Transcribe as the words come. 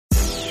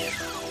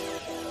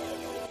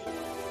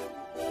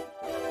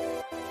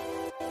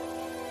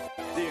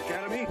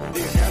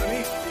Just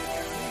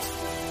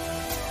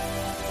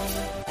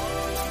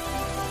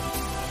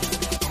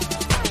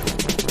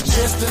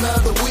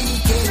another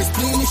week and there's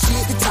plenty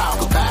shit to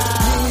talk about.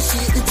 Plenty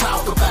shit to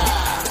talk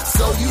about.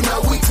 So you know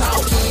we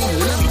talking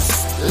loose,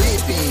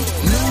 lippin',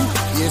 new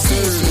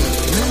vision,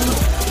 new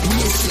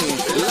mission.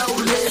 Low,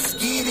 let's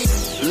get it.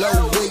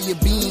 Low, where you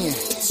been?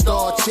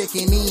 Start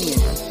checking in.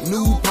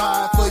 New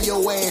pod for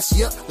your ass,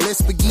 yep,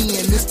 let's begin.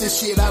 This the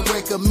shit I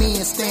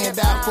recommend. Stand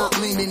out, fuck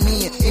leaning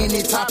in.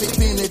 Any topic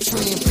been a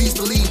trend. Please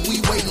believe we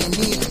weighing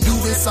in. Do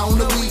this on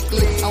the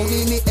weekly. On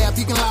any app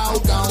you can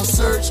log on.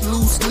 Search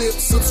Loose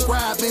Lips,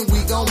 subscribe and we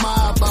gon'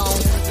 mob on.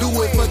 Do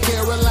it for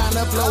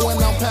Carolina,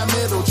 blowing on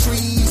palmetto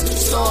trees.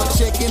 Start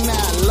checking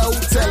out low,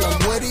 tell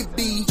them what it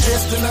be.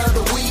 Just another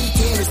week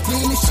and there's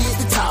plenty shit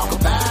to talk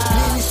about.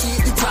 Plenty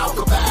shit to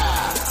talk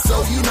about. So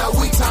you know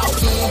we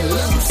talking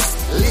loose,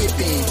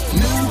 lippin',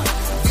 new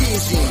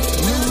vision,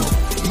 new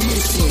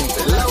mission.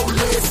 Low,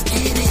 let's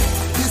get it.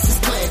 This is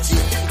Clatchy,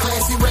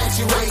 classy,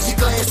 ratchet, raise your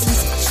glasses.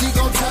 She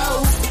gon'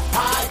 toast,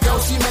 high go,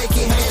 she make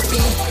it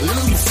happy.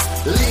 Loose,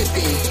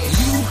 lippin',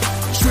 you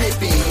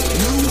trippin',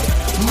 new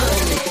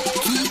money,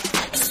 keep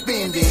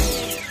spending.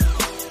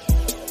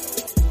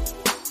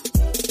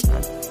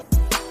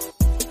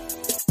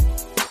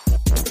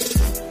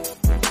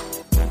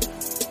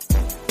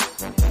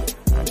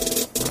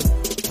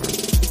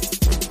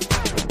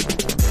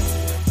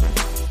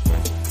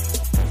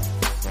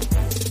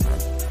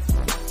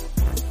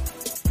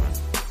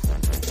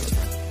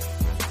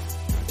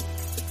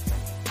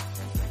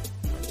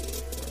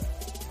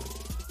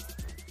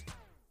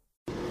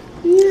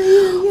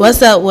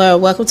 What's up,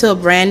 world? Welcome to a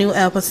brand new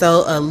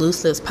episode of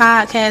Loose Lips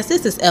Podcast.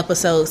 This is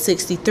episode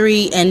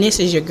 63, and this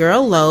is your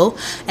girl, Lo,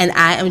 and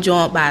I am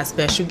joined by a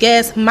special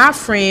guest, my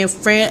friend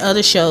of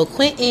the show,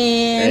 Quentin.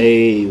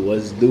 Hey,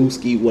 what's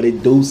dooski? What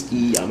it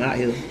dooski? I'm out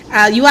here.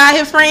 You out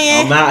here,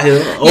 friend? I'm out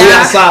here. Oh, we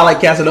outside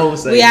like Casanova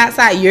say. We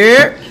outside,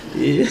 yeah.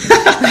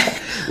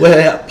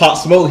 Well, Pop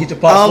Smoke, hit your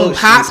Pop Smoke.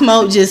 Pop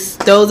Smoke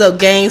just throws up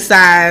gang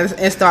signs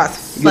and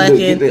starts fucking.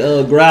 Get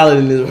the growling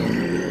in this.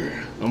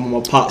 I'm on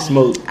my Pop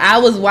Smoke. I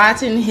was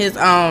watching his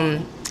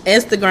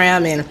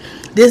Instagram, and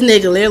this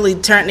nigga literally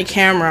turned the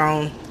camera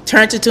on,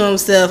 turned it to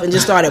himself, and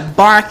just started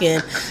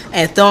barking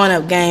and throwing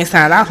up gang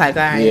signs. I was like,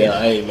 all right. Yeah,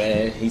 hey,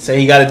 man. He said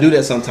he got to do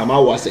that sometime. I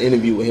watched the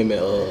interview with him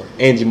and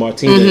Angie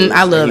Martinez.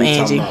 I love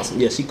Angie.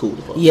 Yeah, she cool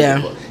as fuck.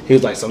 Yeah. He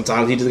was like,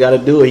 sometimes he just got to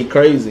do it. He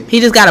crazy.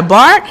 He just got to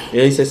bark?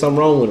 Yeah, he said something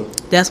wrong with him.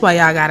 That's why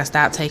y'all got to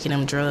stop taking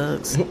them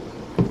drugs.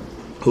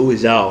 Who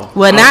is y'all?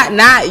 Well,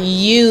 not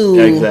you.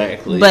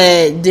 Exactly.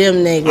 But them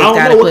niggas. I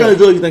don't know what kind of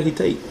drug you think he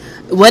take.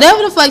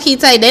 Whatever the fuck he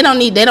take, they don't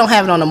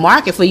have it on the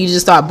market for you to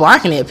just start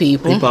barking at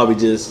people. He probably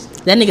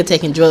just that nigga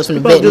taking drugs from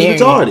the veterinarian.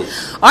 Just retarded.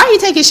 Or he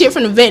taking shit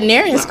from the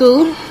veterinarian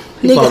school.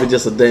 He probably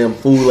just a damn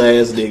fool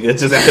ass nigga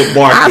just out there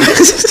barking.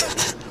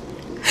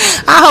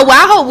 I hope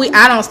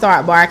I don't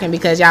start barking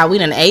because y'all we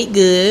done ate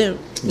good.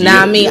 Know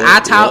what I mean?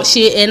 I talk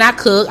shit and I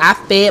cook. I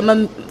fed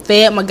my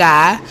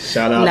guy.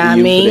 Shout out to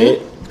you for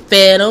that.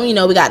 Fed him,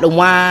 we got the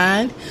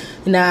wine,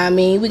 you know what I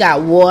mean? We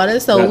got water,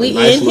 so we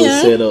nice in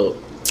here. Setup.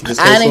 Just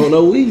can't smoke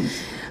no weed.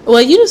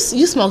 Well, you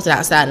smoked it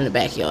outside in the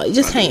backyard. You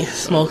just can't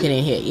smoke it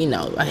in here,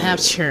 I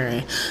have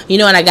children.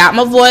 And I got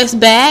my voice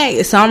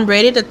back, so I'm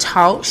ready to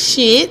talk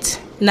shit.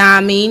 Know what I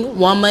mean?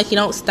 1 month you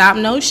don't stop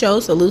no show,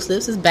 so Loose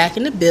Lips is back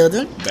in the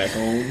building. Back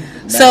home.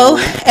 So,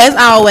 as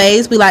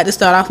always, we like to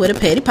start off with a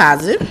petty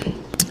positive.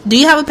 Do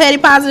you have a petty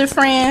positive,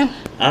 friend?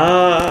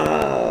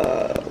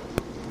 I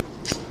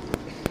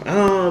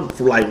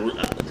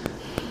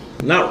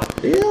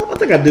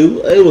think I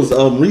do. It was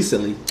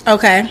recently.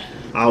 Okay.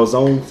 I was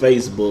on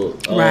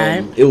Facebook.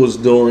 Right. It was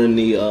during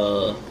the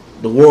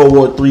World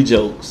War III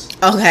jokes.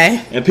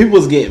 Okay. And people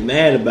was getting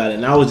mad about it,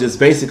 and I was just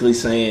basically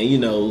saying,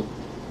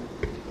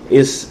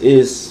 it's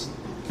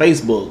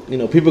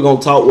Facebook. People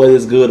gonna talk whether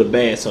it's good or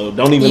bad, so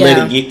don't even let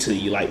it get to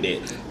you like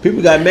that.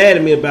 People got mad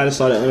at me about it,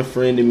 started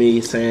unfriending me,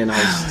 saying I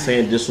was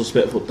saying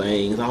disrespectful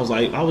things. I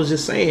was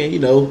just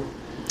saying,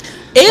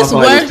 it's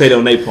worse. Paid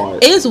on their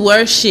part. It's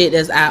worse shit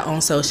that's out on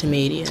social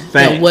media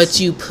than what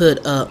you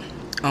put up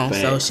on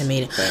social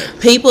media.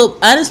 People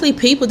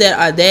that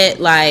are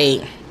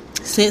that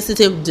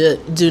sensitive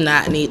do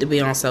not need to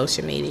be on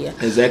social media.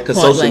 Is that because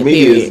social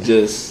media is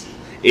just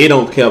it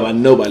don't care about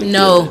nobody?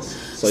 No,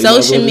 so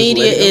social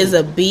media is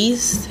a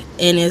beast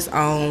in its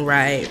own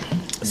right.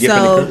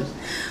 So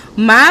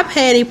my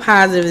petty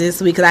positive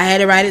this week, because I had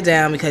to write it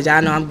down because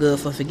y'all know I'm good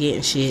for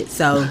forgetting shit.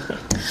 So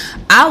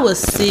I was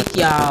sick,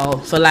 y'all,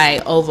 for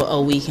over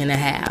a week and a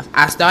half.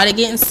 I started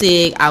getting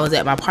sick. I was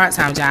at my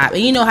part-time job.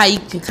 And you know how you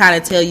can kind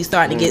of tell you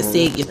starting to get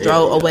sick, your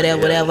throat or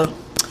whatever.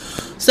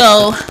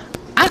 So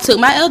I took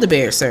my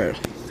elderberry syrup.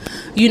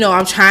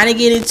 I'm trying to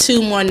get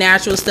into more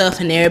natural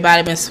stuff, and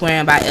everybody been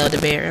swearing by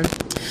elderberry.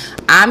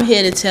 I'm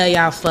here to tell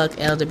y'all fuck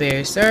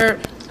elderberry syrup.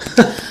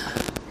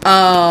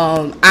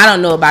 I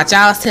don't know about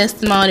y'all's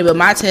testimony, but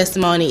my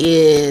testimony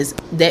is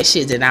that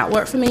shit did not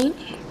work for me.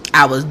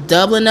 I was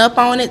doubling up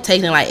on it,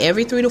 taking it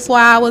every 3 to 4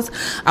 hours.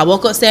 I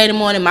woke up Saturday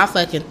morning, my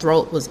fucking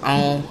throat was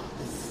on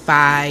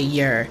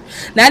fire.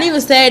 Not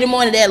even Saturday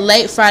morning, that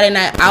late Friday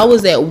night, I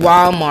was at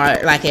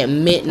Walmart like at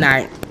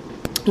midnight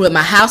with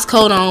my house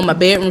coat on, my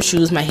bedroom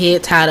shoes, my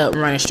head tied up,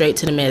 running straight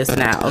to the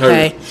medicine aisle.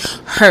 Okay,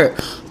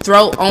 hurt,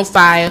 throat on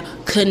fire,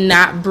 could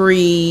not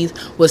breathe,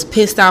 was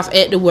pissed off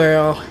at the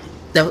world.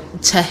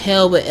 To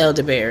hell with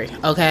elderberry.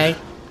 Okay,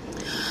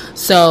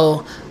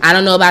 so I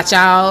don't know about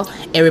y'all.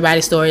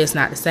 Everybody's story is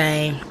not the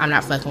same. I'm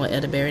not fucking with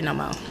elderberry no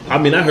more. I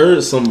mean, I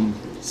heard some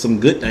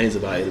good things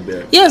about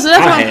elderberry. Yeah, so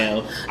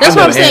that's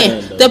what I'm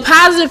saying. The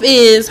positive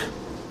is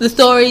the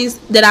stories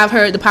that I've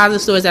heard, the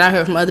positive stories that I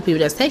heard from other people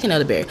that's taking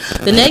elderberry.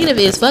 The negative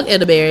is fuck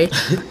elderberry.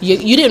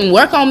 You didn't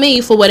work on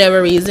me for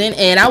whatever reason,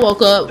 and I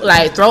woke up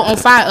like throat on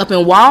fire up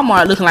in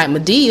Walmart looking like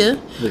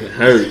Medea.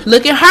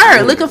 Looking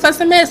hurt. Looking for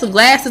some medicine,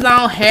 glasses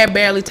on, hair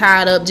barely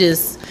tied up,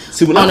 just.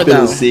 See, when I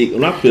feel sick,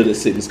 when I feel the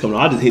sickness coming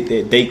on, I just hit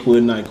that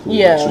Dayquil,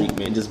 NyQuil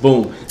treatment. Just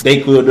boom,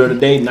 Dayquil during the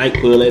day,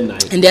 NyQuil at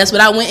night. And that's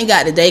what I went and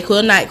got, the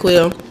Dayquil,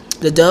 NyQuil,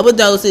 the double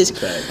dosage,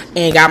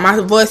 and got my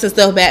voice and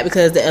stuff back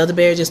because the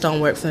elderberry just don't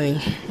work for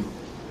me.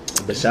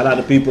 But shout out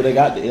to people that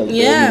got the elderberry.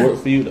 It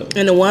work for you though,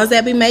 and the ones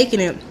that be making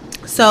it.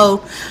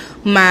 So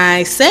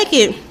my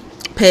second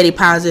petty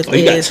positive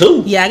is, you got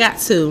two? Yeah, I got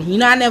two. You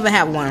know, I never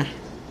have one.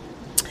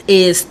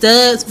 Is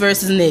studs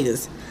versus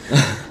niggas.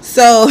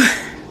 So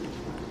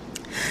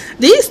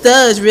these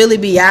studs really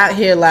be out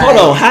here like. Hold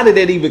on, how did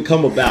that even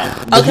come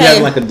about? Did you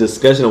have like a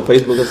discussion on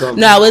Facebook or something?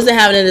 No, I wasn't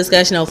having a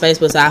discussion on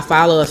Facebook. So I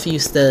follow a few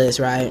studs,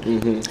 right?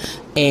 Mm-hmm.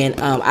 And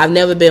I've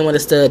never been with a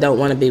stud. Don't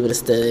want to be with a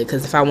stud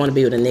because if I want to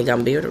be with a nigga, I'm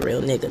gonna be with a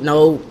real nigga.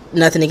 No,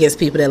 nothing against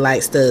people that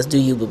like studs. Do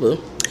you, boo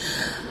boo?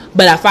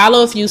 But I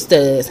follow a few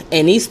studs,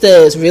 and these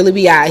studs really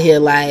be out here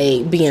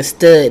like being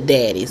stud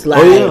daddies.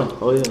 Like,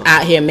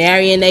 out here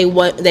marrying they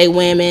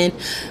women,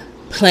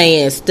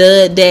 playing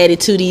stud daddy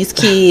to these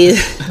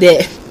kids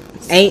that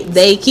ain't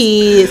they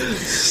kids.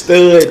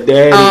 Stud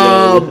daddy.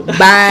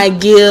 Buying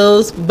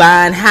gifts,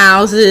 buying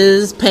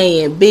houses,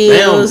 paying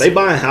bills. Damn, they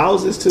buying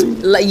houses too?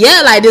 Like,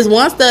 yeah, like this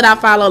one stud I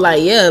follow,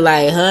 like, yeah,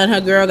 like her and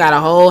her girl got a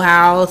whole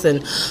house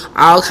and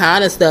all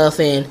kind of stuff.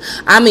 And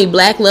I mean,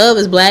 black love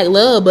is black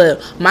love,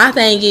 but my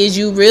thing is,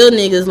 you real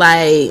niggas,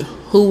 like,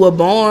 who were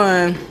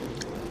born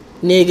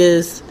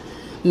niggas,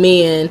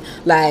 men,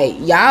 like,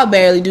 y'all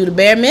barely do the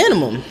bare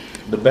minimum.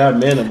 The bare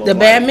minimum. The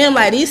bare minimum.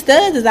 Like, these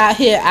studs is out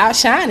here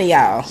outshining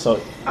y'all.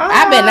 So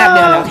I better not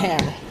be on no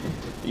camera.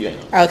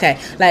 Yeah. Okay.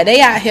 Like, they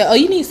out here. Oh,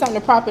 you need something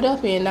to prop it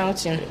up in,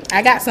 don't you?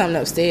 I got something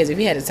upstairs. If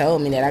you had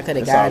told me that, I could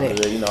have got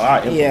it. You know,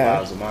 I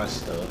improvise with my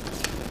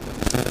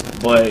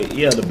stuff. But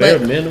yeah, the bare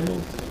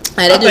minimum.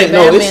 I think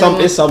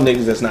it's some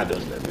niggas that's not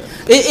doing the bare minimum.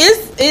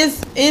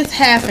 It's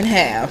half and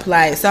half.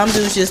 Like, some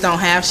dudes just don't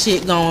have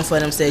shit going for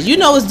themselves. You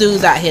know, it's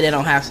dudes out here that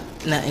don't have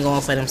nothing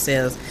going for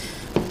themselves.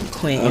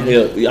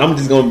 I'm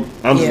just gonna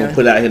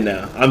put it out here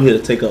now. I'm here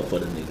to take up for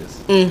the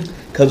niggas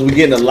because we're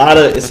getting a lot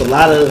of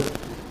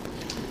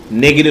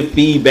negative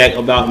feedback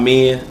about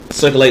men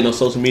circulating on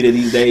social media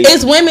these days.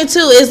 It's women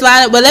too. It's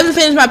like, but let me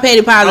finish my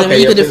petty positive.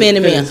 You could defend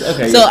the men.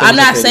 So I'm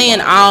not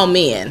saying all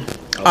men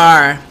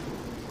are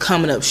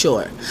coming up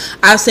short.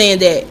 I'm saying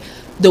that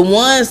the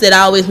ones that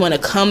always want to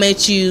come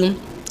at you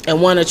and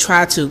want to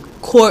try to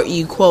court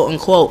you, quote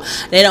unquote,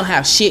 they don't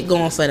have shit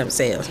going for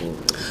themselves.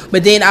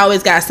 But then I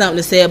always got something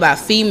to say about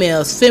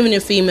females, feminine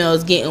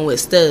females getting with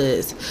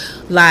studs.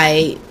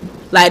 Like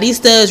these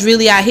studs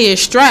really out here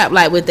strapped,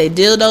 like with their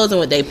dildos and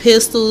with their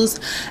pistols.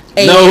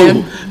 And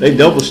no, they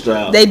double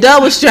strapped.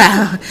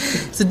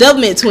 It's a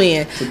double mint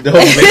twin.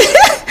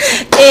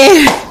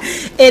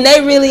 And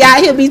they really out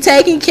here be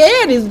taking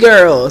care of these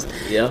girls.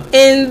 Yeah.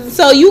 And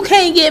so you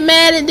can't get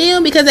mad at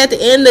them because at the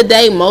end of the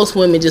day, most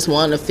women just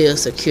want to feel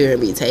secure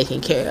and be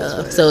taken care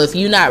of. Right. So if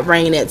you're not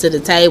bringing that to the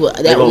table,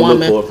 that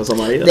woman, look for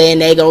somebody else. Then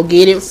they gonna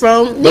get it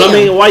from. But them.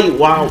 I mean,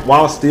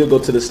 why still go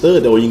to the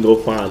stud though? You can go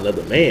find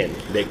another man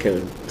that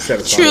can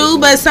satisfy. True,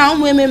 but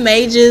some women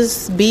may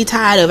just be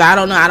tired of. I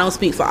don't know. I don't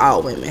speak for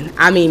all women.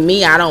 I mean,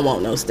 me, I don't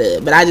want no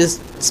stud, but I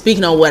just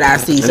speaking on what I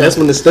see. And that's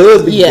when the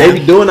studs they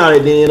be doing all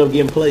that, then end up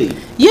getting played.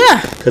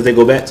 Yeah. Because they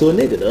go back to a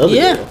nigga, the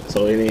other girl.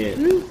 So it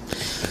ain't.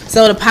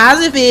 So the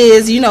positive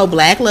is,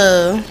 black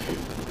love.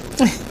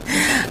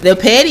 The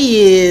petty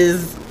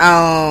is,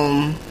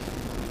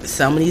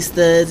 some of these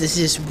studs is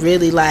just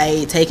really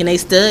like taking their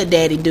stud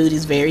daddy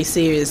duties very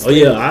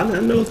seriously. Oh yeah, I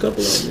know a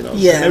couple of them.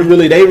 Yeah.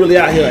 They really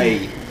out here.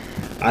 Hey,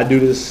 I do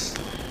this.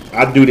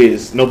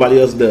 Nobody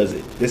else does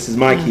it. This is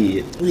my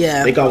kid.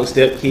 Yeah. They call them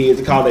step kids.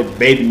 They call them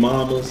baby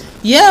mamas.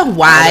 Yeah,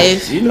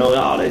 wife.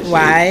 All that shit.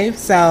 Wife.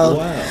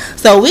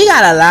 So we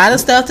got a lot of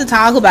stuff to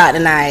talk about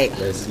tonight.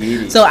 Let's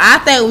get it. So I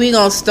think we're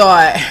going to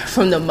start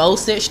from the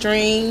most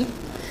extreme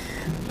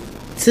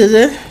to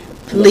the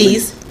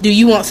least. Do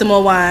you want some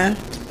more wine?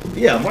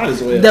 Yeah, might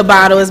as well. The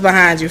bottle is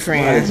behind you,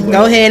 friend.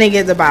 Go ahead and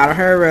get the bottle.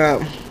 Hurry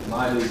up.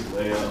 Might as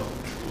well.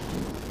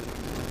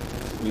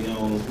 We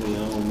on.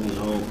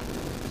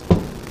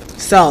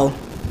 So,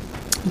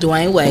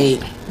 Dwayne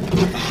Wade.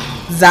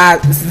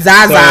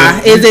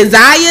 Zaza. Is it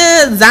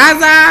Zaya?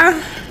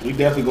 Zaza? We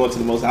definitely going to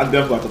the most. I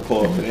definitely have to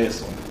pull up for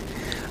this one.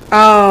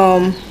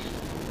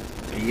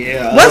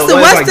 Yeah. What's the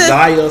like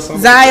Zaya or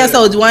something? Zaya? Like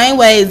So Dwayne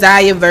Wade,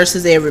 Zaya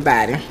versus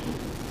everybody.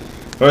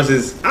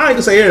 Versus, I ain't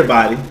gonna say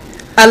everybody.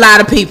 A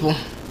lot of people.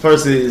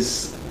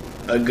 Versus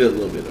a good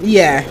little bit of people.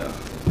 Yeah.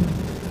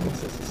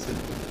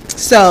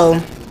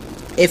 So,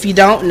 if you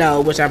don't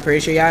know, which I'm pretty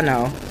sure y'all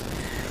know.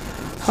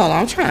 Hold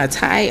on, I'm trying to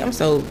type. I'm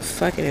so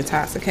fucking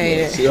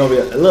intoxicated. She over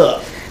here,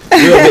 look.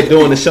 We over here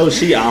doing the show.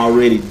 She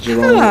already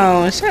drunk. Hold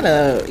on, shut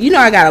up. You know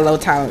I got a low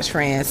tolerance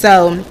friend.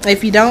 So,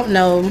 if you don't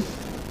know,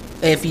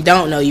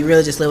 you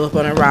really just live up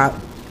on a rock.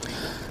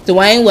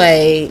 Dwayne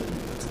Wade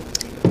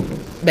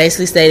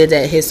basically stated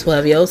that his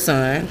 12-year-old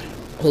son,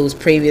 whose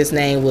previous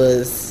name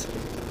was,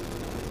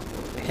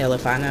 hell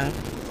if I know,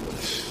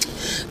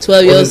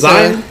 12-year-old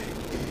son. Zion?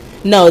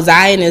 No,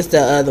 Zion is the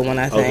other one,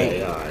 I think.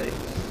 Okay, all right.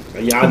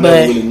 Y'all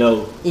never really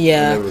know.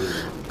 Yeah.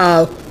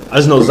 I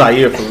just know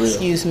Zaire for real.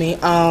 Excuse me.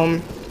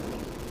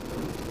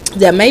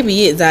 That may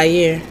be it,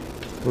 Zaire.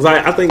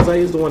 I think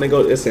Zaire's the one that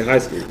it's in high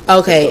school.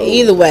 Okay, so,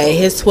 either way,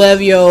 his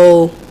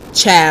 12-year-old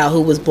child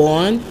who was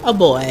born a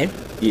boy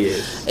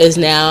is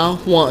now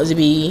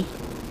considered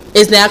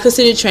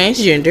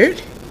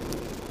transgendered.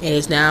 And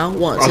is now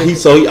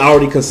So he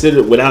already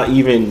considered without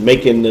even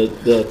making the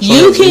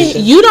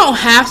transition? You don't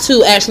have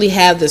to actually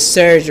have the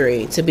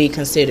surgery to be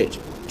considered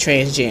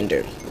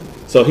transgender.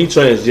 So he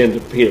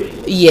transgender,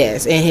 period.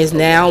 Yes, and his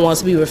now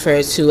wants to be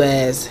referred to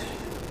as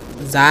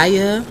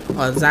Zaya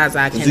or Zaza.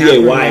 I cannot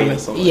remember. Or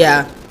something.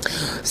 Yeah.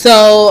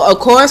 So of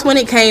course, when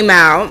it came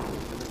out,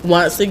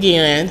 once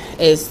again,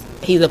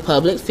 he's a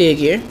public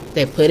figure.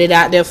 They put it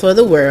out there for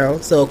the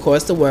world, so of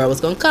course the world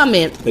was gonna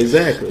comment.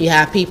 Exactly. You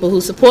have people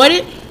who support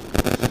it.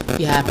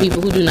 You have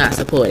people who do not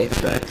support it.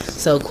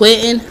 So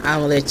Quentin,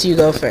 I'm gonna let you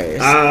go first.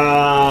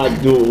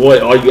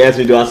 What are you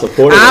asking me? Do I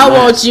support it? I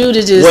want you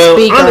to just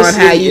speak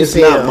honestly, on how you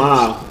feel. It's not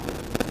my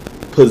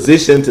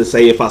position to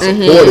say if I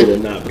support it or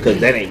not, because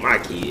that ain't my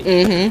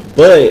kid.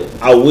 But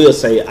I will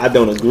say I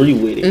don't agree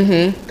with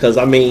it, because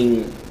I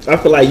mean I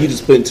feel like you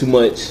just putting too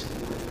much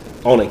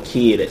on a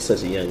kid at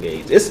such a young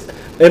age. It's,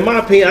 in my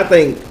opinion, I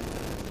think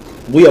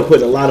we are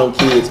putting a lot on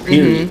kids,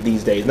 period,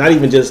 these days. Not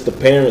even just the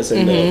parents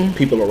and the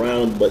people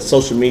around, but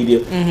social media.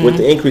 With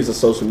the increase of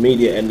social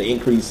media and the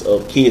increase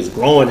of kids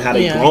growing, how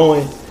they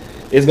growing,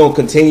 it's going to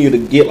continue to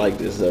get like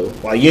this, though.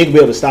 Like, you ain't going to be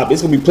able to stop it.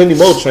 It's going to be plenty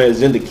more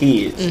transgender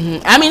kids.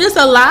 I mean, there's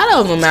a lot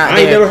of them out there. I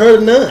ain't never heard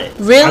of none.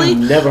 Really?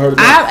 I've never heard of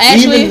none.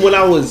 Even when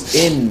I was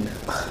in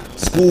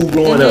school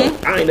growing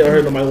up, I ain't never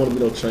heard nobody want to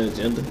be no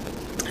transgender.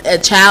 A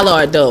child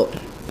or adult?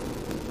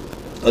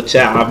 A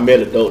child. I've met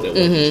adult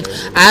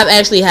that I've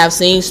actually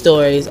seen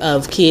stories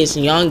of kids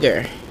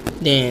younger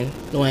than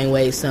Dwayne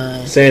Wade's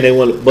son saying they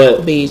want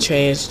to be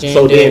transgender.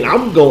 So then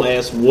I'm gonna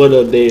ask, what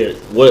are they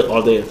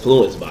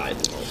influenced by?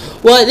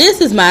 Well, this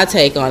is my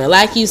take on it.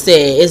 Like you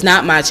said, it's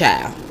not my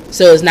child.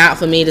 So it's not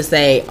for me to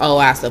say, oh,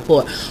 I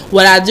support.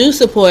 What I do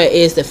support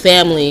is the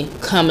family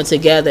coming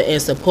together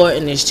and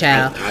supporting this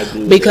child.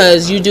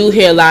 Because you do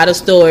hear a lot of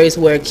stories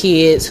where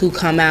kids who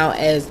come out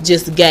as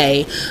just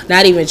gay,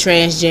 not even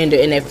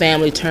transgender, and their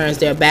family turns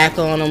their back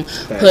on them,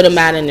 put them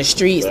out in the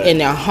streets, and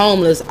they're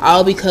homeless,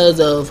 all because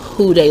of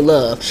who they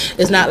love.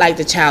 It's not like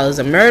the child is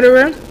a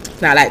murderer.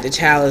 It's not like the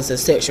child is a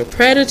sexual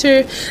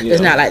predator.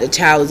 It's not like the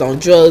child is on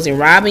drugs and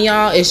robbing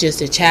y'all. It's just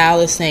the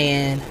child is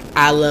saying,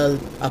 I love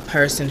a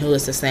person who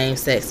is the same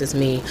sex as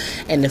me,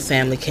 and the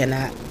family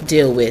cannot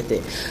deal with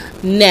it.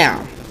 Now,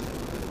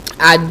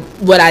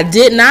 what I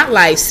did not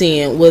like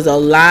seeing was a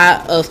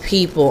lot of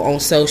people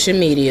on social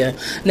media.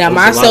 Now,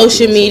 my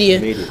social media,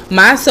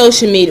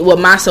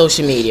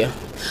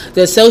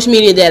 the social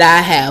media that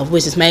I have,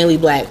 which is mainly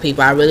black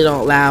people, I really don't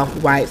allow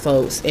white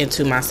folks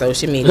into my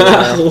social media.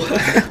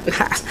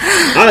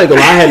 I ain't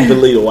gonna lie, I hadn't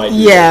deleted white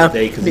people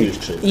today because he was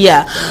tripping.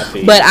 Yeah,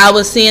 but I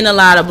was seeing a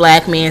lot of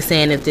black men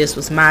saying if this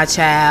was my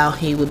child,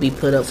 he would be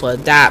put up for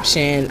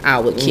adoption. I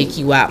would kick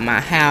you out my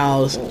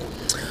house.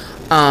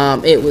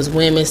 It was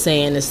women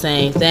saying the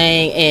same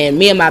thing, and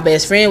me and my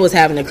best friend was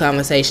having a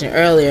conversation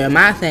earlier. And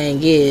my thing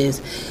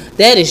is,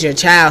 that is your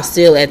child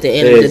still at the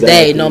end of the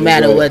day, no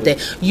matter what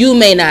you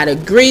may not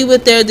agree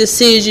with their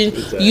decision,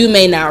 you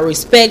may not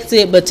respect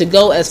it, but to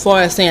go as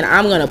far as saying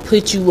I'm going to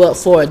put you up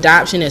for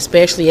adoption,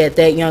 especially at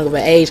that young of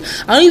an age,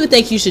 I don't even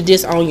think you should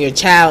disown your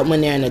child when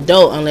they're an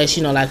adult, unless,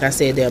 like I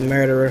said, they're a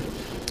murderer,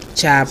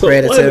 child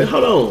predator.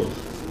 Hold on.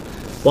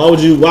 Why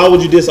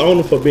would you disown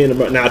them for being a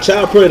murderer? Now,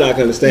 child predator I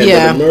can understand,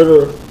 but a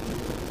murderer,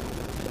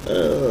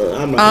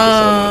 I'm not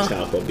going to disown my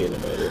child for being a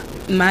murderer.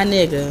 My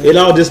nigga. It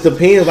all just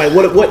depends. Like,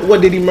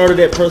 what did he murder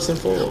that person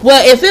for?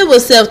 Well, if it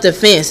was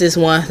self-defense, it's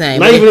one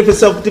thing. Not even if it's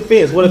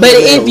self-defense. What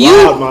if he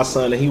robbed my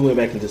son and he went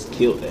back and just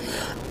killed that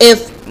guy?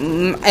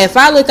 If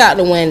I look out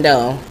the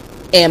window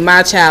and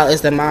my child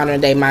is the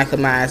modern day Michael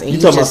Myers, and you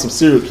talking about some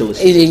serial killer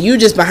shit, and you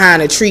just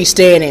behind a tree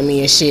staring at me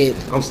and shit,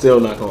 I'm still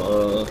not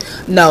gonna.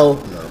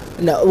 No.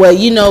 Well,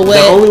 you know what?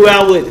 The only way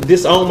I would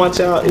disown my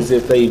child is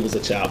if they was a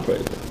child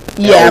predator.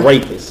 Or a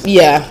rapist.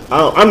 Yeah.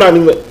 I'm not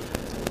even.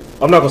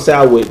 I'm not gonna say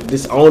I would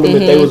disown them if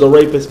they was a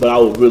rapist, but I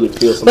would really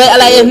feel something. But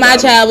like, if my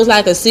child was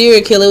like a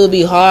serial killer, it would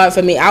be hard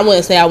for me. I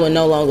wouldn't say I would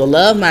no longer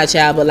love my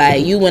child, but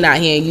like, you went out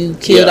here and you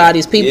killed all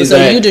these people,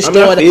 so you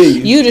destroyed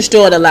you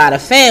destroyed a lot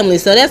of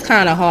families. So that's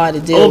kind of hard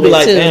to deal with. I'll be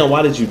like, damn,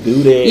 why did you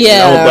do that?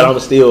 Yeah, but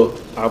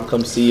I'll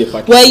come see if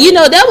I can. Well, you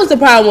know, that was the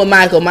problem with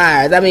Michael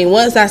Myers. I mean,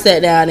 once I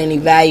sat down and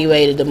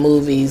evaluated the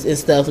movies and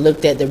stuff,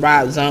 looked at the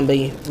Rob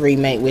Zombie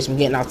remake, which I'm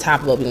getting off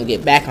top of, we're going to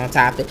get back on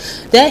topic,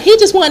 that he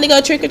just wanted to go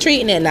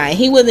trick-or-treating that night.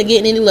 He wasn't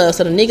getting any love,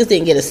 so the niggas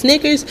didn't get a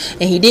Snickers,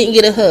 and he didn't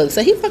get a hug,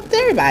 so he fucked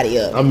everybody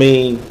up. I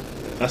mean,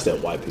 that's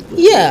that white people.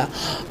 Yeah.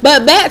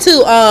 But back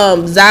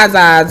to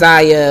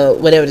Zaya,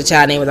 whatever the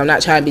child name was. I'm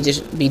not trying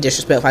to be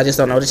disrespectful. I just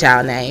don't know the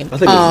child name. I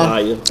think it's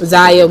Zaya.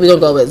 Zaya. We're going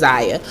to go with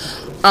Zaya.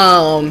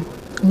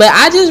 But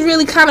I just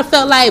really kind of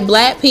felt like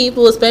black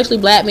people, especially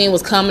black men,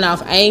 was coming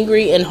off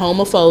angry and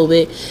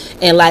homophobic,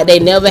 and like they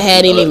never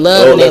had any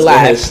love in their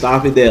life.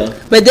 Stop it there.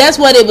 But that's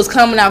what it was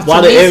coming off.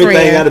 Why did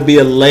everything got to be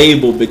a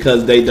label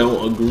because they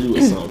don't agree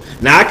with something?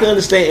 Now I can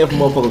understand if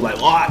motherfuckers like,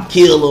 oh, I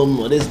kill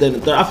them or this, that, and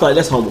the third. I feel like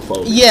that's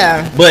homophobic.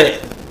 Yeah.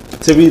 But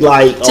to be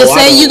like, to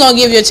say you gonna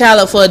give your child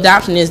up for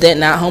adoption, is that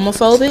not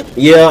homophobic?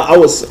 Yeah,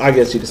 I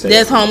guess you could say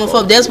that's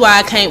homophobic. That's why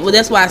I can't. Well,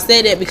 that's why I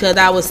said that, because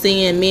I was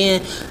seeing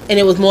men, and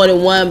it was more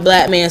than one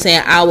black man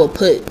saying I would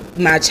put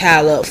my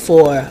child up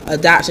for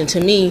adoption.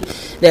 To me,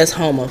 that's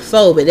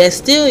homophobic. That's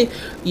still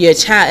your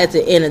child at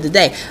the end of the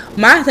day.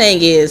 My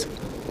thing is,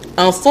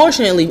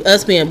 unfortunately,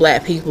 us being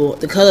black people,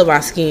 the color of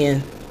our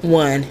skin,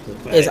 one,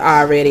 is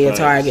already a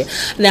target.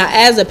 Now,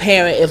 as a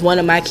parent, if one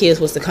of my kids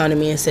was to come to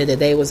me and say that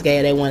they was gay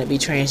or they want to be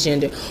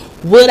transgender,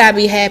 would I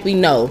be happy?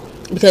 No,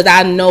 because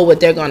I know what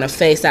they're going to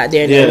face out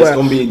there in the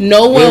world.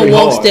 No one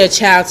wants their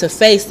child to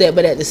face that,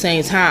 but at the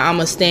same time, I'm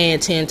going to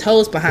stand 10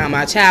 toes behind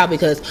my child,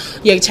 because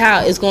your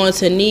child is going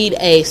to need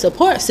a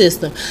support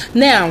system.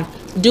 Now,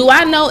 do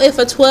I know if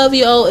a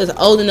 12-year-old is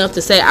old enough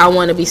to say I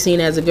want to be seen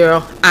as a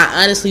girl?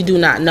 I honestly do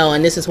not know,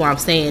 and this is why I'm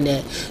saying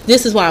that.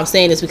 This is why I'm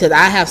saying this, because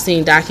I have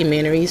seen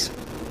documentaries,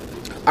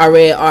 I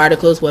read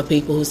articles where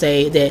people who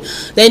say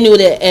that they knew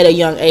that at a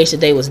young age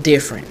that they was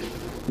different.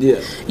 Yeah.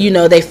 You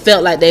know, they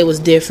felt like they was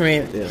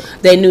different. Yeah.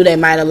 They knew they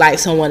might have liked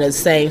someone of the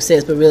same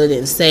sex, but really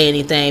didn't say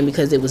anything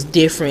because it was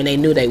different. They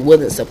knew they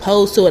wasn't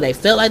supposed to, or they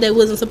felt like they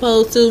wasn't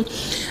supposed to.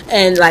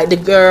 And like the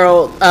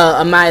girl,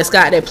 Amaya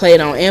Scott, that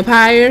played on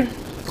Empire,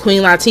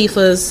 Queen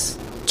Latifah's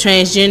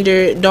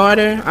transgender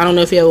daughter. I don't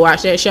know if you ever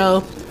watched that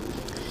show.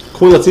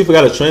 Queen Latifah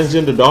got a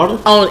transgender daughter?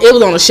 It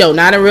was on a show,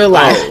 not in real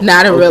life.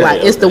 Not in real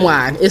life. It's the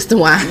wine. It's the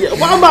wine. Yeah,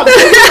 well, I'm about to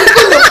say, when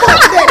the fuck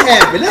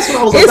that happened? That's what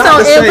I was about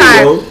to say. It's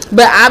on Empire.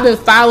 But I've been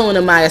following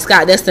Amaya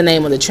Scott. That's the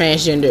name of the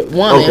transgender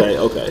woman.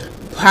 Okay.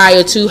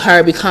 Prior to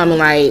her becoming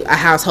like a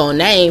household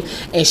name,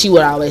 and she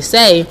would always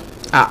say,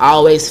 I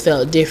always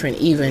felt different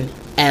even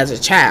as a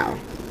child.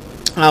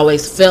 I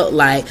always felt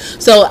like,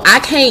 so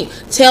I can't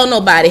tell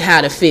nobody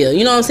how to feel,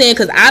 you know what I'm saying,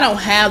 because I don't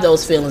have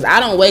those feelings.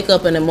 I don't wake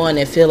up in the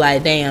morning and feel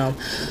like, damn,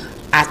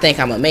 I think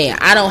I'm a man.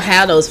 I don't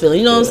have those feelings,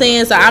 you know what I'm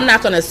saying. So I'm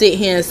not going to sit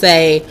here and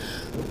say,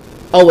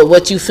 oh, well,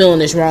 what you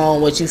feeling is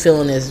wrong, what you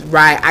feeling is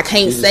right. I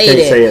can't say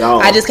that. Say it all.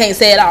 I just can't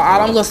say it all.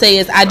 All I'm going to say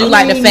is I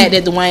like the fact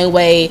that Dwayne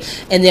Wade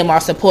and them are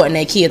supporting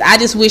their kids. I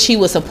just wish he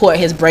would support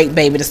his break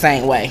baby the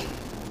same way.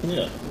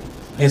 Yeah.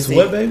 His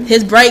what baby?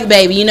 His break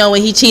baby. You know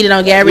when he cheated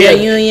on Gabrielle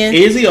Union?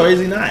 Is he or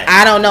is he not?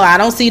 I don't know. I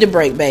don't see the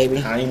break baby.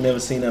 I ain't never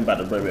seen nothing about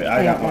the break baby.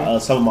 I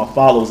got some of my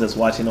followers that's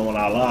watching on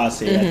our live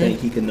said I think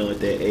he can know at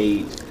that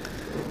age.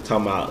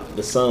 Talking about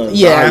the son.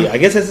 Yeah. Zaya. I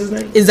guess that's his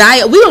name.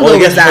 Zaya. We don't know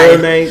his Zaya.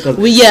 Her name,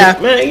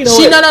 man,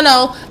 you know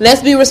no.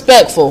 Let's be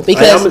respectful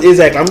because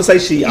exactly. I'm gonna say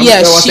she. That's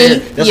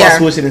why I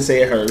switched it and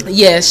said her.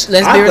 Yes,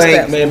 let's be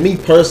respectful. Man, me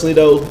personally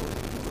though,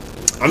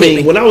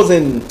 when I was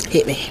in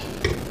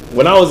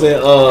when I was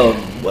in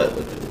what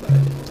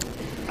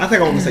I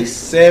think I'm gonna say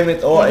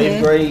 7th or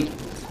 8th grade,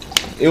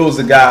 it was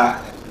a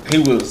guy. He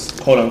was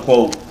quote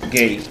unquote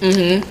gay.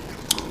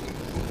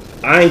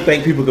 I ain't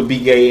think people could be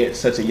gay at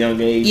such a young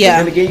age. Yeah.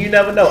 And again, you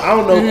never know. I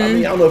don't know.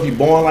 I don't know if you're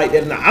born like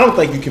that. I don't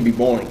think you can be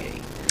born gay.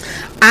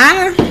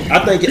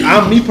 I think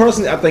me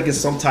personally, I think it's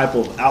some type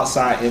of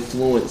outside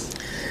influence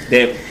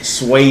that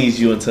sways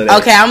you into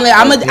that. Okay,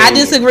 I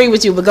disagree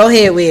with you, but go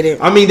ahead with it.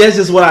 I mean, that's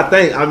just what I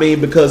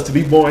think. Because to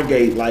be born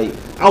gay, like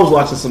I was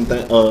watching something,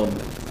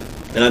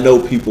 and I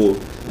know people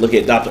look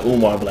at Dr.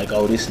 Umar and be like,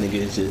 "Oh, this nigga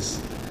is just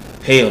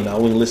hell no,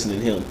 we ain't listening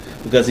to him,"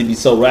 because he be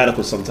so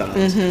radical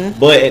sometimes.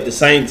 But at the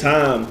same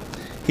time,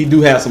 he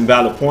do have some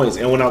valid points.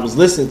 And when I was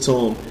listening to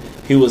him,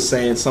 he was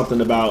saying something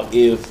about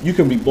if you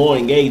can be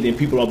born gay, then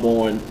people are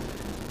born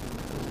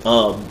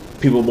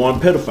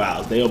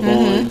pedophiles. They are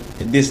born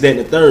this, that, and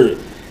the third.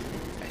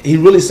 He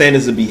really saying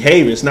it's a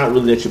behavior. It's not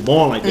really that you're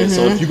born like that.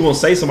 So if you're gonna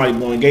say somebody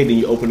born gay, then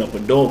you open up a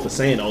door for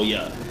saying, "Oh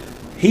yeah,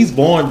 he's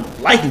born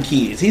liking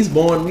kids. He's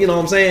born," you know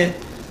what I'm saying?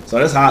 So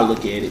that's how I look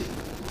at it.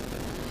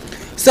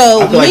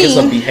 So I feel like it's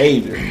a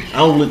behavior. I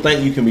don't really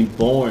think you can be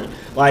born.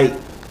 Like,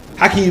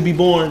 how can you be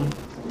born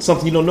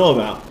something you don't know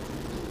about?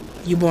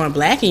 You born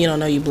black and you don't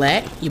know you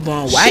black. You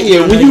born white. Shit, you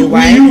don't know you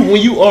white.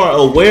 When you are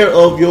aware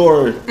of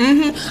your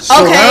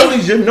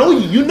surroundings, you know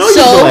you're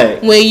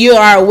black. When you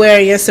are aware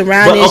of your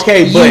surroundings,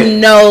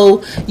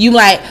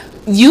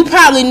 you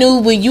probably knew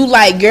when you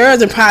like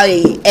girls and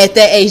probably at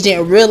that age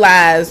didn't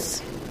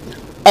realize,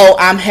 oh,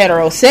 I'm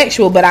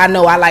heterosexual, but I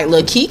know I like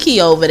little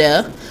Kiki over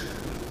there.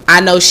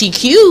 I know she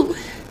cute.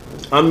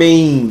 I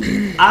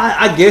mean,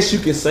 I guess you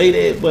can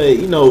say that, but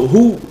you know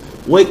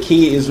what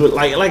kid is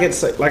like I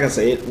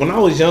said, when I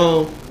was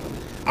young,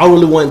 I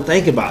really wasn't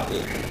thinking about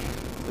it.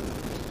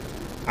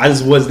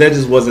 That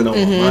just wasn't on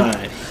my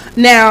mind.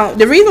 Now,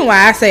 the reason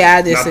why I say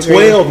I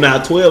disagree.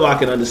 12 I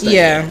can understand.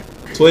 Yeah.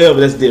 12,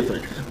 that's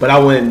different. But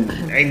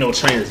ain't no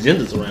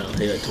transgenders around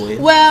here at 12.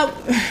 Well,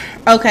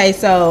 okay,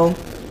 so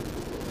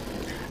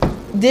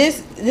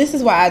this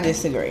is why I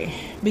disagree,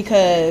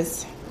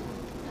 because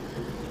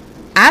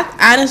I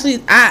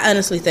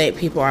honestly think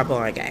people are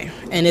born gay,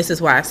 and this is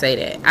why I say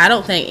that. I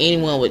don't think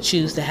anyone would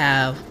choose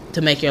to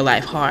make your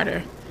life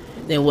harder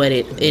than what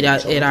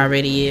it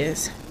already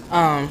is.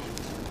 You're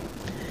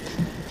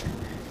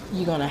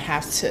gonna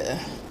have to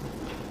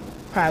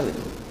probably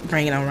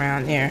bring it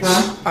around there,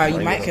 or you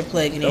might can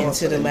plug it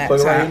into the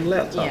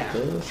laptop. Yeah.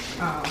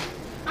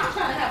 I'm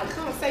trying to have a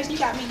conversation. You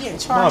got me getting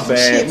charged for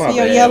shit for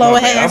your yellow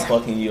ass. I'm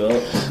fucking you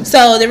up.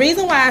 So the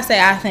reason why I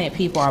say I think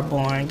people are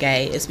born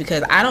gay is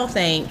because I don't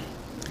think,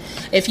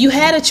 if you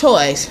had a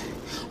choice,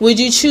 would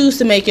you choose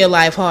to make your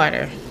life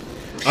harder?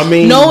 I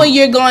mean, knowing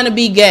you're going to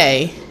be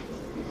gay,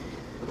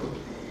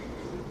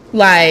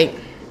 like,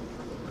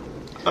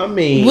 I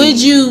mean, would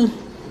you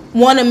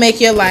want to make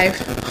your life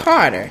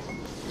harder?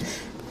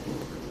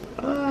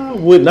 I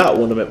would not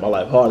want to make my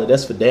life harder.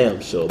 That's for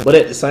damn sure. But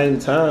at the same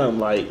time,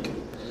 like,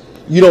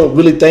 you don't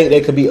really think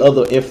there could be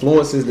other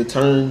influences that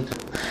turn.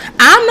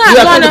 I'm not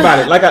gonna think about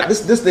it. Like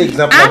this is the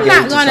example. I'm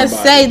not gonna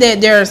say that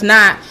there's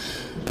not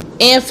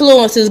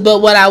influences,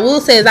 but what I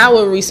will say is I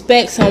would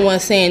respect someone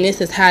saying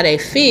this is how they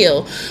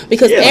feel,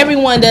 because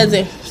everyone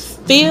doesn't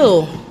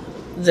feel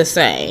the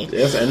same.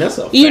 Yes, and that's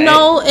a fact. You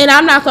know, and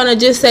I'm not gonna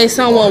just say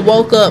someone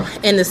woke up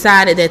and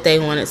decided that they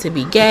wanted to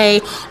be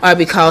gay, or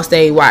because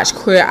they watched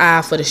Queer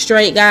Eye for the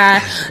Straight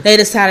Guy, they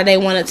decided they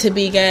wanted to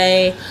be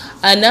gay.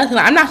 Nothing.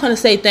 I'm not gonna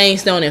say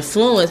things don't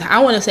influence. I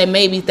want to say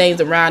maybe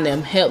things around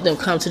them help them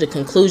come to the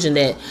conclusion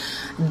that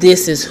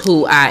this is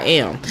who I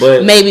am.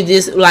 But maybe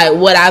this, like,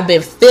 what I've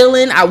been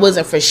feeling, I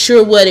wasn't for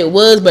sure what it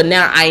was, but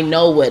now I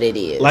know what it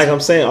is. Like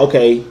I'm saying,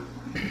 okay,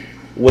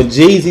 when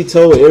Jeezy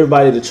told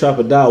everybody to trap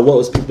or die, what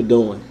was people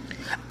doing?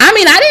 I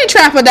mean, I didn't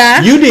trap or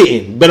die. You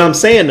didn't, but I'm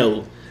saying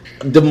though,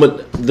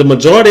 the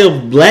majority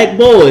of black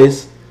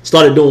boys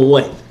started doing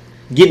what?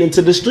 Getting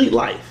into the street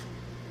life.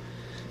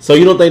 So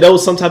you don't think that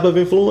was some type of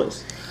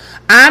influence?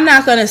 I'm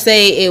not gonna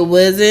say it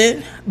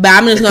wasn't, but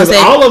I'm just gonna say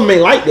all of them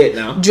ain't like that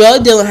now.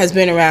 Drug dealing has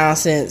been around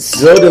since.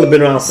 Drug dealing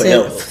been around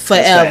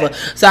forever.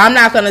 So I'm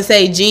not gonna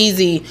say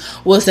Jeezy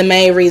was the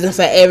main reason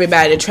for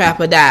everybody to trap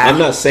or die. I'm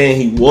not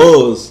saying he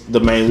was the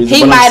main reason.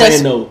 He might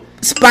have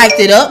spiked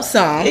it up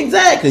some.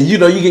 Exactly. You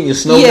know, you getting your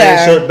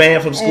snowman shirt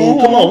banned from school.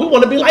 Mm-hmm. Come on, we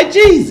want to be like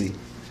Jeezy.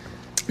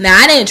 Now,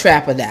 I didn't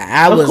trap or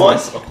die. Of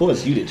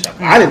course you didn't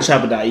trap. I didn't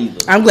trap or die either.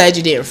 I'm glad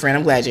you didn't, friend.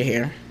 I'm glad you're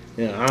here.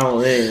 Yeah,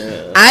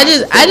 I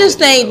just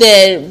think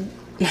that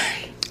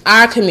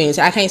our community,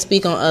 I can't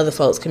speak on other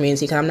folks'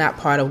 community because I'm not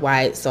part of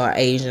whites or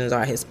Asians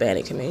or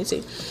Hispanic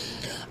community.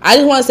 I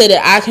just want to say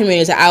that our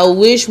community, I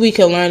wish we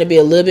could learn to be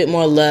a little bit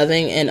more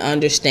loving and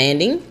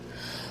understanding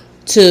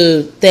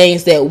to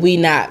things that we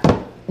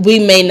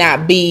may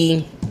not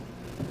be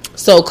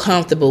so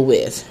comfortable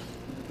with.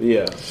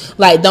 Yeah.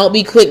 Like, don't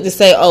be quick to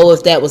say, oh,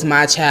 if that was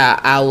my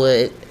child, I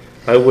would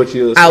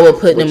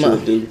put them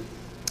up.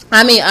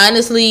 I mean,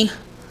 honestly,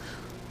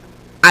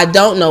 I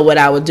don't know what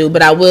I would do,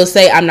 but I will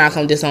say I'm not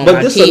going to disown my kids.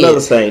 But this is another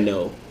thing,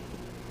 though,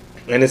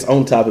 and it's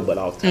on topic but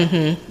off topic.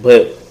 Mm-hmm.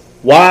 But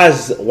why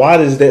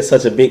is that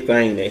such a big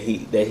thing that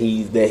he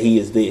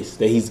is this,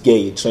 that he's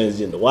gay and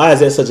transgender? Why is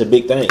that such a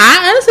big thing?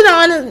 I honestly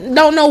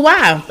don't know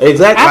why.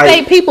 Exactly. I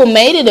think people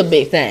made it a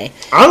big thing.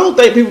 I don't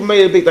think people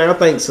made it a big thing. I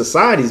think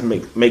society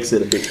makes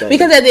it a big thing.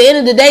 Because at the end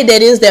of the day,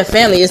 that is their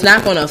family. It's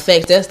not going to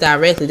affect us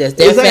directly. That's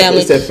their family.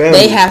 It's their family.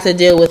 They have to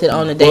deal with it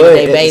on a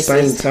day-to-day basis.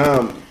 At the same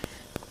time,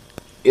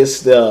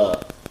 it's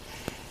the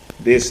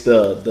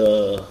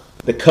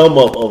come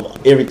up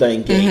of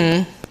everything gay.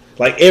 Mm-hmm.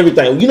 Like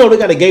everything. You know, they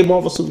got a gay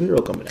Marvel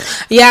superhero coming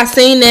out. Yeah, I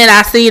seen that.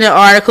 I seen an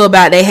article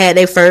about they had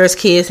their first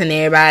kiss and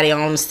everybody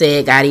on the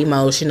set got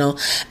emotional.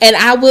 And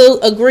I will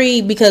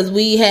agree, because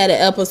we had an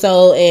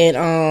episode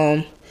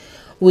and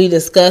we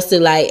discussed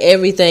it, like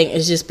everything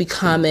is just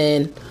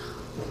becoming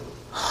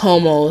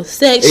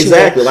homosexual.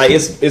 Exactly. Like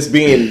it's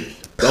being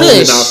pushed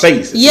in our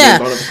face.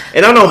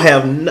 And I don't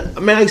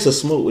have I used to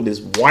smoke with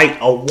this white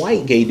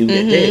gay dude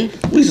at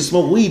that. We used to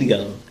smoke weed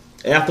together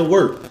after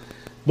work.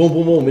 Boom,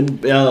 boom, boom,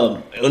 and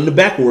in the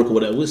back work or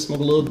whatever, we smoke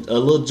a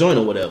little joint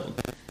or whatever.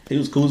 He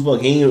was cool as fuck.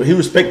 He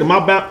respected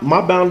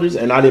my boundaries,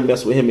 and I didn't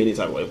mess with him any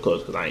type of way, of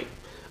course, because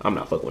I'm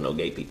not fucking with no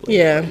gay people.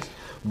 Yeah.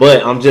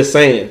 But I'm just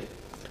saying,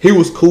 he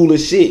was cool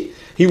as shit.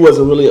 he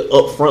wasn't really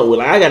upfront with.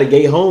 Like, I got a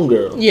gay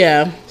homegirl.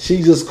 Yeah.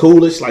 She's just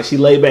coolish. Like, she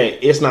lay back.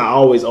 It's not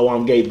always, oh,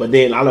 I'm gay. But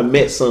then I done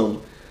met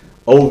some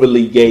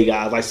overly gay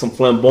guys, like some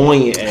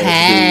flamboyant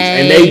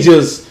ass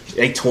dudes, and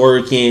they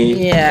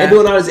twerking, and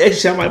doing all this extra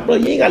shit. I'm like, bro,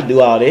 you ain't gotta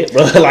do all that,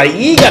 bro. Like,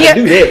 you ain't gotta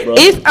do that, bro.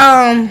 It's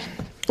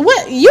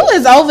what you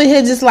is over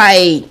here just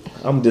like.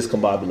 I'm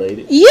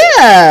discombobulated.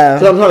 Yeah.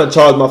 Because I'm trying to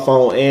charge my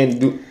phone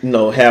and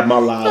have my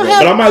live on.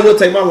 But I might as well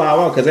take my live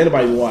on because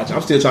anybody will watch.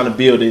 I'm still trying to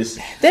build this.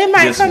 They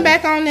might come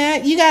back on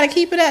that. You got to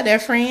keep it up there,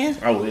 friend.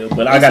 I will,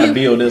 but I got to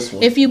build this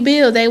one. If you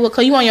build, they will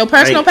call you on your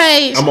personal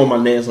page. I'm on my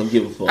Nance on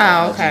Give a Fuck.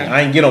 Oh, okay.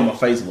 I ain't get on my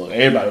Facebook.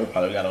 Everybody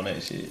probably got on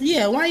that shit.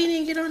 Yeah, why you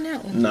didn't get on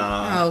that one?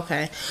 Nah. Oh,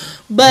 okay.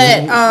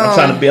 But I'm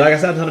trying to build, like I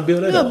said, I'm trying to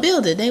build that up.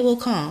 Build it. They will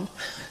come.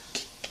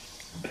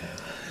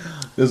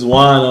 There's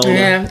wine on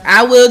there.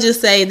 I will just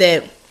say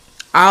that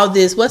all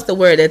this, what's the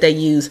word that they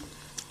use?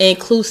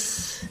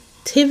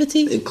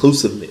 Inclusivity?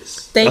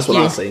 Inclusiveness. That's what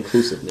I say,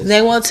 inclusiveness.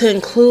 They want to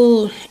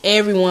include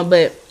everyone,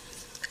 but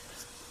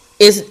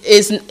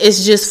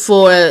it's just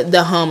for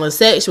the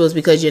homosexuals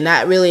because you're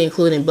not really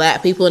including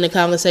black people in the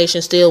conversation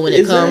still when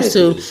it comes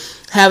to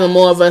having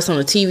more of us on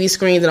the TV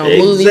screens and on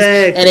movies,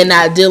 and they're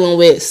not dealing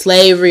with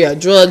slavery or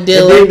drug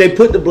dealing. And then they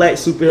put the black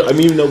superhero. I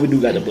mean, even though we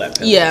do got the Black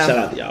Panther, shout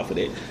out to y'all for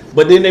that.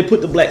 But then they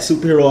put the black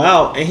superhero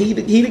out, and he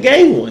the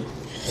gay one.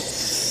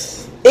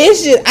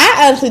 It's just,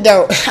 I honestly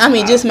don't. I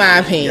mean, just my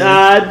opinion.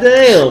 God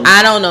damn.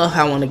 I don't know if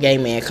I want a gay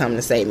man come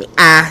to save me.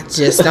 I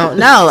just don't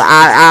know.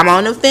 I'm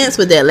on the fence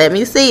with that. Let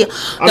me see. He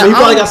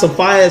probably got some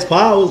fire ass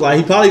powers. Like,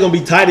 he probably gonna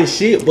be tight as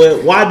shit.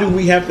 But why do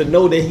we have to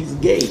know that he's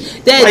gay?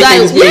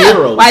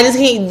 Why does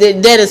he?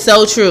 That is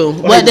so true.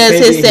 What does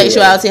his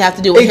sexuality have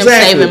to do with him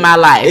saving my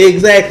life?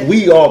 Exactly.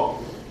 We are.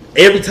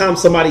 Every time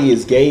somebody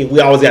is gay,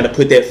 we always got to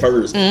put that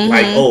first.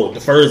 Like, oh, the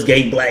first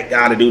gay black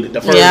guy to do it. The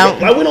first. Gay.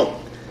 Like, we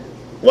don't.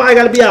 Why I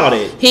gotta be all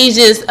that? He's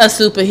just a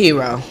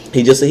superhero.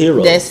 He's just a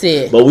hero. That's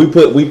it. But we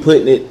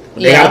putting it.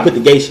 They gotta put the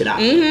gay shit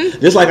out.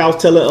 Just like I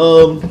was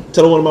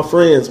telling one of my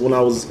friends when I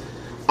was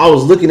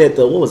looking at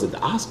the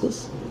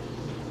Oscars.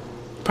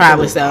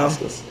 Probably so.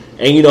 Oscars.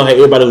 And you know how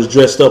everybody was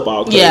dressed up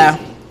all crazy. Yeah.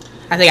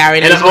 I think I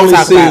already. And I only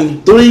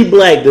seen 3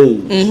 black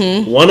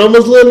dudes. One of them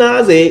was Lil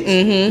Nas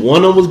X.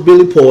 One of them was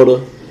Billy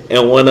Porter,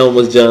 and one of them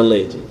was John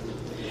Legend.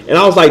 And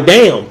I was like,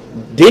 damn.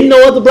 Didn't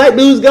no other black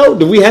dudes go?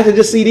 Do we have to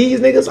just see these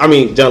niggas? I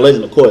mean, John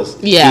Legend, of course.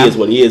 Yeah. He is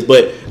what he is.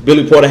 But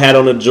Billy Porter had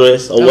on a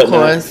dress or whatnot. Of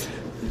course.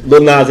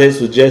 Lil Nas X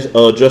was just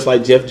dressed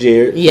like Jeff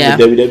Jarrett from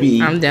the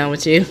WWE. I'm down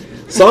with you.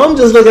 So I'm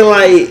just looking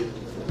like,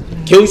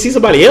 can we see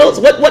somebody else?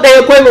 What the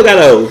hell Quavo got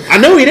on? I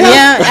know he does.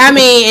 Yeah, I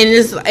mean,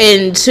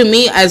 and to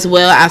me as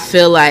well, I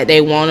feel like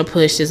they want to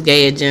push this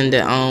gay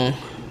agenda on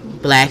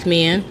black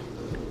men.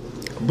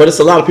 But it's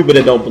a lot of people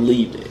that don't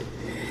believe that.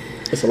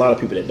 It's a lot of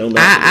people that don't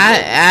know.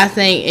 I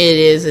think it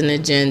is an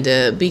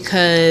agenda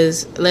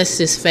because let's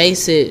just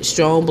face it,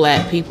 strong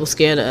black people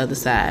scare the other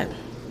side.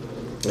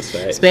 That's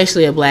fact.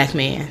 Especially a black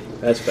man.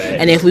 That's fact.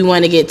 And if we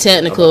want to get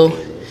technical,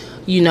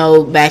 you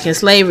know, back in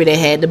slavery they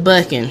had the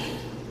bucking.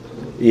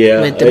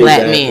 Yeah, with the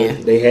black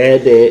man. They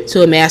had that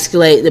to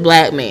emasculate the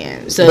black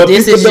man. So but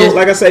this is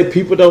like I say,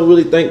 people don't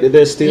really think that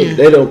there's still.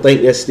 They don't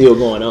think that's still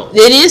going on.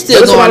 It is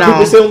still going on. A lot of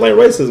people still think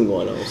racism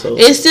going on. So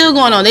it's still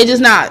going on. They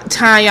just not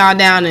tying y'all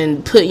down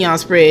and putting y'all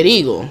spread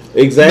eagle.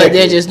 Exactly. But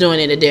they're just doing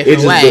it a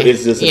different way.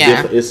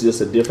 It's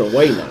just a different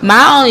way now.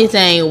 My only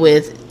thing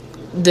with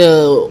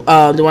the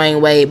Dwayne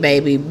Wade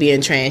baby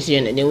being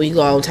transgender, then we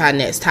go on to our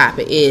next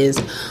topic is,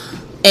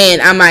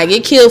 and I might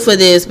get killed for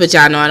this, but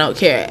y'all know I don't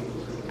care.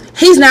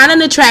 He's not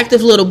an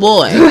attractive little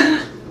boy.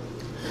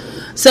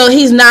 So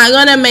he's not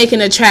going to make an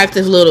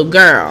attractive little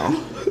girl.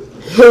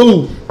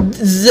 Who?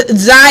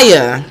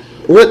 Zaya.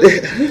 What?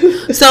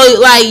 So,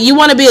 like, you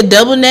want to be a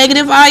double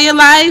negative all your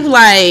life?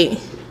 Like...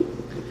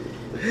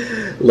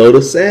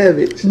 Loda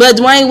Savage. But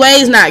Dwayne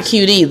Wade's not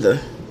cute either.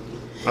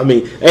 I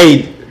mean,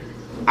 hey,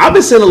 I've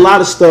been seeing a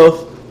lot of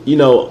stuff, you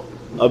know,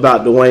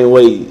 about Dwayne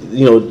Wade.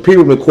 You know,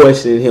 people have been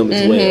questioning him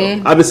as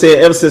well. I've been saying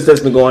ever since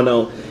that's been going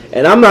on.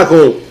 And I'm not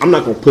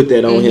gonna put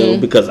that on him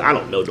because I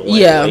don't know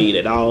Dwayne Wade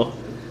at all.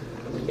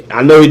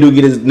 I know he do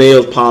get his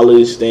nails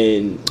polished,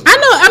 and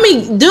I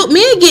mean,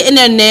 men getting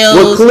their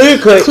nails clear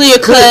cut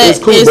is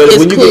cool. But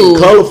when you get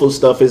colorful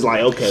stuff, it's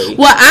like okay.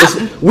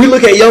 Well, we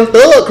look at Young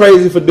Thug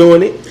crazy for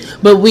doing it,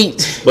 but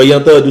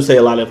Young Thug do say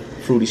a lot of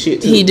fruity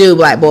shit too. He do,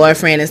 like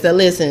boyfriend and stuff.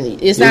 Listen,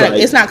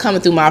 it's not coming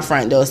through my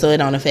front door, so it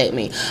don't affect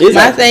me.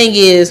 My thing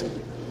is.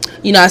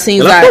 You know, I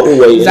seen Zaya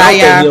with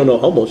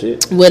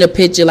a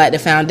picture like the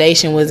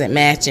foundation wasn't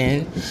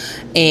matching,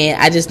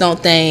 and I just don't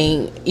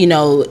think, you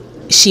know,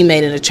 she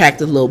made an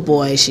attractive little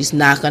boy. She's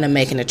not gonna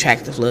make an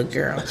attractive little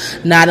girl,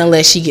 not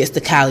unless she gets the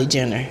Kylie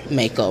Jenner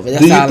makeover.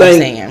 That's all I'm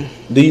saying.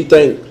 Do you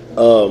think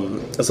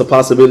it's a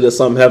possibility that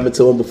something happened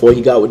to him before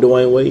he got with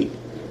Dwayne Wade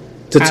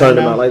to turn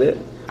him out like that?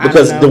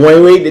 Because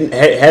Dwayne Wade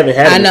haven't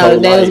had. I know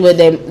they was with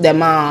their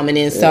mom, and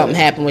then something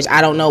happened, which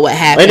I don't know what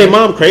happened. Ain't their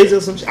mom crazy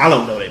or some shit? I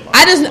don't know their mom.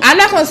 I'm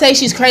not gonna say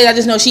she's crazy. I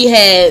just know she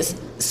has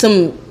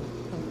some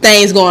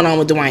things going on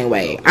with Dwayne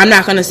Wade. I'm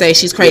not gonna say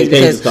she's crazy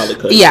because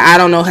I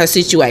don't know her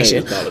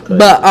situation.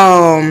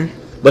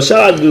 But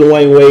shout out to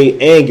Dwayne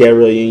Wade and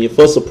Gabrielle Union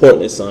for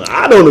supporting his son.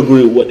 I don't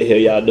agree with what the hell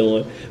y'all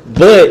doing,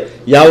 but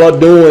y'all are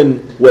doing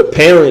what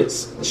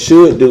parents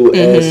should do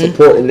as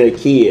supporting their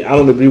kid. I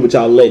don't agree with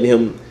y'all letting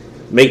him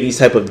make these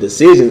type of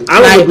decisions.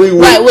 I don't agree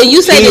with when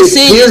you say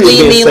decisions, do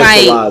you mean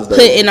like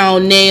putting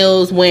on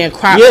nails, wearing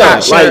crop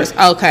top shirts?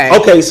 Like,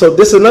 okay, so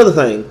this is another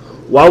thing.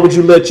 Why would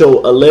you let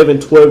your 11,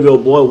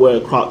 12-year-old boy wear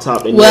a crop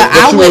top? And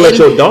what you would let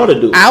your daughter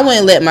do? I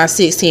wouldn't let my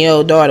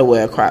 16-year-old daughter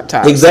wear a crop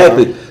top.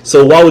 Exactly.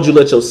 So why would you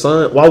let your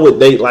son? Why would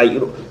they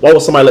why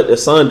would somebody let their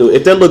son do it?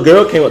 If that little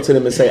girl came up to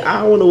them and say,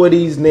 "I want to wear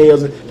these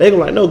nails," they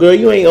gonna like, "No, girl,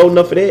 you ain't old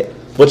enough for that."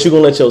 But you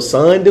gonna let your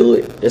son do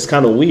it? It's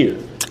kind of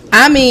weird.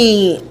 I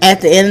mean,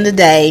 at the end of the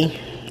day.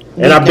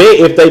 And I bet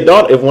if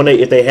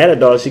they had a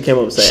daughter, she came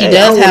up and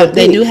said,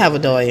 they do have a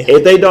daughter.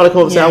 If they daughter come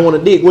up and say, "I want a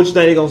dick," what you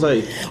think they gonna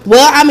say?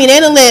 Well, I mean, they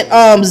done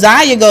let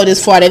Zaya go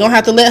this far. They gonna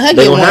have to let her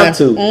get one. They gonna have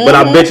to, but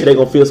I bet you they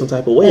gonna feel some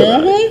type of way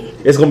about it.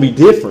 It's gonna be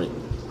different.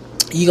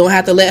 You gonna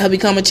have to let her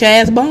become a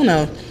Chaz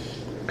Bono.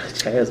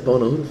 Chaz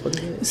Bono, who the fuck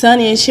is that?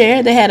 Sonny and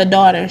Cher, they had a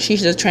daughter.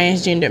 She's a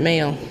transgendered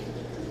male.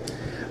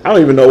 I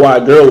don't even know why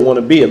a girl would want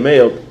to be a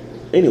male.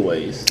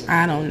 Anyways,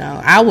 I don't know.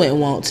 I wouldn't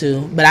want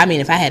to, but I mean,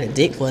 if I had a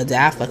dick for a day,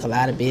 I'd fuck a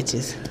lot of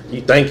bitches.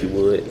 You think you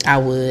would? I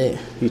would.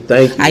 You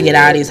think? I get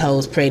all these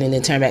hoes pregnant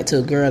and turn back to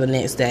a girl the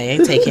next day.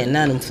 Ain't taking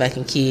none of them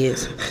fucking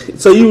kids.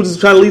 So you was just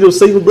trying to leave those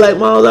single black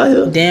moms out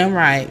here? Damn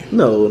right.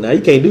 No, now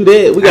you can't do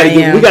that. We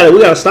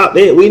gotta stop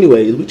that.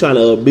 Anyways, we trying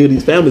to build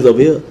these families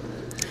over here.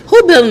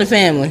 Who building a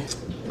family?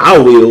 I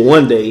will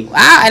one day.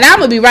 And I'm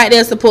gonna be right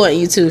there supporting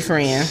you too,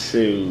 friend.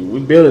 Shoot, we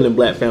building them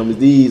black families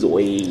these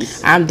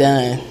ways. I'm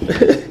done.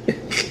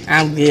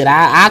 I'm good.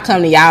 I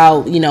come to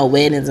y'all,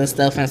 weddings and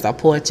stuff and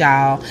support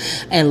y'all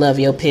and love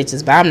your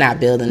pictures, but I'm not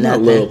building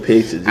nothing. I love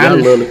pictures. Y'all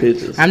love the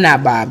pictures. I'm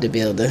not Bob the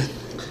Builder.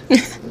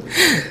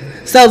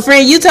 So,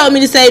 friend, you told me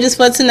to save this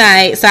for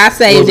tonight, so I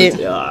saved it.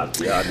 Yeah,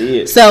 I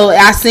did. So,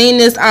 I seen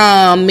this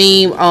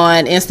meme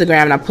on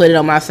Instagram, and I put it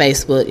on my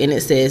Facebook, and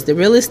it says, "The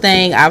realest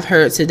thing I've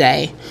heard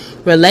today,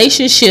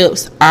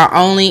 relationships are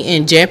only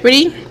in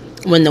jeopardy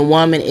when the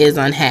woman is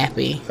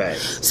unhappy."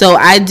 Facts. So,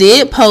 I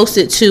did post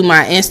it to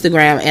my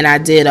Instagram, and I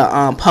did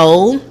a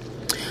poll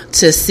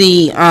to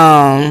see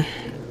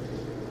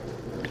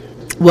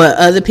what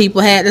other people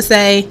had to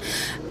say,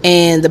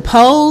 and the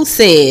poll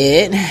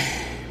said...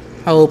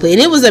 and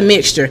it was a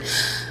mixture.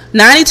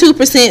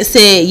 92%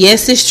 said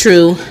yes, it's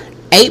true.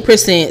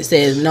 8%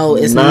 says no,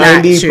 it's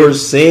not true.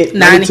 92%.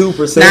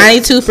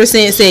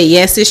 92% said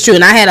yes, it's true.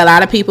 And I had a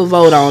lot of people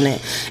vote on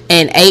it.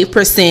 And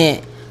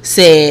 8%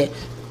 said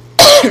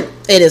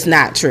it is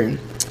not true.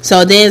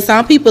 So then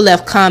some people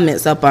left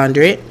comments up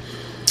under it.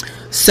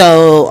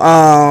 So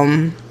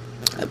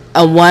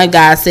one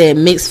guy said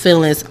mixed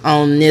feelings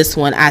on this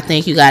one. I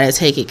think you got to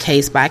take it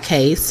case by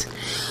case.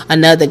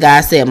 Another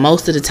guy said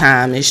most of the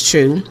time it's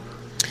true.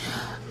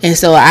 And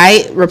so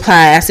I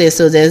replied, I said,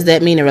 so does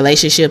that mean the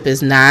relationship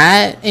is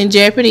not in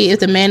jeopardy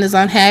if the man is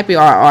unhappy,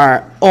 or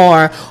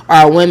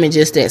are women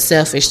just that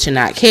selfish to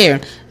not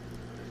care?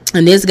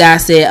 And this guy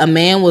said, a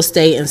man will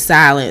stay in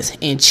silence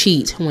and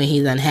cheat when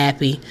he's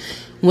unhappy.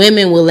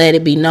 Women will let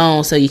it be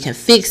known so you can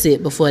fix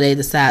it before they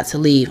decide to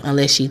leave,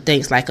 unless she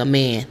thinks like a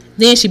man.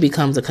 Then she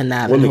becomes a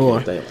conniving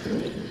whore.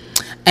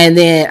 And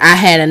then I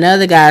had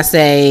another guy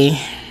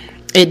say,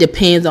 it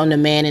depends on the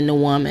man and the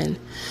woman.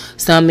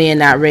 Some men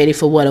not ready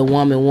for what a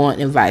woman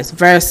wants and vice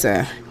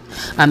versa.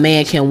 A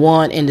man can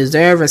want and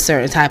deserve a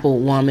certain type of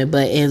woman,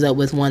 but ends up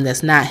with one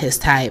that's not his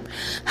type.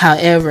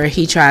 However,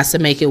 he tries to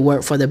make it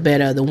work for the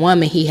better of the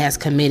woman he has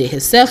committed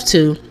himself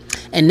to,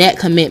 and that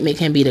commitment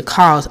can be the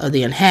cause of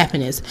the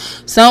unhappiness.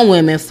 Some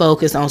women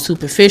focus on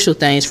superficial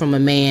things from a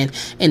man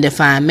and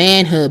define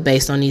manhood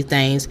based on these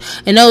things,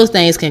 and those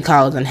things can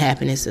cause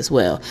unhappiness as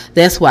well.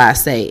 That's why I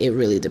say it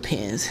really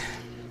depends.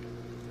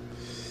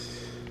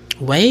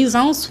 Waves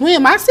on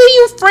swim. I see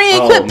you,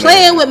 friend. Quit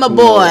playing with my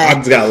boy. I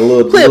just got a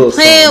little. Quit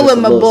playing with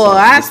my boy.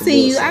 I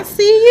see you. I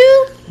see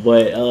you.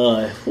 But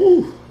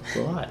it's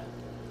a lot.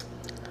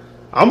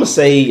 I'm gonna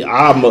say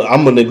I'm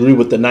gonna agree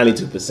with the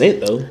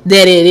 92% though.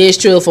 That it is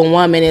true if a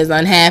woman is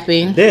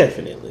unhappy.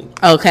 Definitely.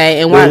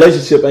 Okay, and the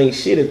relationship ain't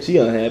shit if she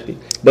unhappy.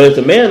 But if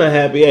the man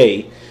unhappy,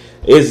 hey,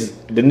 it's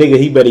the nigga.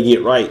 He better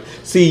get right.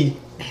 See.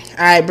 All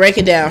right, break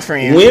it down,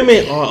 friend.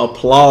 Women are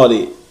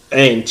applauded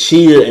and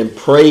cheered and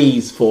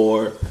praised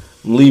for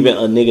leaving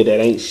a nigga that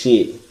ain't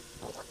shit.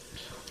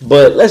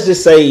 But let's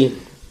just say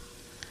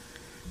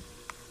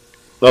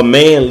a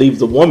man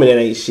leaves a woman that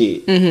ain't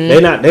shit.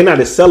 Mm-hmm. They not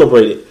as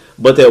celebrated.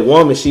 But that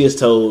woman, she is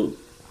told,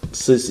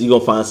 sis, you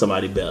gonna find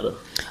somebody better.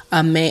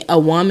 A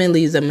woman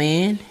leaves a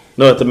man?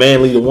 No, if the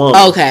man leaves a woman.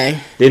 Okay.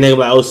 Then they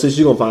like, oh, sis,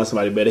 you gonna find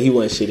somebody better. He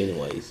wasn't shit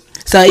anyways.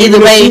 So either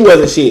way, she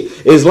wasn't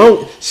shit. As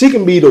long she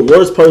can be the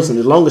worst person,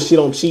 as long as she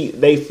don't cheat,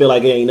 they feel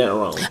like it ain't nothing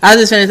wrong. I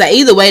was just trying to say,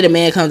 either way, the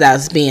man comes out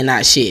as being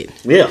not shit.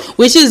 Yeah,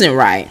 which isn't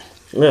right.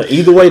 Yeah,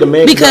 either way, the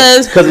man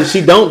because if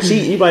she don't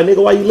cheat, you like,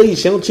 nigga, why you leave?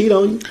 She don't cheat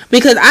on you.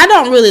 Because I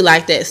don't really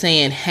like that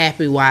saying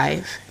 "happy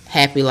wife,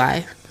 happy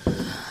life."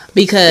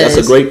 Because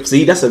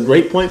that's a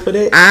great point for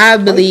that. I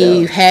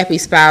believe happy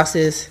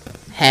spouses,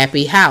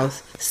 happy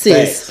house.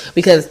 Sis. Facts.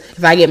 Because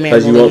if I get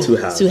married, you want two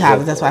houses. Two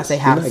houses. That's why I say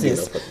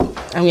houses.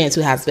 I'm getting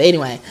two houses. But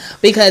anyway,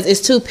 because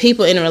it's two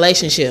people in a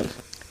relationship.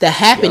 The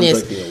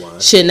happiness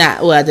should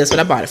not. Well, that's what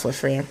I bought it for,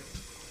 friend.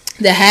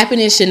 The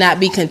happiness should not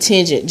be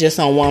contingent just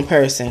on one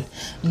person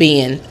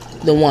being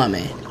the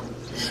woman.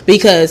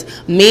 Because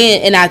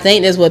men, and I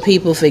think that's what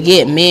people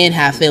forget, men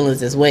have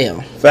feelings as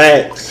well.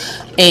 Facts.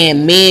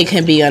 And men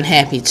can be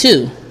unhappy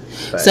too.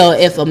 Facts. So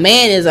if a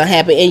man is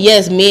unhappy, and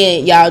yes,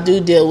 men, y'all do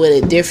deal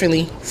with it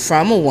differently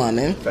from a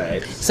woman.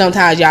 Facts.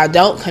 Sometimes y'all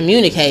don't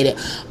communicate it.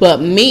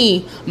 But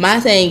me, my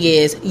thing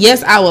is,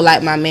 yes, I would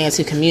like my man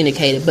to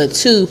communicate it. But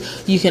two,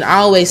 you can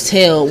always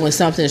tell when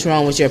something's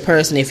wrong with your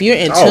person. If you're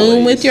in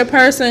tune with your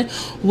person,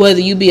 whether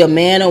you be a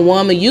man or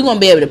woman, you're going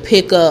to be able to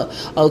pick up,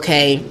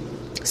 okay,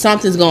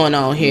 something's going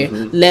on here.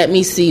 Mm-hmm. Let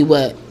me see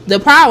what the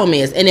problem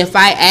is. And if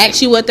I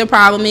ask you what the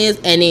problem is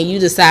and then you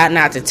decide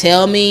not to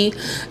tell me,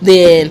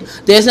 then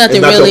there's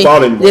nothing really,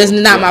 there's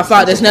not my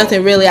fault. There's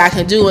nothing really I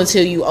can do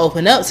until you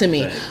open up to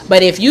me. Right.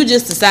 But if you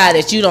just decide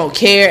that you don't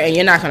care and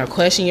you're not going to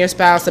question your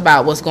spouse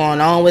about what's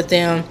going on with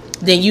them,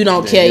 then you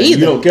don't care either.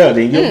 You don't care,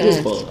 then you don't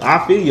give a fuck.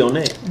 I feel you on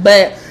that.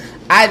 But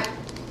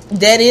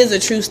that is a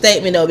true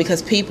statement though,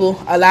 because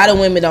a lot of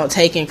women don't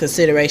take in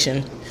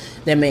consideration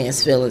their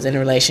man's feelings in a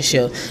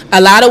relationship.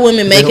 A lot of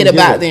women make it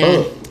about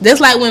them.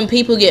 Just like when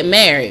people get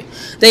married,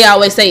 they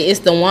always say it's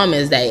the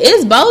woman's day.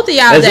 It's both of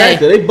y'all day.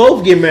 Exactly. They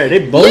both get married.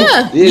 They both. Yeah.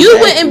 Exactly. You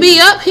wouldn't be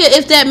up here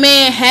if that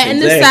man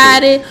hadn't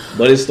decided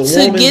but it's the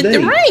to get day. The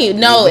ring.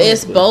 No,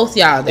 it's both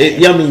y'all day.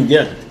 I mean,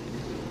 yeah.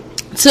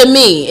 To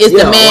me, it's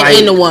the man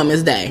and the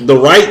woman's day. The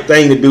right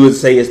thing to do is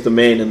say it's the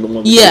man and the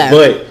woman's day.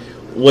 But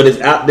what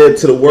is out there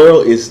to the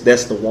world is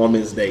that's the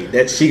woman's day.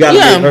 That she got to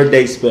make her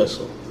day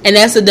special. And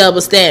that's a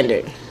double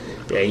standard.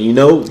 Yeah, you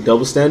know,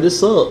 double standards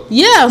suck.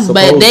 Yeah,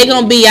 but they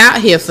gonna be out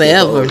here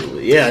forever.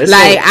 Yeah, it's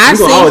like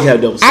always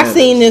have double standards. I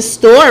seen this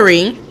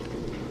story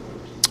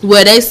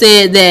where they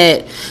said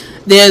that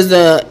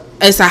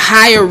it's a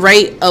higher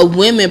rate of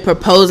women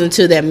proposing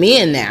to their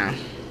men now.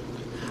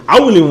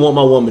 I wouldn't even want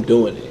my woman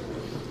doing it.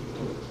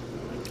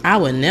 I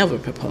would never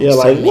propose. Yeah,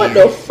 like what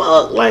the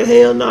fuck? Like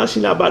hell no,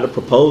 she not about to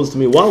propose to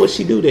me. Why would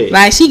she do that?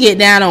 Like she get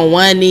down on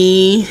one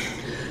knee.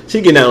 She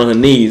get down on her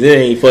knees. It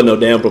ain't for no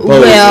damn proposal.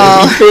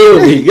 Well, you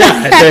feel me?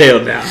 God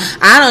damn now.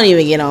 I don't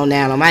even get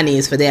down on my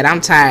knees for that. I'm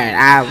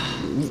tired.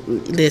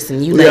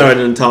 Listen, you. We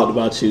already talked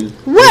about you.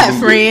 What,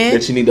 friend?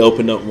 That you need to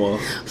open up more.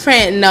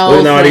 Friend,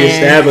 no. We already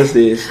established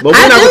this, but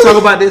we're not gonna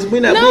talk about this.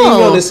 We're not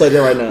on this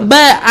subject right now.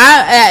 But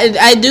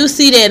I do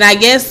see that, and I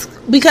guess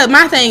because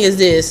my thing is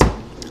this: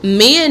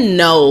 men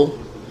know.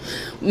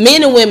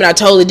 Men and women are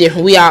totally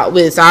different.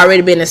 It's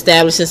already been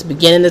established since the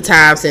beginning of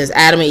time, since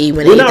Adam and Eve.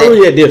 We're not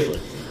really that different.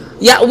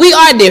 Yeah, we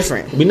are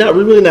different. We're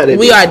really not that different.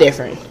 We are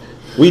different.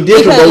 We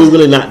different, but we're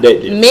really not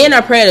that different. Men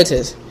are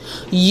predators.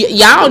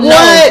 Y'all know.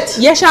 What?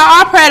 Yes, y'all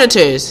are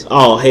predators.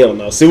 Oh, hell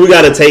no. See, we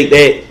got to take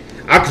that.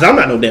 Because I'm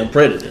not no damn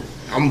predator.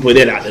 I'm going to put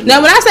that out there.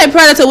 Now, when I say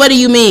predator, what do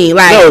you mean?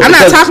 Like, no, I'm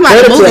not talking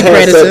about the movie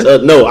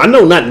Predator. No, I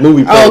know not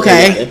movie Predator.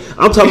 Okay.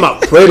 I'm talking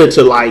about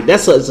predator. Like,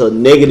 that's such a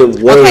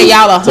negative word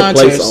y'all are to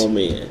hunters. place on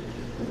men.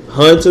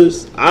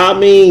 Hunters? I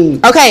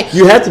mean, okay,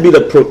 you have to be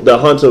the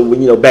hunter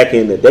when back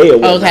in the day or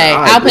whatnot. Okay,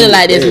 I'll put it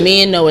like this: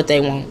 men know what they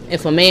want.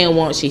 If a man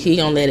wants you, he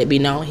gonna let it be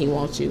known he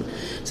wants you.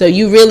 So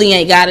you really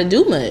ain't got to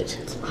do much.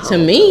 To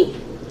me,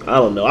 I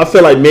don't know. I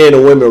feel like men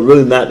and women are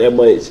really not that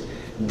much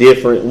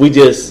different. We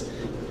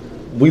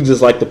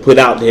just like to put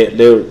out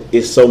there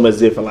is so much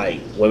different. Like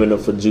women are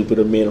for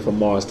Jupiter, men are for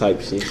Mars type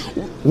shit.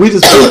 We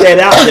just put that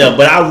out there,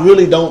 but I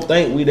really don't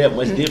think we that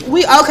much different.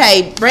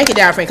 Break it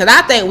down, friend, because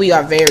I think we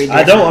are very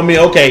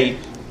different.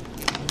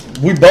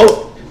 We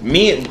both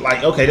men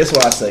that's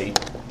what I say.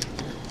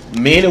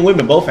 Men and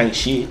women both ain't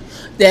shit.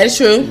 That is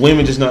true.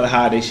 Women just know how to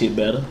hide their shit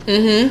better.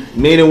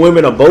 Mm-hmm. Men and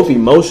women are both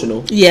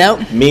emotional.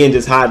 Yep. Men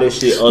just hide their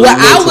shit.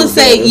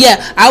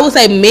 I would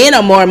say men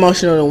are more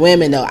emotional than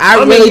women, though. I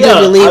really do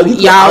believe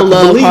y'all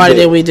love harder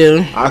than we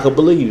do. I could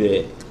believe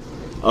that.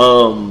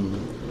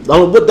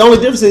 The only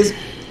difference is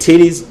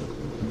titties,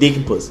 dick,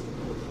 and pussy.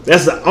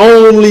 That's the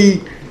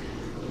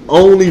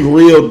only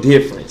real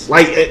difference.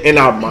 Like in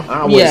our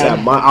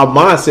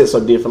mindsets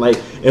are different.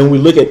 Like, and we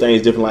look at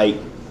things different. Like,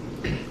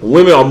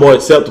 women are more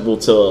acceptable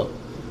to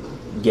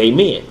gay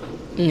men.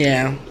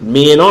 Yeah.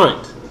 Men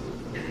aren't.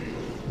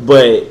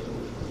 But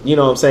you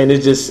know what I'm saying?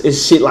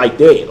 It's shit like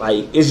that.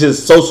 Like, it's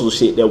just social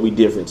shit that we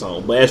different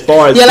on. But as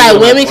far as like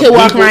women could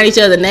walk around each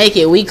other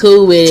naked, we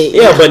cool with it.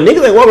 Yeah, but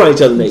niggas ain't walk around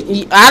each other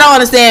naked. I don't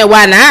understand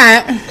why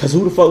not. Cause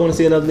who the fuck want to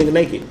see another nigga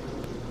naked?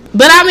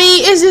 But I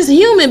mean, it's just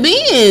human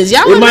beings.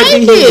 Y'all it are might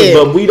naked. be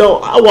human, but we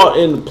don't. I walked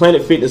in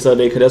Planet Fitness the other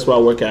day because that's where I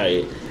work out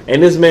at.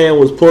 And this man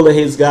was pulling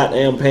his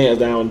goddamn pants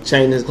down,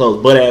 changing his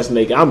clothes, butt ass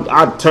naked.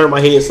 I turned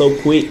my head so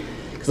quick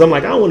because I'm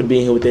like, I don't want to be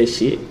in here with that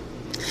shit.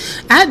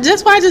 I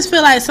just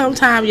feel like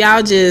sometimes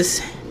y'all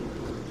just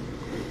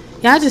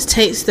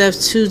take stuff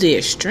to the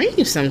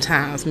extreme.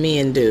 Sometimes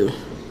men do.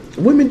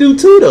 Women do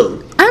too,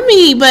 though. I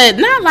mean, but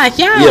not like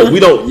y'all. Yeah, we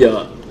don't.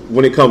 Yeah,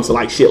 when it comes to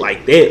like shit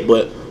like that,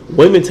 but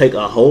women take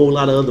a whole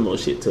lot of other more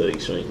shit to the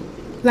extreme.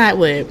 Like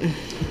what?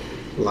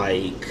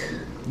 Like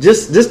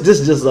just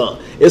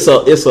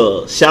it's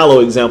a shallow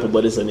example,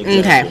 but it's an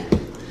example.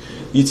 Okay.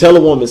 You tell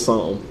a woman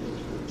something,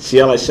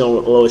 she like she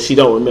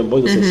don't remember.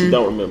 We gonna say she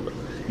don't remember.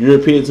 You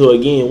repeat it to her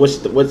again. What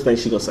you think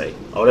she gonna say?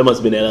 Oh, that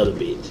must have been that other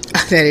bitch.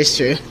 That is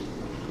true.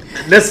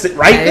 That's it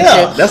right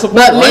there. That's a point.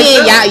 But right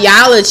men,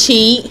 y'all will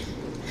cheat.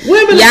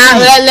 Women y'all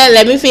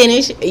let me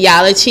finish.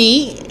 Y'all will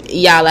cheat.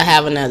 Y'all will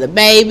have another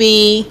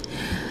baby.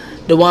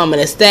 The woman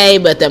will stay,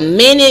 but the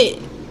minute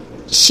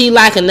she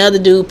like another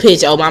dude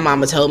picture, oh, my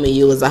mama told me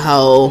you was a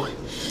hoe.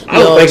 I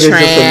don't think it's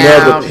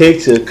just another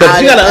picture,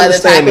 because you gotta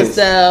understand this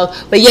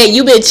stuff. But yeah,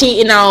 you been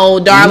cheating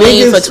on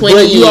Darlene for 20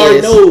 years. You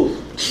already know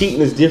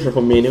cheating is different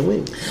from men and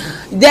women.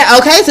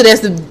 So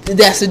that's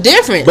the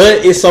difference.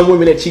 But it's some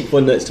women that cheat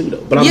for nuts too,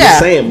 though. But I'm just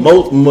saying,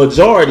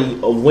 majority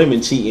of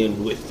women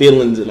cheating with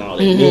feelings and all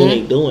that. Men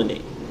ain't doing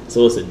that,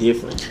 so it's a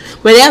difference.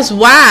 But that's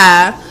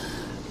why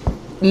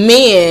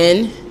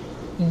men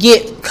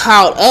get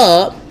caught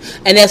up.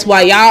 And that's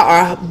why y'all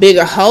are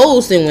bigger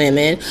hoes than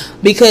women,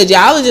 because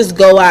y'all will just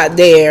go out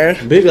there.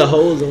 Bigger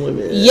hoes than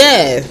women?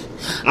 Yes.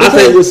 I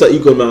think it's an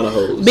equal amount of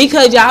hoes.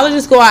 Because y'all will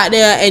just go out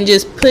there and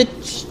just put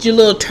your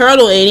little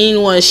turtle in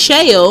anyone's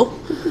shell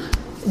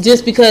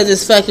just because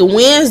it's fucking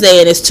Wednesday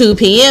and it's 2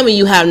 p.m. and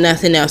you have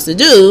nothing else to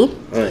do.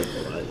 I ain't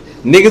gonna lie.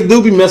 Niggas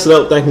do be messing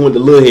up thinking with the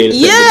little head.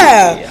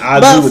 Yeah.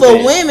 But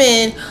for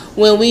women,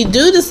 when we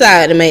do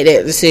decide to make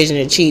that decision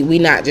to cheat, we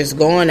not just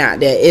going out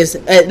there.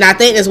 And I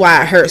think that's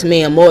why it hurts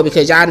men more,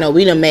 because y'all know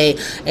we done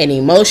made an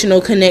emotional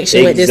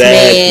connection with this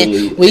man.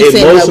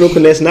 Emotional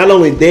connection. Not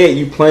only that,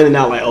 you planning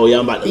out like, oh yeah,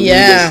 I'm about to leave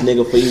this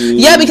nigga for you.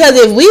 Yeah, because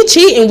if we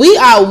cheating, we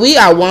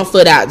are 1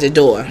 foot out the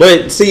door.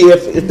 But see,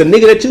 if the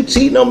nigga that you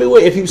cheating on me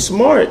with, if you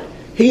smart,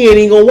 he ain't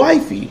even gonna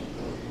wife you,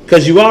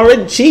 because you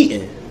already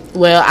cheating.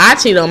 Well, I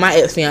cheat on my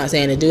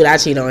ex-fiance, and the dude I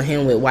cheat on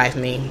him with wife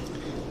me.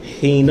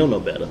 He ain't know no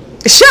better.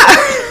 Shut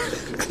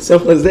up.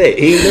 Simple as that.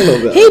 He ain't know no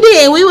better. He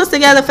did. We was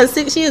together for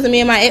 6 years, and me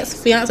and my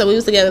ex-fiance, we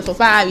was together for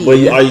 5 years.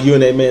 Well, are you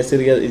and that man still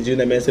together? Is you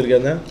and that man still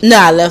together now? No,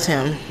 I left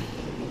him.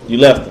 You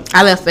left him?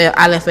 I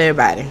left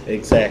everybody.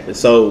 Exactly.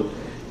 So,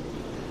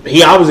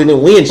 he obviously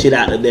didn't win shit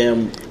out of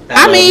them.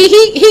 I mean,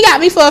 he got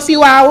me for a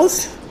few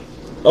hours.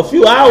 A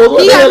few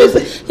hours?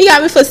 He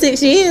got me for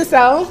 6 years,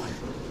 so.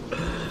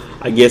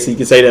 I guess you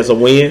can say that's a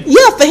win?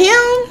 Yeah, for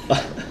him.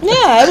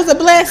 Yeah, it was a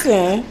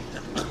blessing.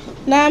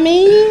 Know what I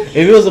mean? If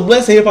it was a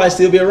blessing, he'd probably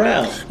still be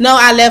around. No,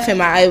 I left him.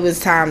 It was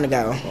time to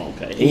go.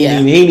 Okay. He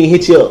didn't even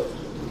hit you up?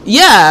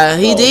 Yeah,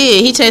 he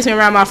did. He chased me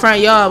around my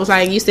front yard. Was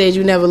like, you said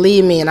you never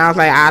leave me. And I was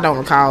like, I don't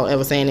recall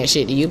ever saying that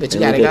shit to you, but you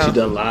gotta go. You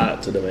done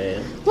lied to the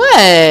man.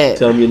 What?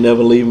 Tell him you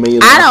never leave me.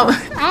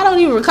 I don't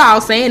even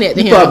recall saying that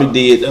to him. You probably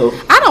did, though.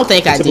 I don't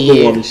think I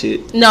did. Woman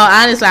shit. No,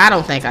 honestly, I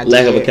don't think I did.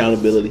 Lack of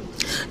accountability.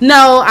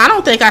 No, I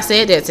don't think I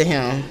said that to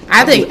him.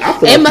 I feel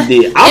like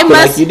you did. I feel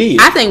like you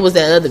did. I think it was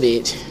that other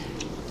bitch.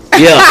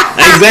 Yeah,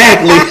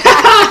 exactly.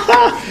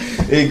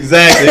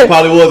 Exactly. It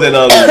probably was that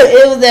other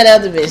bitch. It was that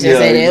other bitch. Yeah,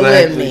 exactly. It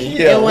wasn't me.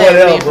 Yeah, it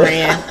wasn't me,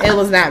 friend. It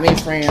was not me,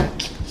 friend.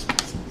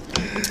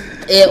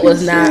 It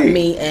was not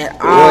me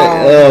at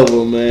all.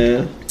 Whatever,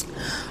 man.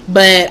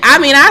 But I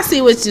mean, I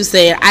see what you're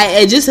saying.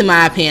 Just in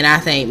my opinion, I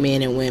think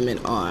men and women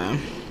are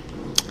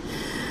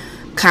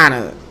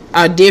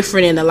are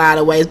different in a lot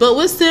of ways, but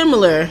we're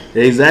similar.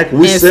 Exactly,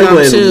 we're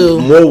similar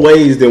in more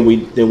ways than we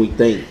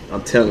think.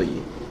 I'm telling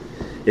you.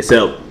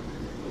 Except,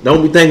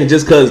 don't be thinking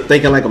just because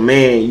thinking like a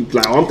man, you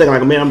like, oh, I'm thinking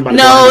like a man. I'm about to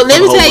no,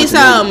 let me tell you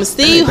something.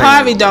 Steve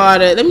Harvey's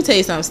daughter. Let me tell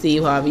you something,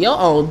 Steve Harvey. Your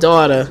own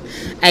daughter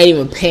ain't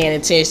even paying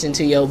attention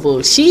to your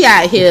book. She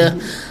out here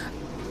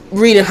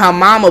reading her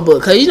mama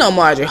book, because you know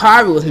Marjorie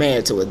Harvey was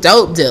married to a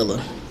dope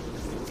dealer.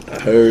 I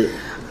heard.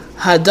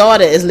 Her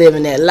daughter is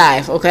living that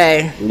life,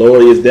 okay?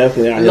 Lori is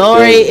definitely out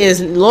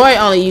here. Lori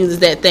only uses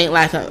that thing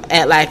like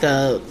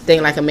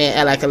a man,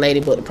 act like a lady,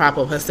 but to prop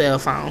up her cell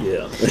phone.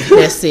 Yeah.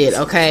 That's it,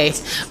 okay?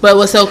 But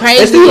what's so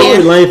crazy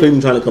is lame for even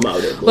trying to come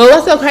out with that. But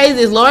what's so crazy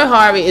is Lori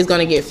Harvey is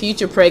gonna get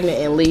Future pregnant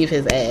and leave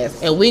his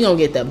ass, and we gonna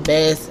get the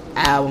best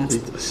album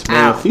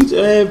out.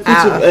 Future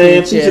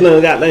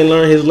got to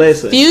learn his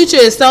lesson. Future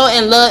is so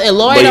in love, and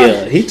Lori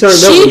he turned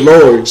up with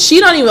Lori. She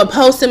don't even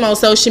post him on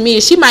social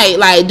media. She might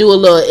like do a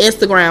little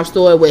Instagram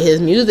story with his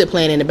music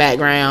playing in the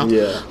background.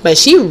 Yeah. But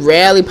she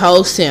rarely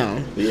posts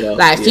him. Yeah.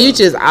 Like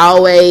Future's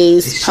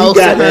always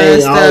posting her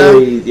and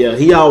stuff.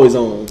 He always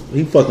on.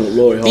 He fucking with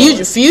Lori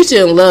hard.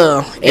 Future in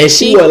love. And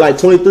she what, like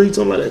 23,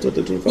 something like that?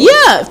 23, 25?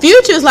 Yeah.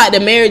 Future's like the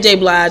Mary J.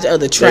 Blige of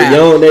the trap.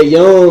 That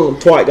young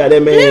twat got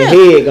that man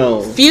head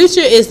gone.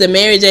 Future is the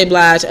Mary J.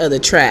 Blige of the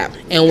trap.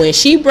 And when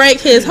she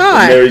break his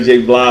heart. The Mary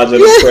J. Blige of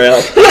the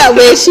trap. Yeah,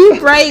 when she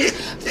break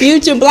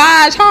Future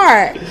Blige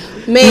heart.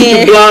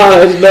 Man, Future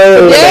Blige,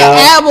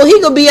 that album,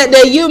 he could be up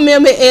there. You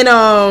remember in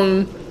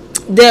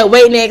that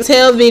Wait Next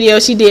Hell video,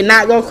 she did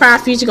not go cry.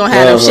 Future gonna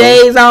have them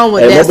shades on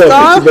with that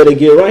scarf. Future better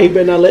get right. He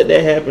better not let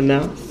that happen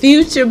now.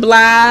 Future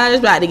Blige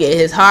about to get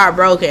his heart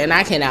broken, and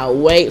I cannot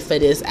wait for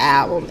this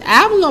album.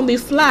 Album gonna be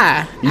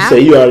fly.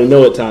 Say you already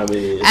know what time it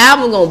is.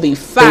 Album gonna be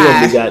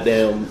fire.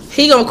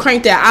 He gonna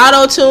crank that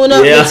auto tune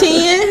up to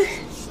 10.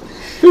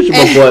 Future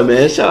my boy,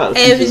 man. Shout out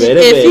to Future, man.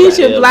 And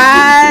Future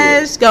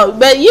Blige go.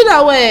 But you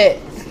know what?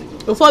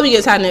 Before we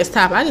get to our next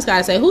topic, I just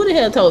gotta say, who the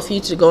hell told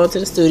Future to go into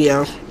the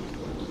studio?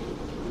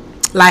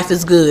 Life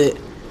is good.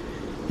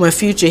 When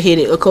Future hit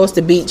it, of course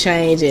the beat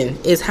changed and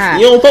it's hot.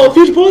 You don't follow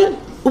Future boy?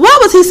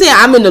 What was he saying?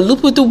 I'm in the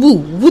loop with the woo.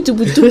 That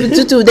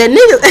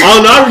nigga. I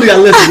don't know. I really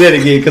gotta listen to that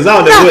again because I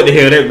don't know what the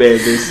hell that man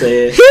been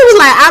saying. He was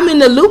like, I'm in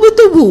the loop with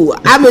the woo.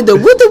 I'm in the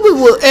with the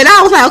woo. And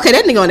I was like, okay,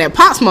 that nigga on that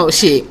Pop Smoke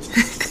shit.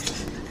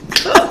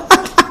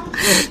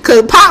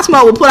 Cause Pop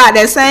Smoke would pull out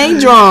that same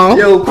drum.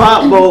 Yo,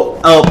 Pop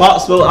Smoke. I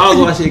was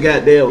watching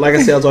goddamn. Like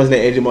I said, I was watching that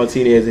Angel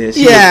Martinez and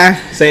shit. Yeah.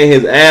 Saying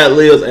his ad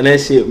libs and that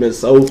shit been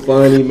so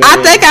funny, man.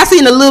 I think I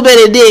seen a little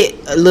bit of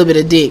dick. The look is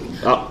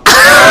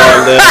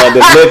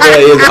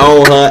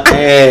on her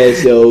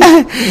ass, yo.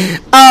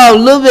 A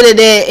little bit of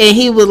that, and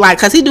he was like,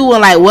 cause he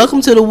doing like Welcome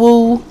to the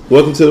Woo.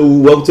 Welcome to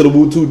the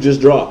Woo 2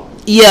 just dropped.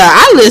 Yeah,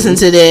 I listened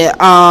to that.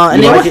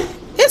 And you like it?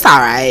 It's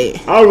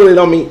alright. I really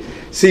don't mean.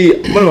 See,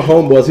 one of the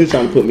homeboys, he was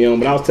trying to put me on,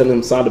 but I was telling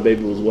him Sada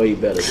Baby was way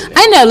better than that.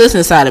 I ain't never listened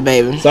to Sada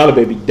Baby. Sada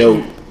Baby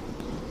dope.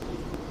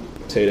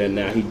 Tell you that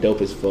now, he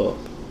dope as fuck.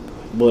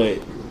 But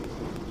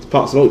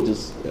Pop Smoke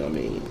just, you know what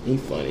I mean, he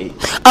funny.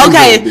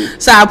 Okay,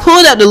 so I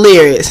pulled up the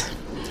lyrics,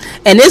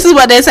 and this is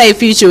what they say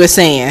Future was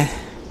saying.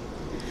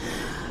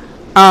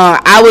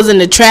 I was in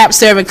the trap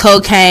serving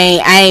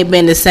cocaine. I ain't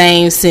been the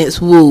same since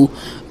Woo.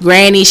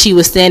 Granny, she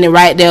was standing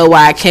right there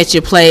while I catch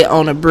your play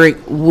on a brick.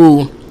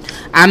 Woo.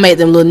 I made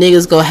them little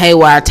niggas go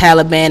haywire,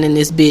 Taliban in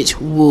this bitch,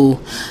 woo.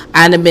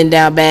 I done been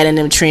down bad in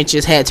them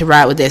trenches, had to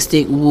ride with that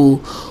stick, woo.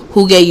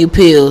 Who gave you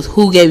pills?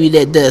 Who gave you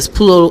that dust?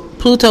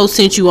 Pluto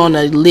sent you on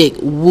a lick,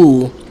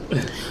 woo.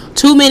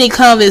 Too many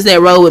convicts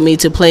that roll with me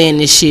to play in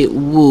this shit,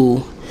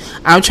 woo.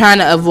 I'm trying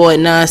to avoid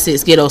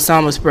nonsense, get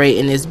Osama spray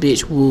in this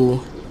bitch,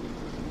 woo.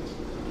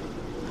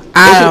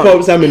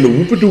 I'm in the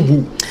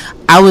whoop-a-doo-woo.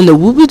 I was in the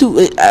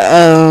whoop-a-doo.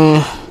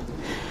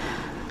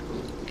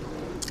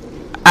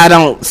 I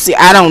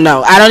don't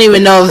know. I don't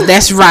even know if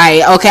that's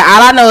right. Okay,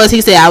 all I know is he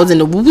said I was in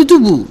the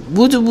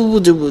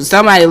woo-doo-woo.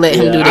 Somebody let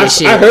him do that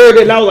shit. I heard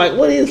it and I was like,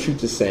 what is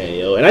Future saying,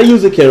 yo? And I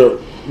usually can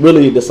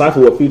really decipher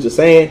what Future's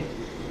saying.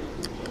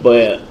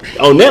 But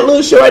on that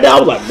little shit right there, I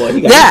was like, boy,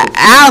 he got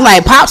I was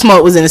like, Pop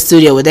Smoke was in the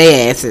studio with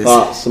their asses.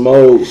 Pop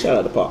Smoke. Shout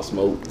out to Pop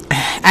Smoke.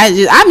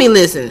 I mean,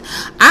 listen,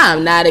 I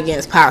am not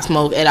against Pop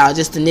Smoke at all.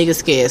 Just the nigga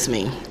scares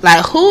me.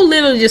 Like, who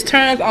literally just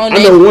turns on?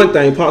 I know one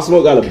thing. Pop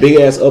Smoke got a big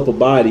ass upper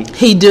body.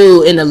 He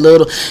do in a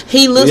little.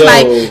 He looks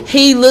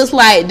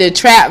like the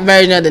trap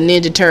version of the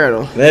Ninja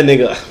Turtle. That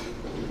nigga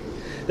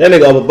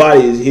upper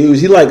body is huge.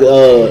 He like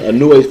a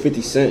new age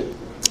 50 Cent.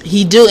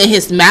 He do, and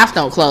his mouth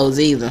don't close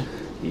either.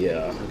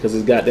 Yeah, because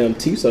his goddamn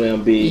teeth so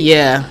damn big.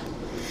 Yeah.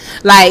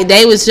 Like,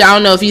 I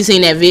don't know if you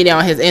seen that video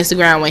on his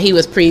Instagram when he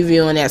was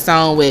previewing that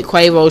song with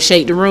Quavo,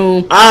 Shake the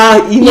Room.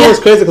 It's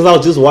crazy because I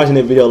was just watching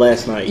that video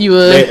last night. You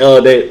would?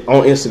 That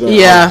on Instagram.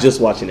 Yeah. I was just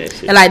watching that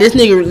shit. And like, this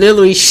nigga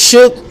literally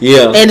shook.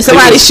 Yeah. And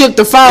somebody shook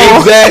the phone.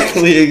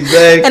 Exactly.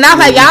 And I was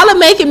like, y'all are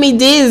making me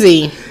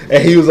dizzy.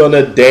 And he was on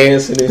there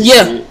dancing and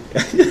shit.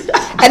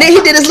 And then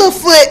he did his little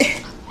foot. I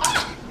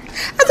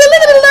said,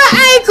 look at the little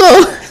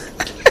ankle.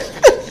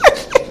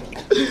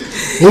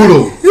 Hold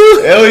on.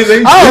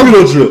 Baby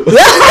don't trip.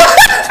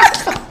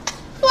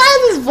 Why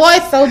is his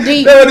voice so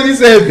deep? That's what he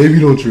said. Baby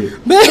don't trip.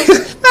 Why is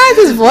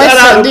his voice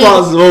so deep?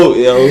 Pop Smoke,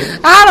 yo.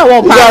 I don't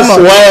want Pop Smoke.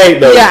 He got swag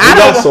though. Yeah,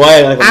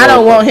 I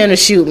don't want him to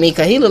shoot me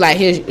because he look like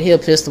he'll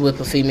pistol whip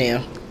a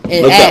female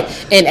and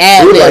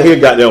ad lib. Like he'll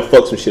goddamn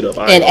fuck some shit up.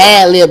 And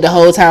ad lib the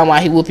whole time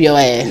while he whoop your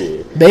ass.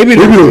 Yeah. Baby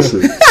don't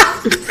trip.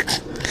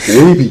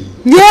 Baby.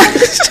 Yeah.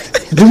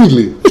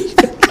 Baby.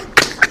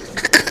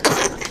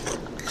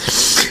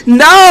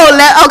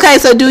 Okay,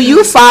 so do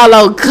you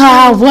follow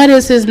God? What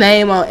is his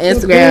name on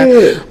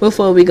Instagram?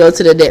 Before we go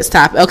to the next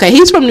topic. Okay,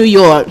 he's from New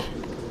York.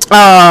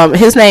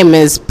 His name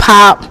is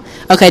Pop.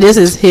 Okay, this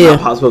is him.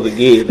 Pop Smoke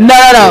again. No.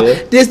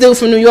 Yeah. This dude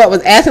from New York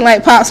was acting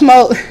like Pop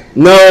Smoke.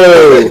 No.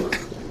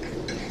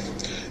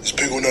 This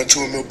pig on that 2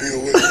 MLB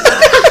away.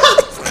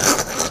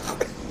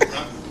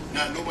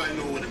 Now nobody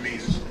know what it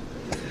means.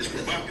 It's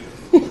provocative.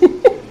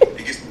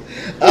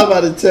 I'm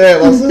about to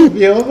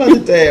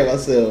tag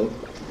myself.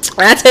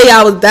 When I tell you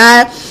I was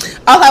dying,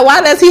 I was like,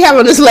 why does he have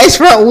on this lace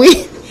front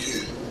wig?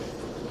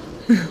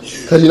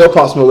 Because you know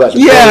Pop Smoke got the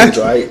braids,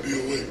 right?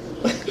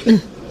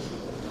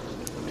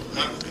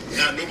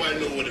 Now nobody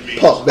know what it means.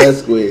 Pop that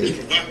squid.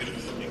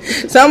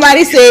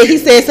 Somebody said, he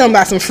said something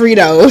about some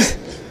Fritos.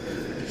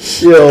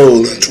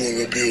 Yo.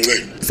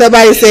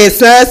 Somebody said,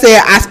 son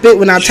said, I spit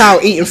when I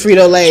talk eating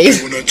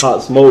Frito-Lays.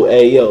 Pop Smoke,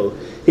 hey, yo.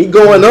 He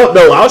going up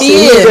though. I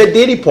see him at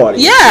Diddy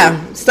party.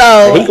 Yeah, so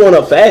and he going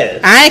up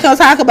fast. I ain't gonna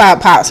talk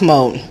about Pop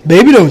Smoke,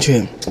 baby. Don't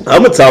you?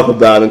 I'm gonna talk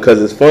about him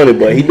because it's funny,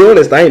 but he doing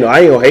this thing. Though.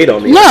 I ain't gonna hate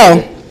on him.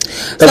 No,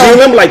 because he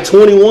remember like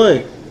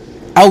 21.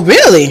 Oh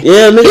really?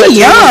 Yeah, nigga, he like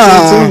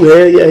young. 22.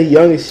 Hell yeah, he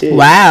young as shit.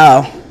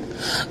 Wow.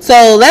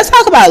 So let's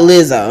talk about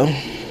Lizzo.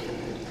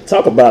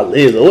 Talk about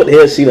Lizzo. What the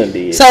hell she done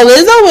did? So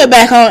Lizzo went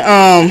back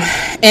on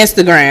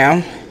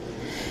Instagram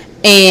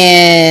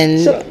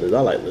and shut up, Lizzo.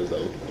 I like Lizzo.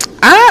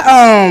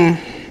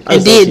 I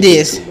did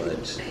this.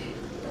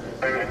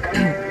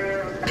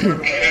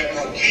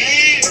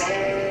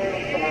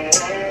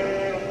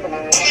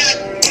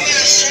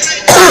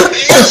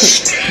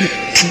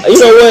 You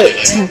know what?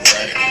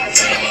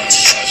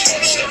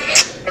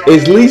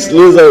 At least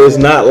Lizzo is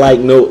not like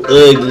no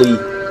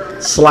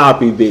ugly,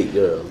 sloppy big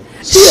girl.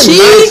 She's a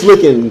nice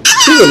looking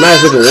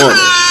woman.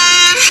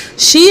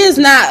 She is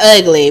not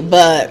ugly,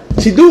 but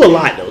she do a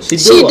lot though. She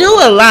do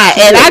a lot,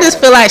 and I just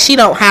feel like she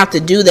don't have to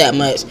do that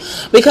much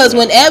because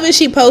whenever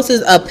she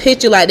posts a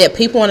picture like that,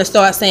 people want to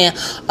start saying,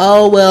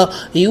 "Oh well,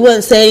 you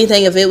wouldn't say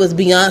anything if it was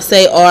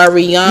Beyonce or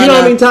Rihanna." You know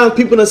how many times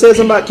people have said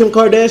something about Kim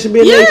Kardashian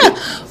being naked?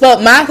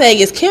 But my thing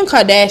is Kim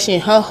Kardashian,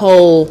 her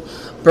whole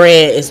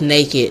brand is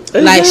naked.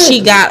 Exactly. Like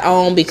she got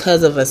on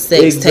because of a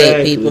sex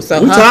tape, people.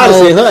 So we tired of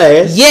seeing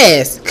her ass.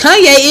 Yes,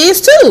 Kanye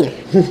is too.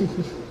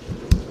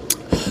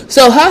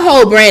 So her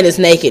whole brand is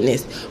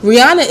nakedness.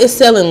 Rihanna is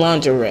selling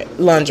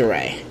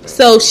lingerie.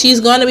 So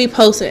she's going to be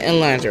posting in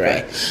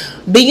lingerie.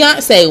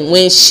 Beyonce,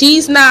 when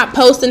she's not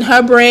posting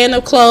her brand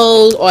of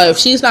clothes or if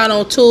she's not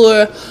on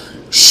tour,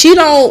 she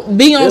don't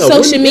be on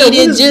social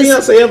media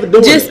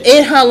just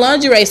in her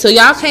lingerie. So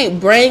y'all can't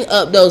bring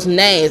up those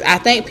names. I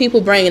think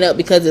people bring it up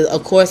because,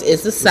 of course,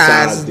 it's the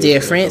size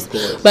difference.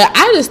 But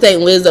I just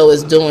think Lizzo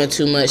is doing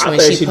too much when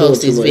she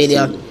posts this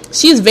video.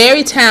 She's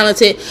very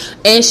talented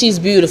and she's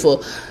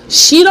beautiful.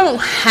 She don't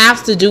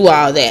have to do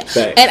all that.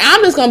 Fact. And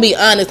I'm just going to be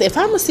honest. If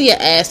I'm going to see an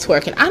ass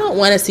twerking, I don't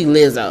want to see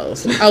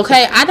Lizzo's.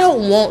 Okay? I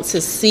don't want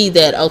to see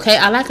that. Okay?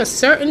 I like a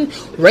certain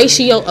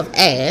ratio of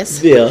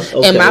ass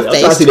in my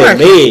face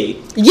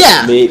twerking.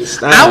 Yeah.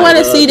 I want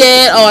to see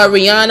that or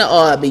Rihanna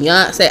or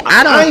Beyonce.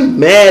 I ain't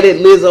mad at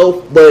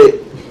Lizzo,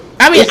 but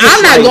I mean,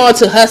 I'm not going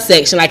to her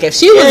section. Like, if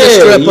she was a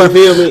stripper,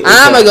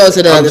 I'm going to go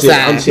to the other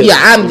side.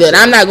 I'm good.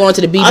 I'm not going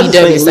to the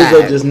BBW side.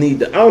 Lizzo just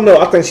need I don't know.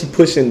 I think she's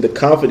pushing the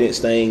confidence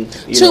thing.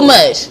 Too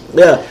much.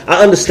 Yeah.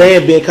 I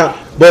understand being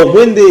but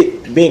when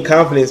did being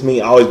confident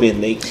mean always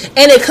being naked?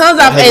 And it comes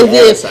off as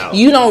if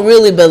you don't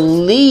really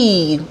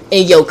believe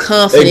in your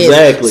confidence.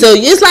 Exactly. So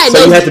it's like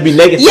you have to be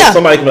naked so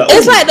somebody can be like,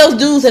 it's like those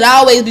dudes that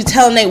always be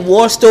telling their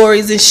war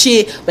stories and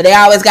shit, but they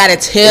always got to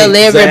tell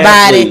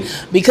everybody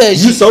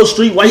because you so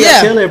street. Why you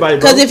gotta tell everybody?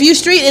 Because if you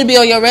street, it'll be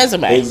on your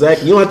resume.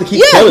 Exactly. You don't have to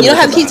keep telling. You don't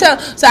have to keep telling.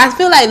 So I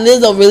feel like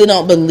Lizzo really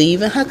don't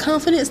believe in her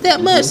confidence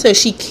that much, so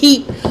she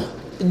keep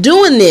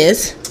doing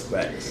this.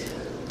 Right.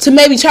 To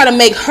maybe try to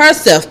make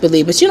herself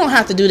believe, but you don't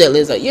have to do that,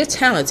 Lizzo. You're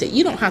talented.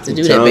 You don't have to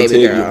do that,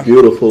 baby girl. You're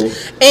beautiful.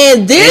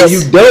 And this, and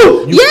you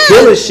dope. You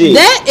killing shit.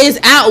 That is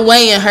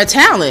outweighing her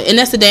talent, and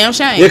that's a damn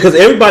shame. Yeah, because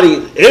everybody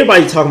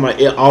talking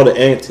about all the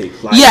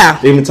antics.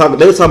 Like, they were talking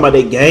about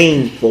their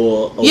game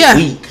for a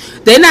week.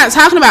 They're not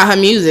talking about her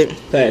music.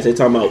 Facts. They're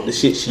talking about the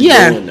shit she's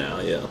doing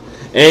now. Yeah,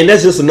 and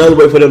that's just another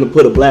way for them to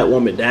put a black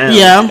woman down.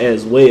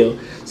 As well.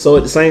 So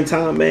at the same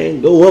time,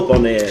 man, go up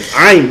on that ass.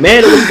 I ain't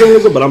mad at what's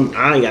going on, but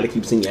I ain't got to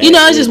keep seeing ass. You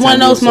know, it's just one of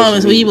those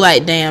moments where you be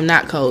like, damn,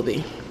 not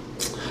Kobe.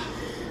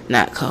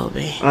 Not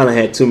Kobe. I done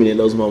had too many of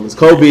those moments.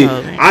 Kobe.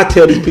 I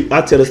tell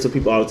this to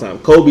people all the time.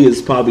 Kobe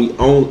is probably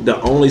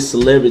the only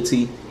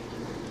celebrity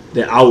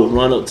that I would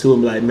run up to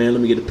and be like, man,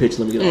 let me get a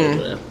picture, let me get an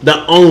autograph.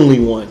 The only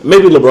one.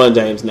 Maybe LeBron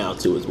James now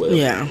too as well.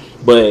 Yeah.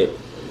 But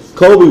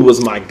Kobe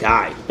was my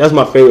guy. That's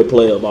my favorite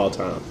player of all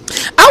time.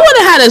 I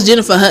wonder how does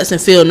Jennifer Hudson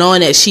feel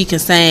knowing that she can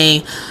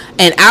sing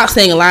and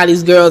out-sing a lot of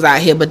these girls out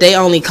here, but they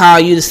only call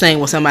you to sing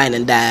when somebody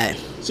done died.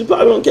 She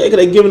probably don't care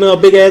because they giving her a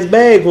big-ass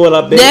bag for it,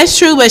 I bet. That's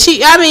true, but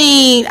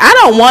I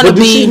don't want to be...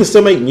 But does she even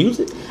still make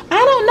music? I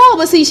don't know,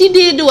 but see, she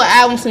did do an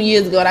album some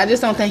years ago, and I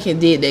just don't think it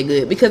did that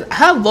good because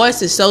her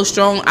voice is so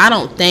strong, I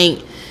don't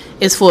think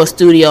it's for a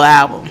studio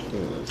album.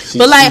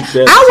 But like,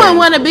 I wouldn't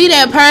want to be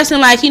that person.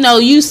 Like, you know,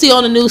 you see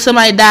on the news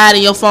somebody died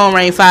and your phone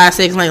rang 5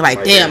 seconds.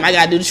 Like, damn, I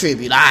gotta do the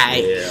tribute. All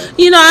right,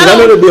 you know, I know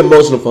it'd be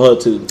emotional for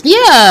her too.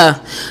 Yeah,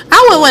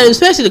 I wouldn't want,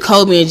 especially the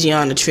Kobe and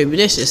Gianna tribute.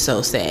 That's just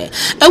so sad.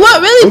 And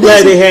what really? I'm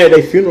glad they had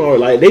their funeral.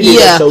 Like they did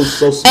that so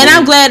sweet. And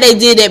I'm glad they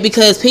did that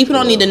because people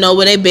don't need to know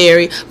where they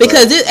buried.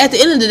 Because at the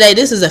end of the day,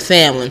 this is a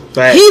family.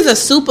 Right. He's a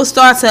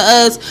superstar to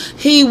us.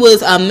 He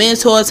was a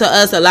mentor to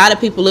us. A lot of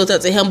people looked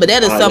up to him, but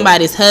that is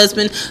somebody's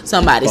husband,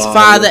 somebody's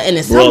father, and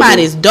it's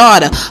somebody's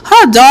daughter.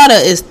 Her daughter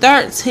is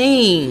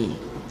 13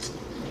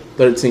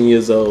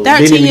 years old.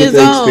 13 years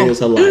old. Experience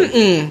her life.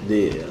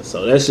 Yeah,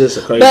 so that's just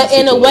a crazy But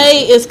situation. in a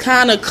way, it's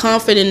kind of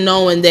comforting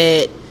knowing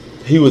that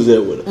he was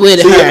there with her.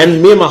 With her.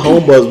 And me and my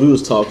homeboys, we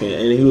was talking,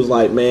 and he was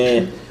like,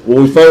 man,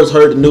 when we first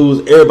heard the news,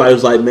 everybody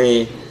was like,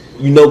 man,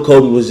 you know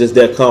Kobe was just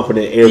that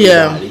confident in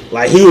everybody. Yeah.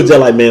 Like, he was just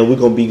like, man, we're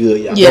going to be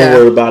good, y'all. Yeah. Don't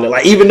worry about it.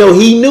 Like, even though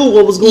he knew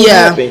what was going to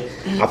happen,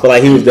 I feel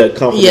like he was that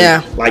confident.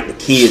 Yeah. Like the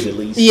kids, at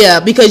least. Yeah,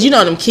 because, you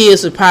know, them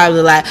kids were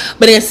probably like,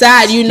 but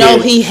inside, you know,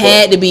 he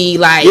had to be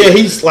like. Yeah,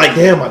 he's like,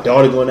 damn, my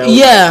daughter going out.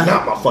 Yeah.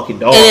 Not my fucking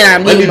daughter.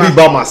 And Let me be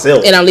by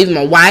myself. And I'm leaving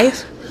my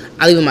wife.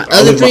 I'm leaving my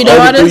other three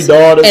daughters.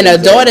 And a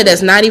daughter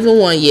that's not even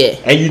one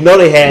yet. And you know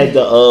they had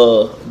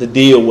the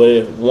deal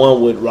where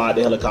one would ride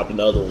the helicopter and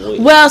the other one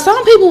would. Well,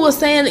 some people were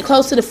saying it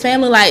close to the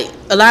family, like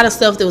a lot of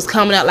stuff that was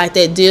coming out like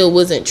that deal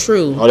wasn't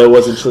true. Oh, that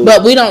wasn't true?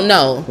 But we don't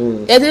know. At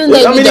the end of the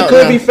day, I mean, it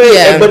could be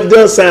fake, but it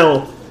does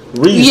sound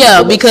reasonable.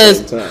 Yeah,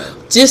 because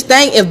just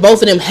think if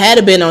both of them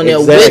had been on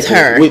there with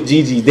her. With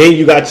Gigi, then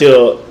you got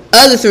your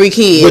other three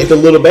kids. With the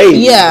little baby.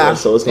 Yeah.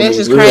 So it's that's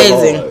just real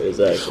crazy. Hard.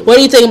 Exactly. What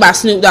do you think about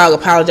Snoop Dogg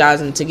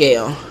apologizing to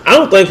Gayle? I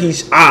don't think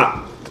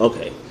I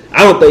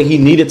don't think he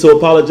needed to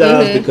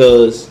apologize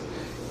because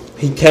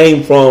he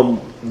came from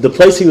the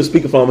place he was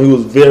speaking from. He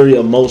was very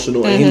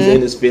emotional and he was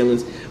in his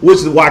feelings, which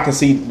is why I can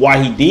see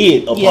why he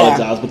did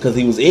apologize because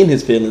he was in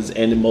his feelings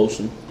and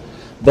emotion.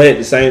 But at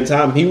the same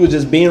time, he was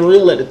just being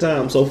real at the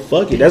time. So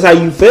fuck it. That's how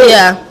you feel.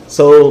 Yeah.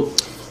 So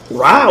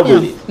ride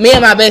with it. Me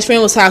and my best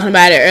friend was talking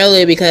about it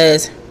earlier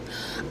because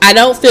I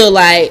don't feel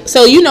like,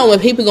 so you know when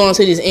people go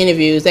into these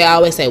interviews, they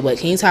always say, what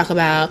can you talk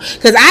about?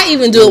 Because I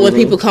even do it when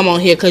people come on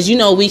here because, you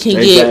know, we can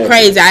get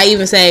crazy. I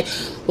even say,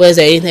 well, is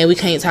there anything we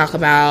can't talk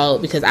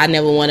about? Because I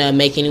never want to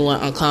make anyone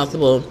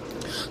uncomfortable.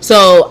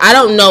 So I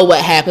don't know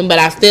what happened, but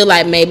I feel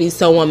like maybe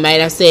someone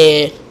might have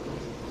said,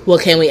 well,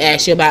 can we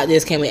ask you about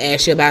this? Can we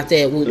ask you about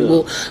that?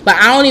 Yeah. But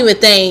I don't even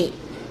think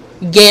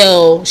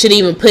Gayle should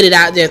even put it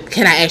out there.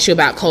 Can I ask you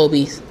about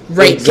Kobe's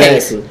rape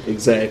case?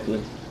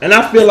 Exactly. And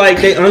I feel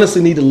like they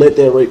honestly need to let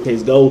that rape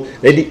case go.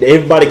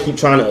 Everybody keep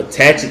trying to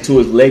attach it to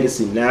his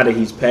legacy now that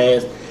he's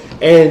passed.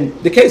 And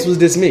the case was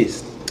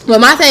dismissed.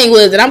 But my thing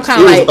was that I'm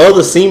kind of like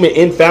other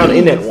semen found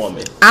in that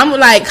woman. I'm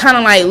like kind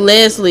of like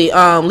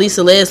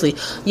Lisa Leslie.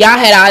 Y'all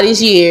had all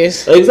these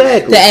years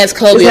to ask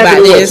Kobe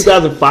about this.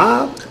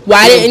 2005.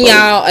 Why didn't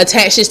y'all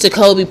attach this to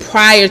Kobe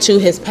prior to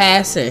his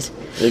passing?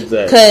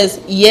 Exactly. Because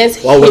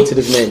why wait till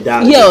this man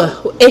died?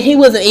 Yeah, and he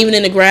wasn't even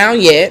in the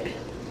ground yet.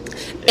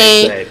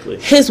 And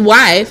his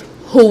wife,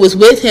 who was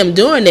with him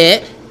during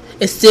that,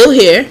 is still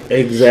here.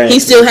 Exactly. He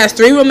still has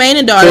 3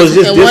 remaining daughters,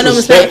 so and one of them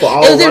is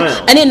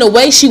and then the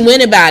way she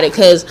went about it,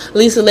 because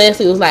Lisa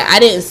Leslie was like, I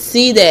didn't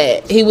see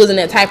that he wasn't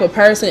that type of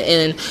person,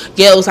 and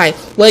Gayle was like,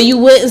 well, you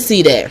wouldn't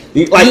see that.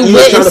 You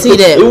wouldn't see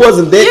that. It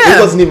wasn't that. Yeah.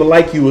 It wasn't even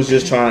like you was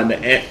just trying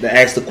to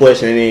ask the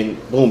question, and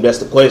then boom, that's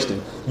the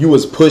question. You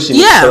was pushing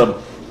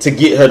to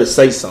get her to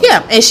say something.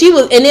 Yeah, and she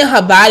was, and then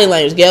her body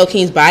language, Gayle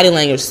King's body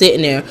language,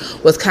 sitting there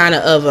was kind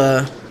of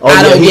a.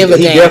 I don't give a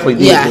damn.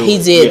 Definitely did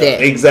he did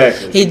that.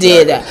 Exactly. He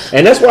did that.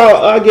 And that's why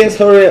I guess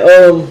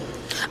her and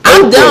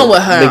I'm done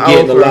with her. They're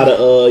getting a lot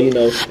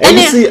of and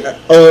you see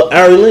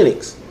Ari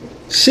Lennox.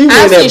 She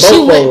went at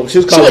both of them. She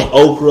was calling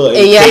Oprah and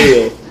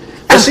Gayle.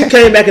 And she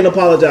came back and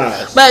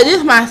apologized. But this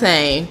is my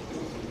thing.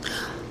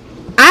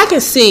 I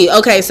can see,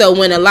 so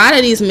when a lot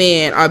of these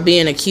men are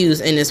being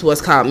accused in this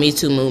what's called Me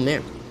Too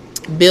movement,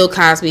 Bill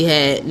Cosby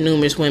had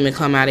numerous women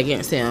come out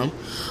against him.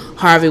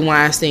 Harvey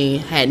Weinstein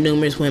had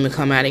numerous women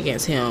come out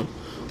against him.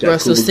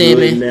 Russell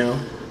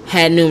Simmons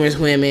had numerous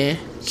women.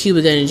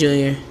 Cuba Gooding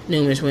Jr.,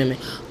 numerous women.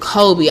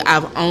 Kobe,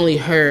 I've only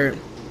heard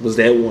was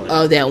that one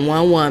of that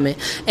one woman.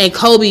 And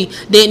Kobe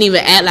didn't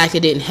even act like it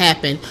didn't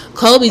happen.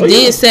 Kobe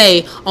did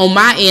say, on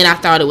my end, I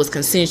thought it was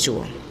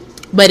consensual.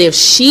 But if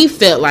she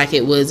felt like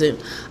it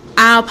wasn't,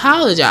 I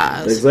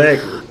apologize.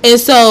 Exactly. And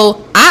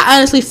so I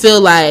honestly feel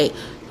like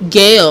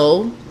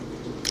Gayle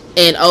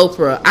and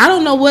Oprah, I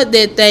don't know what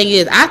that thing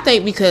is. I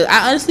think because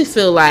I honestly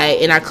feel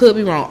like, and I could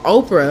be wrong,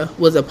 Oprah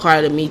was a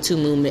part of the Me Too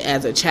movement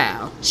as a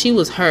child. She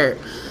was hurt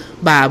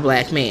by a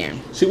black man.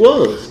 She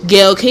was.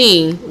 Gayle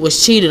King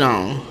was cheated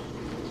on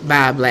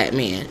by a black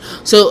man.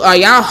 So are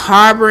y'all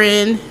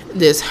harboring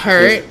this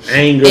hurt this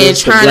anger and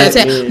trying to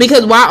attack?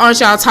 Because why aren't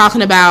y'all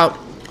talking about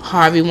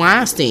Harvey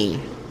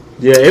Weinstein?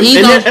 Yeah,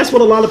 that's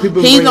what a lot of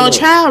people. He's on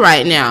trial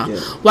right now. Yeah.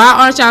 Why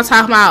aren't y'all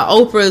talking about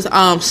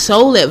Oprah's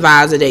soul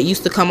advisor that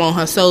used to come on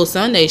her Soul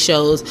Sunday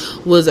shows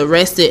was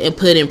arrested and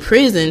put in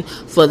prison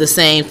for the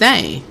same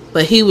thing,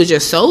 but he was your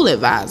soul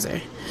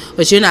advisor.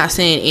 But you're not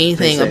saying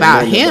anything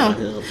about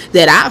him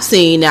that I've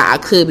seen. Now I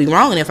could be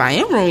wrong, and if I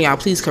am wrong, y'all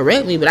please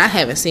correct me. But I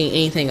haven't seen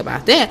anything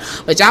about that.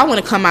 But y'all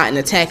want to come out and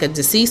attack a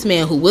deceased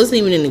man who wasn't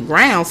even in the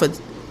ground for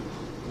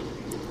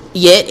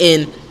yet,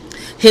 and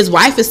his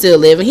wife is still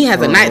living. He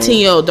has a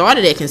 19-year-old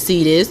daughter that can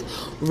see this.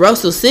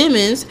 Russell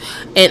Simmons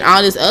and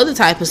all this other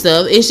type of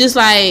stuff. It's just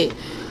like,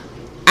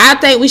 I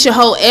think we should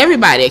hold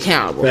everybody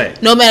accountable.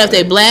 Right. No matter if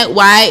they're black,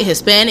 white,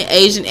 Hispanic,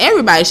 Asian,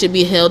 everybody should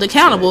be held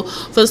accountable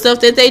for the stuff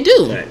that they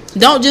do. Right.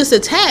 Don't just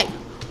attack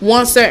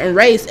one certain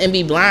race and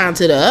be blind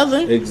to the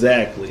other.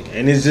 Exactly.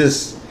 And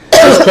it's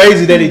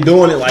crazy that they're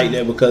doing it like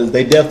that because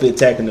they definitely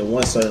attacking the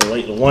one certain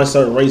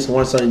race,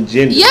 one certain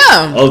gender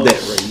of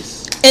that race.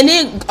 And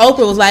then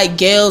Oprah was like,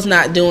 Gayle's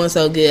not doing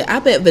so good. I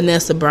bet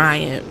Vanessa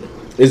Bryant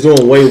It's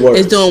doing way worse.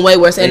 It's doing way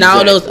worse. And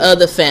all those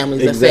other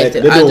families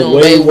affected are doing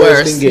way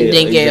worse than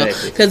Gayle.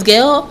 Because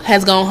Gayle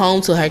has gone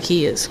home to her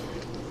kids.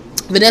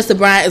 Vanessa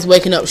Bryant is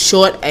waking up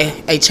short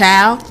a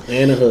child.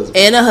 And a husband.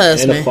 And a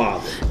husband. And a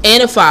father.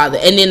 And a father.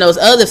 And then those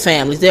other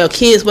families, there are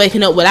kids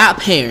waking up without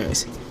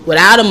parents,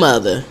 without a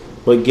mother.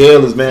 But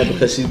Gayle is mad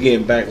because she's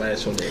getting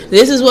backlash from that.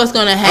 This is what's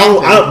going to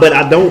happen. But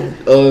I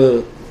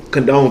don't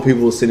condone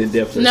people sending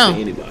death threats to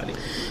anybody.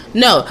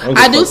 No,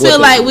 I do feel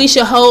like we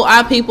should hold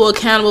our people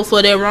accountable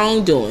for their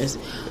wrongdoings.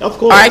 Of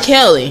course, R.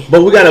 Kelly.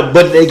 But we gotta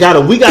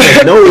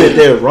know that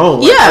they're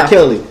wrong. Yeah, R.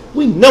 Kelly.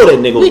 We know that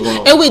nigga was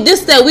wrong.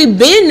 And we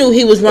been knew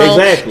he was wrong.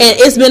 Exactly. And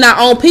it's been our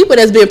own people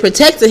that's been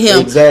protecting him.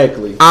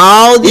 Exactly.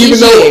 All these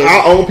years. Even though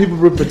our own people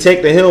were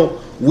protecting him,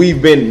 we've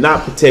been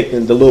not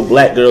protecting the little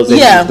black girls that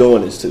he's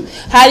doing this to.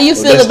 How do you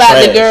feel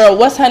about the girl?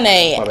 What's her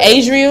name?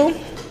 Adriel.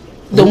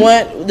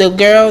 The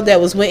girl that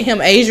was with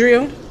him,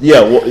 Adriel.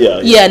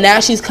 Yeah. Now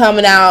she's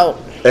coming out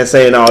and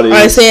saying all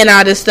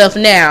this stuff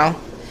now,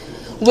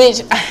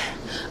 which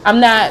I'm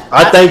not.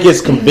 I think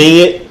it's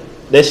convenient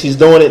that she's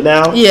doing it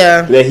now.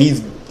 Yeah. That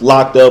he's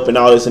locked up and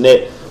all this and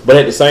that. But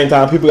at the same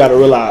time, people got to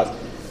realize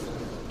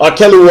R.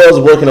 Kelly was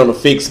working on a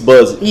fixed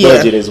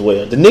budget as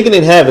well. The nigga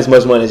didn't have as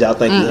much money as y'all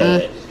think he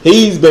had.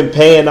 He's been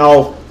paying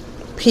off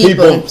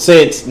people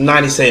since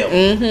 '97.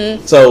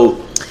 Mm-hmm. So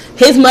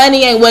his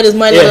money ain't what his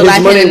money look like.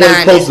 His money ain't what it's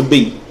supposed to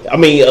be. I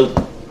mean,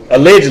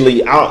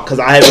 allegedly, because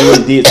I haven't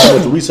really did too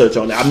much research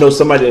on it. I know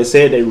somebody that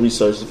said they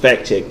researched,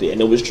 fact checked it,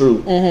 and it was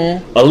true.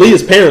 Mm-hmm.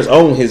 Aaliyah's parents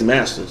own his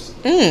masters.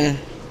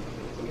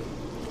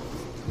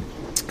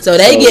 So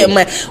they get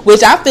money,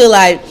 which I feel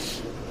like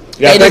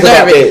they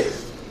deserve it.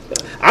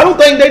 I don't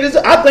think they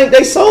deserve. I think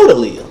they sold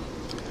Aaliyah.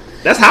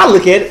 That's how I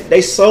look at it.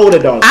 They sold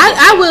it on.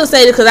 I will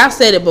say this because I've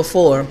said it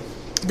before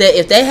that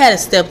if they hadn't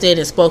stepped in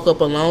and spoke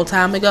up a long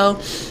time ago,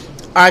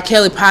 R.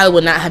 Kelly probably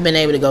would not have been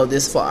able to go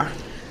this far.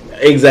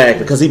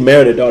 Exactly, because he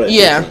married a daughter.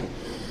 Yeah.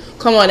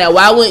 Come on now,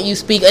 why wouldn't you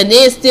speak? And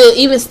then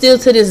still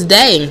to this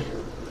day,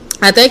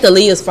 I think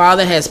Aaliyah's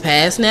father has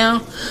passed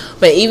now,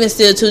 but even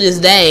still to this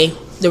day,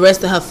 the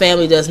rest of her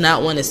family does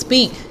not want to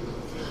speak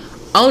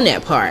on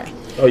that part.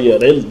 Oh yeah,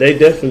 they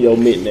definitely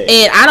omitting that.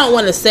 And I don't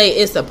want to say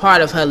it's a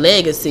part of her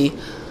legacy,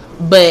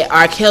 but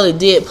R. Kelly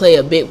did play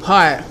a big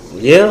part.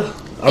 Yeah.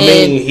 I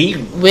mean, he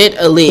with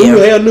Aaliyah. Who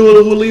the hell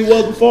knew who Aaliyah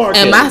was before?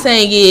 And my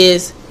thing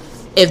is,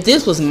 if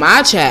this was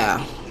my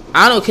child,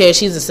 I don't care if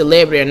she's a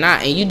celebrity or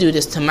not, and you do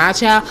this to my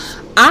child,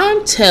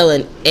 I'm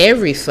telling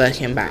every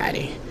fucking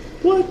body.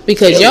 What?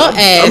 Because your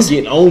ass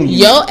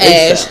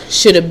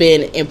should have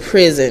been in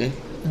prison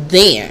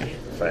then.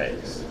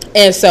 Thanks.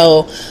 And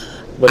so,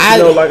 but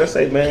like I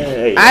say, man,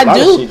 hey,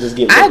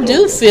 I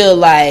do feel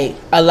like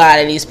a lot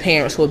of these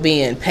parents were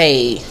being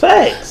paid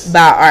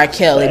by R.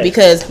 Kelly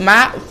because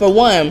for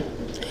one,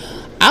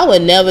 I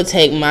would never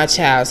take my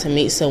child to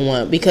meet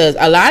someone because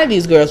a lot of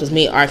these girls was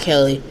meeting R.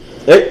 Kelly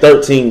at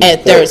 13,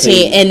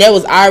 and there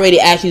was already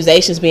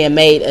accusations being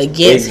made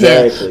against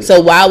him. So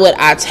why would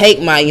I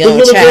take my young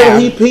child? The girl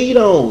he peed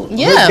on.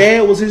 Yeah, her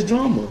dad was his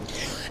drummer.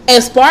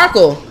 And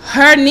Sparkle,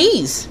 her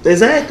niece,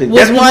 exactly,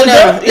 was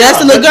that's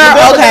the little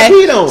girl.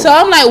 Okay, so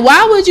I'm like,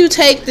 why would you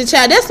take the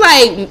child? That's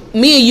like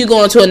me and you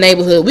going to a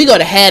neighborhood. We go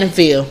to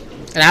Haddonfield,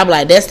 and I'm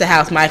like, that's the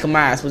house Michael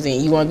Myers was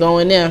in. You want to go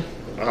in there?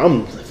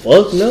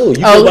 Fuck no. You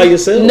go by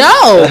yourself.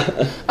 No.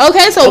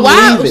 Okay, so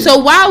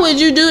why would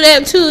you do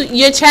that to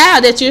your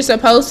child that you're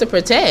supposed to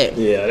protect?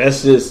 Yeah,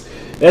 that's just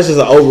an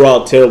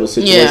overall terrible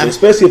situation.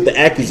 Especially if the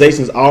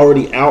accusation's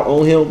already out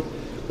on him.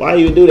 Why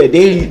you do that?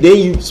 Then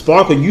you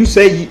Sparkle. You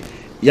say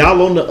y'all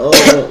on the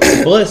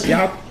bus.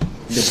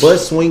 The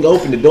bus swing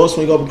open. The door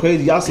swing open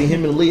crazy. Y'all see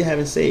him and Aaliyah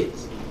having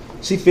sex.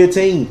 She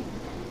 15.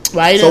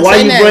 Why you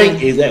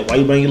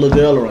bring your little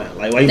girl around?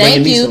 Like, why you bring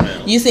your niece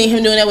around? You seen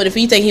him doing that with if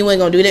you think he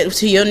wasn't gonna do that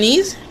to your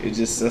niece? It's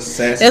just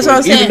assassination. That's what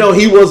I'm saying. Even though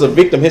he was a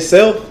victim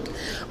himself,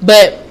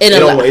 but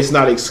it's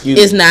not excuse.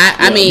 It's not.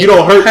 I mean, you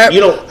don't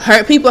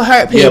hurt people.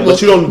 Yeah, but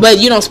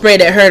you don't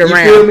spread that hurt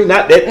around. You feel me?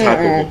 Not that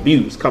type of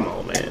abuse. Come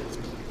on, man.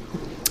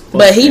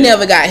 But he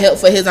never got help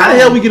for his own. How the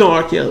hell we get on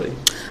R. Kelly?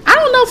 I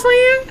don't know,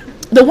 friend.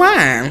 The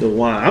wine.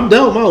 I'm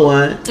done with my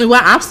wine.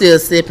 Well, I'm still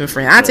sipping,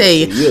 friend. I tell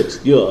you.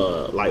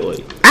 You're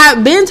lightweight.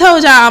 I've been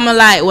told y'all I'm a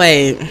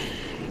lightweight.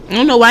 I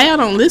don't know why y'all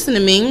don't listen to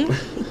me.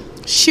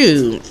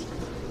 Shoot.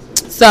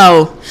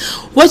 So,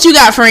 what you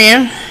got,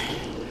 friend?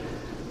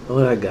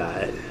 What I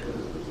got?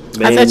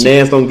 Man,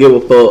 Nance don't give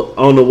a fuck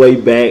on the way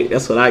back.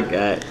 That's what I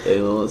got. You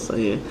know what I'm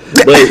saying?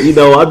 But,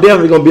 I'm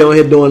definitely going to be on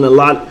here doing a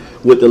lot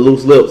with the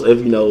loose lips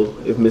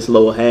if Miss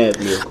Lola has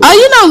me.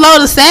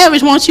 Lola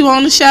Savage wants you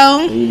on the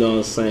show. You know what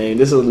I'm saying?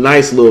 This is a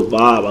nice little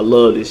vibe. I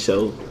love this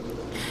show.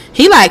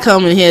 He like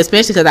coming here,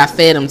 especially because I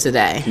fed him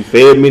today. He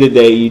fed me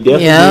today. You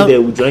definitely did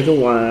that. We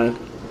drinking wine,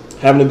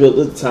 having a good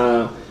little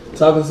time,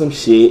 talking some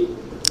shit.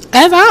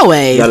 As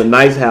always. Got a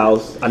nice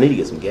house. I need to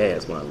get some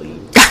gas when I leave.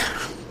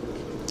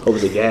 Hope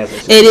the gas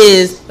station. It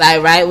is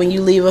like right when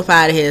you leave up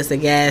out of here, it's a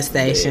gas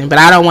station. Yeah. But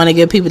I don't want to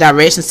give people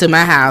directions to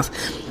my house.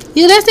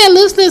 That's that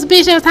loose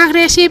bitch that was talking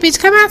that shit, bitch.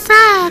 Come outside.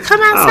 I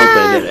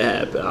don't think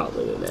that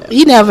happened.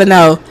 You never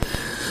know.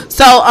 So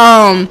So,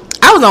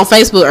 I was on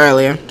Facebook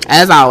earlier,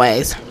 as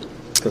always.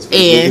 Because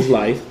Facebook is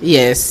life.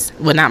 Yes.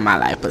 Well, not my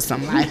life, but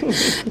some life.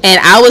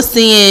 And I was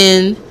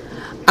seeing,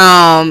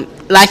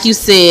 like you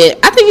said,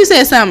 I think you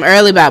said something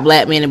early about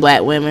black men and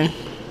black women.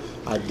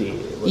 I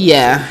did.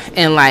 Yeah.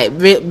 And, like,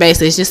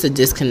 basically, it's just a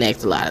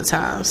disconnect a lot of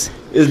times.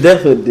 It's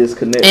definitely a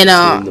disconnect. And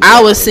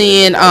I was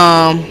seeing,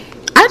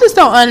 I just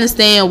don't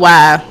understand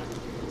why.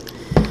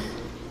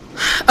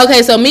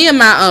 Okay, so me and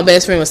my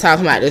best friend was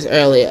talking about this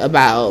earlier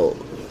about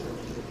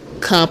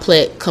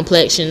complex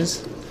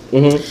complexions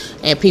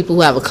and people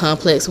who have a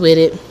complex with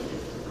it.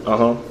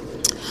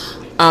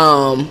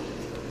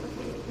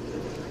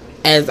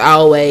 As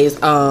always,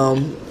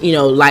 you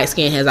know, light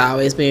skin has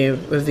always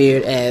been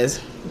revered as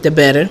the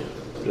better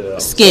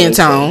skin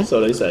tone,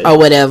 so they say, or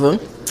whatever.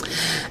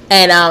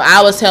 And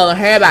I was telling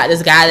her about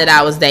this guy that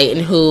I was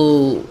dating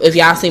who, if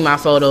y'all see my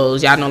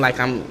photos, y'all know like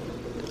I'm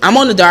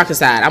on the darker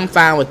side. I'm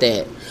fine with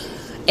that.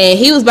 And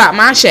he was about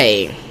my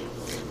shade.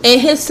 And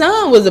his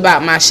son was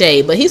about my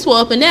shade. But he swore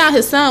up and down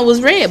his son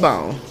was red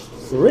bone.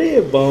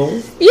 Red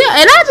bone? Yeah,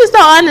 and I just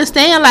don't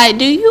understand. Like,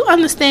 do you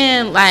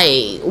understand,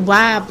 like,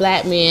 why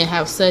black men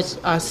are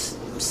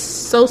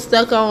so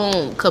stuck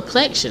on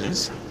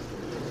complexions?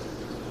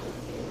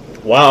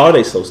 Why are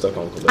they so stuck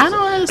on complexions? I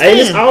don't understand. And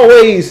it's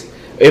always,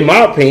 in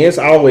my opinion, it's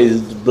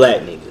always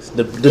black niggas.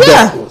 The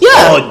dark ones.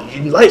 Oh,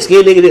 light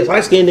skinned nigga this,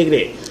 light skinned nigga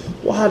that.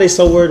 Why are they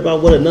so worried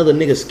about what another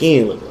nigga's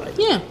skin look like?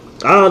 Yeah.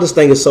 I just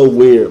think it's so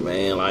weird,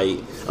 man. Like,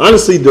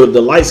 honestly, the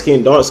light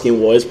skin, dark skin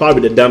war is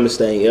probably the dumbest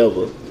thing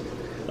ever.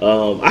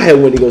 I had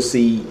went to go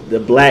see the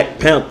Black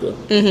Panther,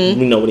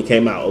 you know, when it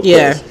came out. Of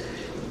course.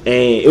 And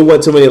it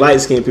wasn't too many light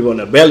skinned people on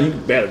the belly. You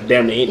better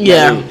damn near.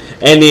 Yeah.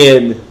 And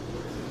then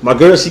my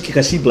girl,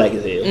 because she black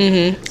as hell,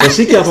 and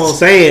she kept on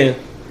saying,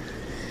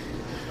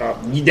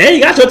 "You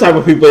ain't got your type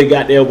of people that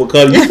got there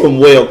because you from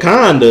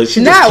Wakanda."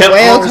 She just kept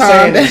on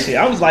saying that shit.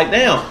 I was like,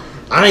 damn.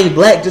 I ain't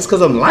black just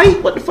because I'm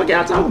light. What the fuck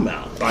y'all talking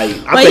about? Like,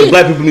 I think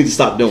black people need to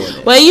stop doing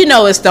that. Well, you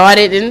know, it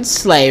started in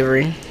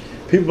slavery.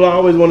 People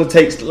always want to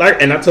take,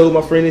 like, and I told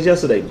my friend this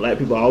yesterday. Black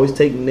people always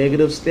take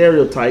negative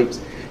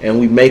stereotypes and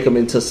we make them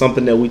into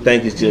something that we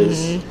think is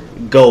just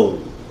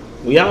gold.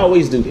 We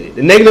always do that.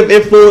 The negative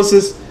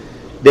influences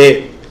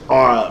that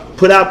are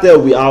put out there,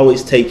 we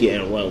always take it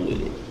and run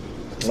with it.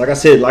 Like I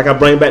said, like I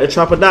bring back the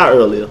Trapper Die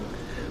earlier.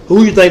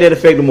 Who you think that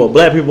affected more,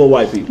 black people or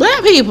white people?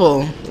 Black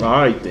people. All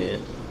right then.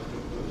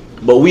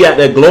 But we out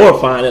there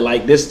glorifying it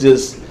like that's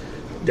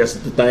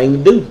the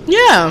thing to do.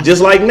 Yeah.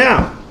 Just like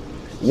now.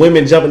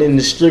 Women jumping in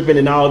the stripping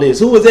and all this.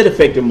 Who was that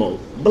affecting more?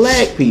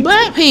 Black people.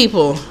 Black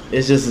people.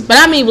 It's just. But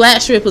I mean, black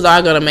strippers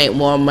are gonna make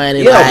more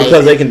money. Yeah, like,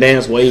 because they can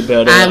dance way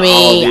better. I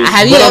mean,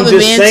 have you ever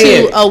been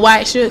to a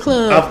white strip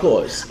club? Of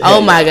course.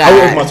 Oh my god.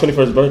 I went for my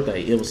 21st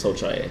birthday. It was so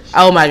trash.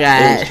 Oh my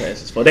god. It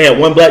was trash. They had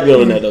one black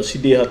girl in there though. She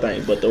did her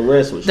thing, but the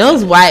rest was.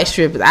 Those trash. White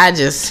strippers,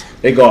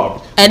 they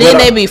garbage. And then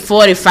they be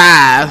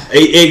 45.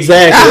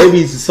 Exactly. They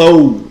be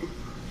so.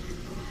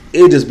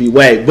 It just be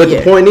whack. But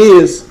the point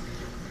is,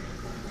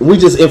 we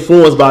just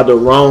influenced by the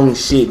wrong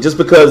shit. Just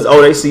because,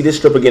 they see this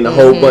stripper getting a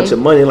whole bunch of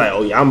money, like,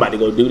 oh yeah, I'm about to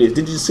go do this.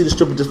 Did you see the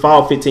stripper just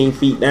fall 15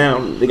 feet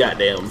down? The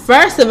goddamn.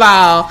 First of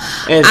all,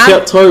 and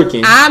kept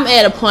twerking. I'm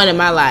at a point in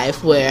my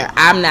life where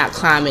I'm not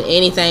climbing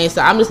anything,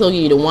 so I'm just gonna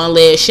give you the one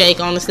leg shake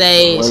on the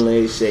stage. One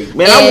leg shake.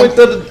 Man, I went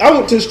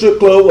to the strip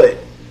club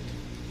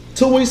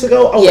 2 weeks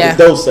ago. I went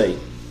to Dose.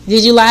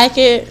 Did you like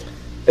it?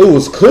 It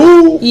was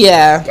cool.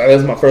 Yeah. That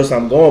was my first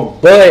time going,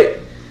 but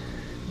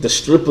the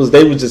strippers,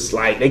 they were just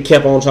like, they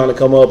kept on trying to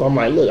come up. I'm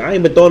like, look, I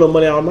ain't been throwing no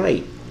money all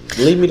night.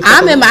 Leave me the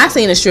fuck alone. I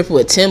seen a stripper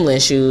with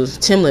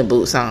Timberland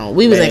boots on.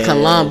 We was in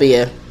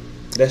Colombia.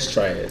 That's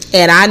trash.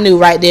 And I knew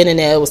right then and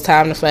there it was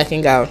time to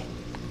fucking go.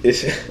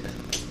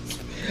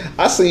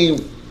 I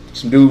seen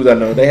some dudes I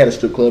know, they had a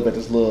strip club at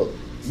this little,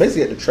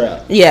 basically at the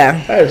Trap. Yeah.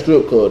 I had a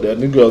strip club there.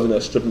 New girls in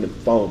there stripping the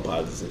phone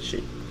posits and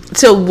shit.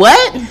 To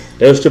what?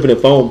 They were stripping the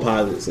phone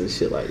posits and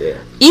shit like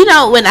that. You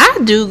know, when I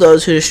do go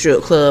to the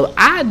strip club,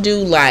 I do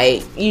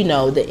like, you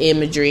know, the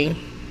imagery.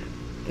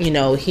 You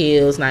know,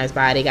 heels, nice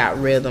body, got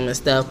rhythm and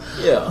stuff.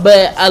 Yeah.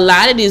 But a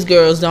lot of these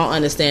girls don't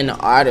understand the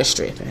art of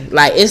stripping.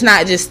 Like, it's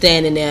not just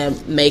standing there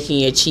making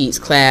your cheeks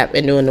clap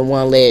and doing the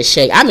one leg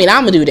shake. I mean,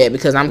 I'm going to do that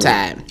because I'm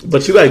tired.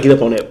 But you got to get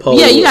up on that pole.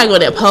 Yeah, you got to go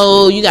to that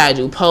pole. You got to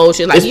do pole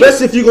shit. Like,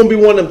 especially if you're going to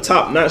be one of them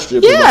top-notch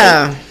strippers.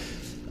 Yeah.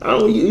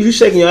 Like, you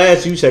shaking your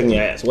ass, you shaking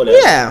your ass. Whatever.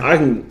 Yeah. I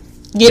can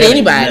get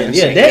anybody to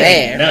shake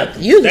their ass.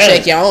 You can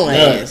shake your own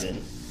ass.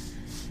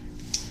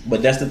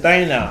 But that's the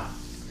thing now.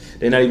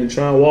 They're not even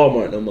trying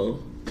Walmart no more.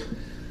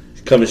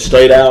 Coming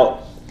straight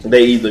out,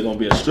 they either gonna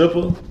be a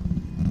stripper,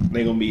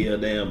 they gonna be a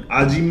damn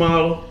IG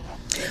model.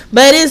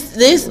 But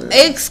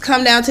it's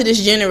come down to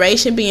this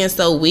generation being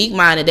so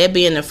weak-minded. They're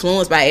being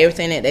influenced by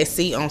everything that they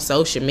see on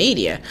social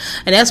media.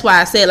 And that's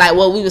why I said, like,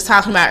 what we was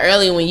talking about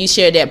earlier when you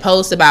shared that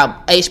post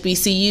about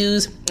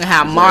HBCUs and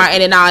how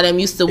Martin and all them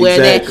used to wear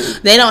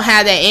that. They don't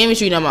have that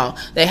imagery no more.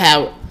 They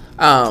have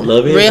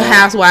Real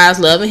Housewives,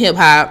 Love and Hip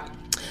Hop.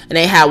 and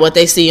they have what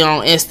they see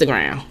on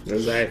Instagram.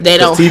 Exactly. They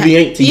don't. TV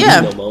ain't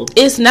TV no more.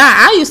 It's not.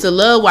 I used to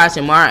love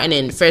watching Martin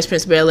and Fresh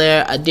Prince of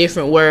Bel-Air, A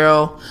Different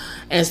World,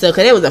 and stuff,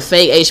 because it was a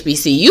fake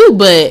HBCU,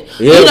 but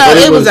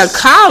it was a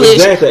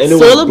college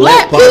full of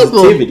black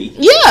people.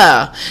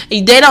 Yeah,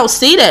 they don't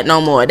see that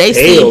no more. They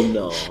see,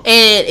 no.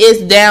 And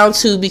it's down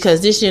to,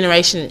 because this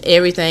generation,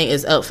 everything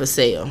is up for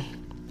sale.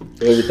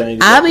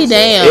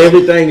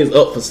 Everything is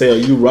up for sale.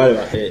 You right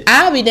about that.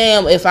 I'll be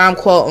damned if I'm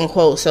quote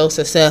unquote so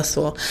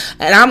successful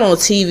and I'm on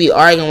TV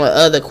arguing with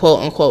other quote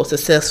unquote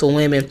successful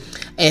women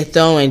and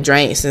throwing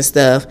drinks and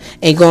stuff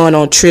and going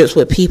on trips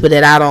with people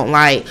that I don't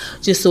like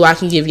just so I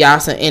can give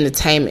y'all some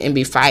entertainment and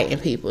be fighting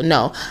people.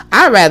 No,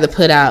 I'd rather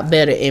put out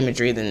better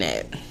imagery than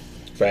that.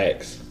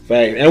 Facts.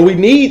 And we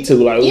need to.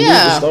 We need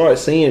to start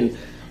seeing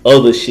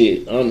other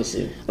shit,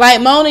 honestly.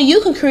 Like, Mona, you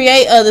can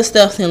create other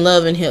stuff than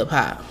Love and Hip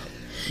Hop.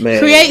 Man.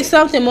 Create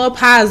something more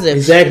positive.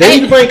 Exactly. They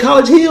need to bring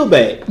College Hill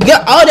back.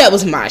 Oh, that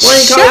was my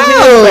show. College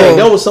Hill back.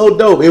 That was so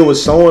dope. It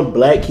was showing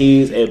black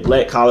kids at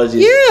black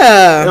colleges.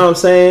 Yeah. You know what I'm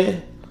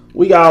saying?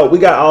 We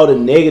got all the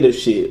negative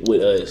shit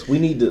with us. We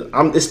need to.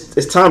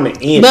 It's time to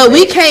end. But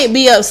we can't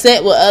be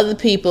upset with other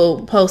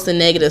people posting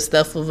negative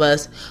stuff of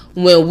us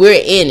when we're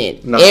in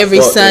it.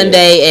 Every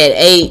Sunday at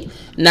 8,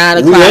 9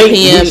 o'clock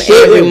p.m.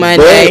 every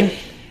Monday.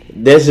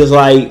 That's just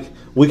like,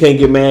 we can't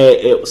get mad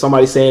at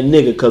somebody saying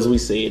nigga because we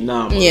say it.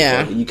 Nah,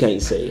 you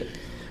can't say it.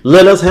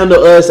 Let us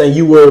handle us and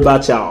you worry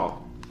about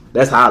y'all.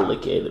 That's how I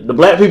look at it. The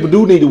black people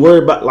do need to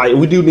worry about,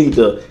 we do need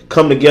to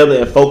come together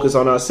and focus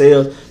on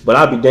ourselves. But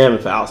I'd be damned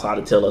if outside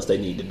to tell us we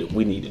need to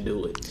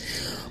do it.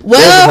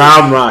 Well, that's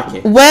how I'm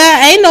rocking.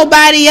 Well, ain't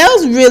nobody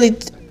else really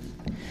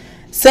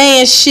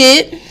saying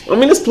shit. I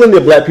mean, there's plenty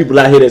of black people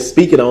out here that's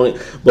speaking on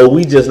it, but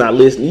we just not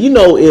listening. You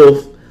know,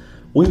 if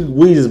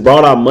we just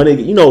brought our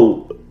money,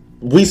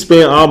 we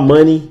spend our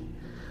money,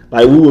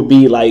 we would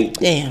be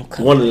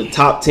one of the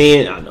top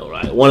 10. I know,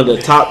 right? One of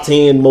the top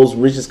 10 most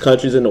richest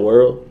countries in the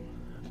world.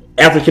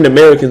 African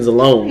Americans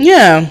alone.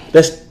 Yeah,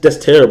 that's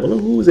terrible.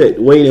 Who was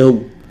that? Wade and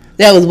who?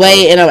 That was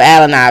Wade and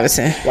Allen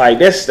Iverson.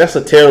 That's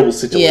a terrible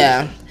situation.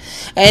 Yeah,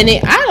 and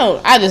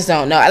I just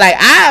don't know.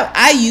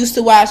 I used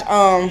to watch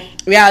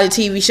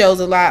reality TV shows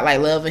a lot, like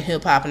Love and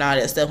Hip Hop and all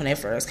that stuff when they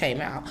first came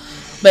out.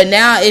 But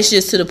now it's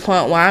just to the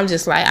point where I'm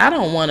just I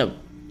don't want to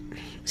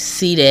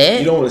see that.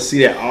 You don't want to see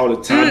that all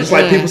the time. Just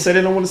like people say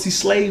they don't want to see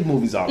slave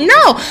movies all the time.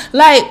 No,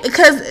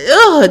 because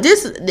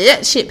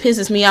that shit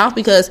pisses me off,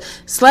 because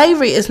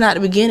slavery is not the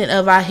beginning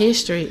of our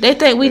history. They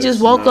think we just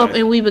woke up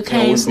and we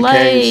became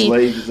slaves.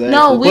 Exactly.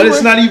 No, but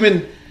it's not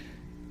even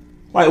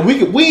I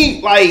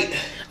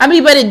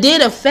mean, but it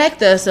did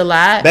affect us a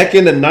lot. Back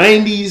in the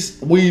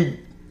 90s, we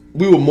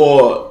were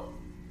more.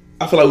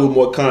 I feel like we were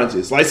more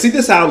conscious. See, this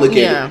is how I look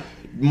at it.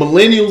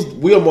 Millennials,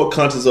 we are more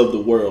conscious of the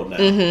world now.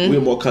 Mm-hmm. We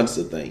are more conscious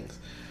of things.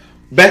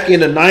 Back in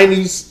the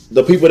 90s,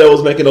 the people that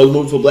was making those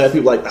movies for black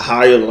people, like the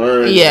Higher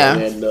Learn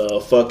and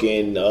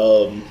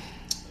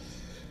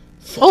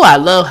I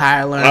love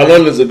Higher Learn. Higher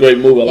Learn is a great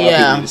movie. A lot of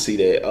people need to see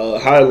that.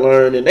 Higher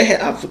Learn, and they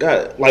had, I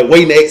forgot,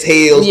 Waiting to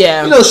Exhale.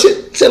 Yeah.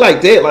 Shit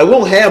like that. We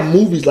don't have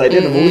movies like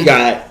that. Mm-hmm. We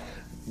got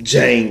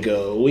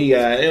Django. We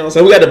got,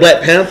 we got the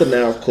Black Panther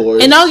now, of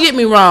course. And don't get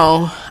me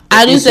wrong,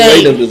 I do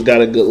think just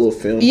got a good little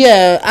film.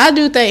 Yeah, I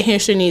do think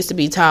history needs to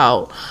be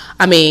taught.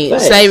 I mean,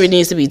 slavery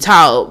needs to be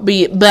taught,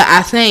 but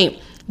I think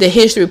the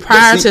history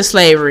prior to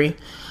slavery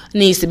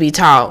needs to be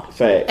taught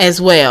as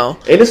well.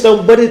 And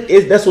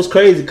that's what's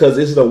crazy, because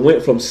it's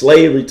went from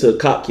slavery to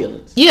cop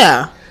killings.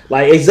 Yeah.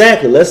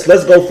 Exactly. Let's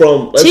go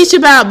from teach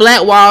about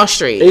Black Wall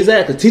Street.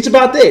 Exactly. Teach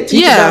about that.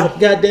 Teach about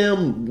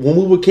goddamn when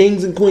we were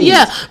kings and queens.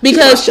 Yeah,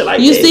 because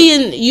you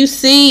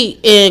see,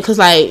 because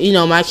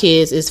my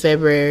kids, it's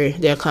February,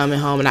 they're coming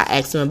home, and I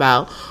asked them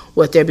about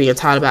what they're being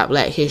taught about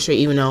Black history,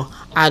 even though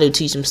I do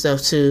teach them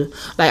stuff too.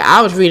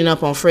 I was reading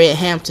up on Fred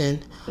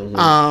Hampton,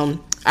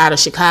 out of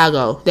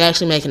Chicago. They're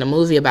actually making a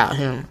movie about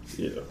him.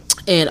 Yeah.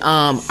 And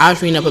I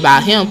was reading up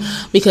about him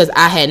because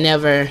I had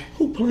never.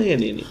 Who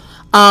playing in it?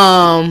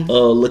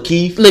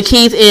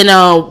 Lakeith and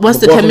what's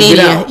the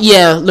comedian?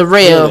 Yeah,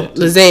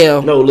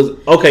 Lazelle. No,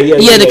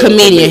 the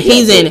comedian.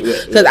 He's in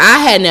it, because I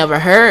had never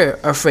heard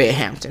of Fred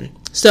Hampton.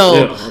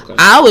 So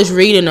I was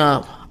reading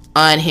up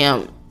on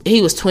him.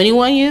 He was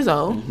 21 years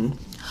old,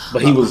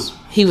 but he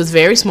was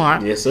very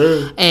smart. Yes,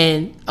 sir.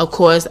 And of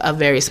course, a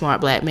very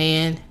smart black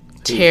man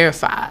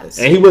terrifies.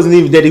 And he wasn't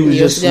even that. He was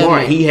just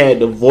smart. He had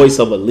the voice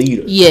of a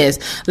leader. Yes.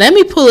 Let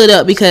me pull it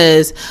up,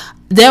 because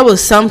there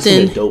was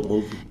something. It's a dope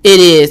movie. It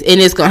is,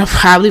 and it's gonna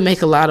probably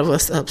make a lot of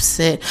us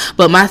upset.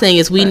 But my thing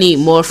is, we need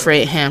more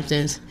Fred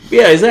Hamptons.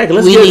 Yeah, exactly.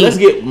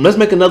 Let's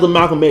make another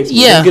Malcolm X.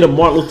 Yeah. Let's get a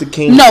Martin Luther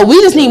King. No, we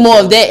just need more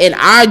of that in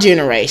our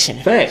generation.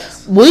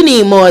 Facts. We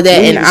need more of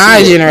that in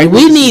our generation.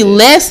 We need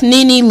less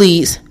Nene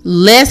Leakes,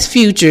 less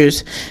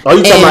Futures. Are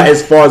you talking about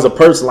as far as a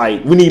person?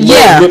 We need more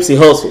Nipsey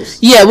Hussles.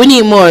 Yeah, we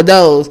need more of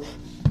those.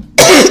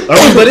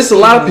 But it's a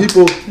lot of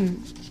people.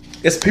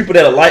 It's people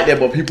that are like that,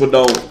 but people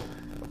don't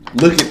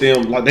look at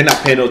them they're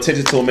not paying no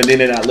attention to them, and then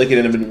they're not looking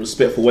at them in a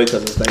respectful way,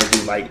 because of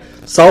things like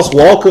Sauce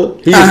Walker.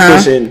 He was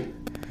pushing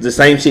The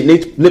same shit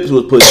Nipsey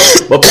was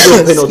pushing, but people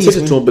don't pay no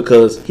attention to him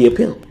because he a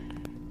pimp.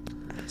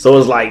 So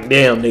it's like,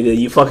 damn, nigga,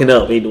 you fucking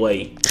up either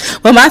way.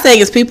 Well, my thing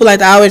is people like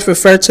to always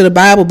refer to the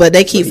Bible, but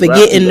they keep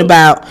forgetting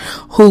about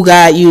who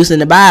God used in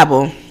the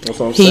Bible.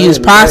 He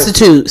used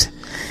prostitutes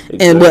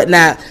and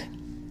whatnot.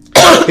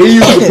 He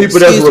used the people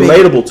that's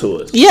relatable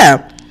to us.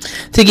 Yeah,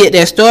 to get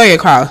their story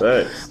across.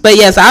 Thanks. But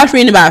yes, I was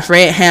reading about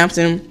Fred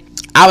Hampton.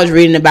 I was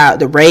reading about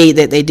the raid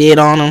that they did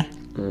on him.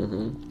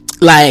 Mm-hmm.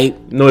 Like,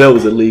 no, that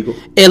was illegal.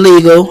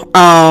 Illegal.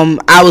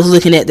 I was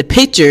looking at the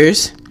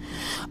pictures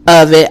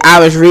of it. I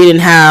was reading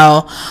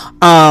how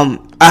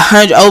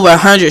over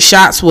 100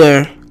 shots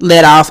were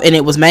let off, and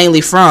it was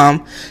mainly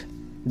from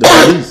the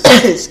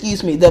police.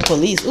 Excuse me, the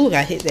police. Ooh,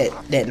 I hit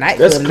that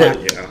nightclub. That's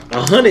crazy. Yeah.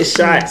 100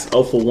 shots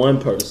for one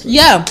person.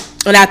 Yeah,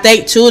 and I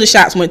think 2 of the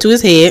shots went to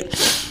his head.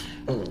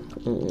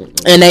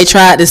 And they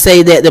tried to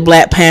say that the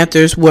Black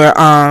Panthers were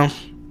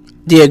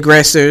the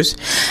aggressors.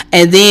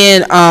 And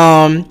then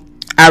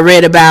I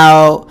read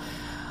about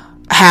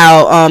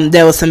how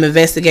there was some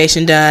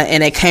investigation done,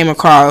 and they came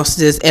across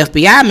this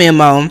FBI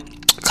memo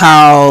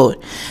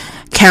called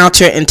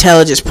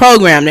Counterintelligence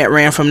Program that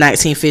ran from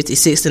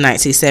 1956 to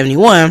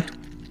 1971.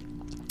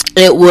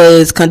 It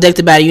was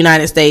conducted by the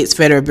United States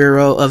Federal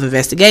Bureau of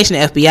Investigation,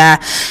 FBI,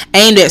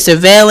 aimed at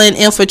surveilling,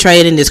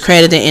 infiltrating,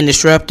 discrediting, and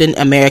disrupting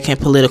American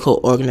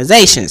political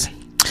organizations.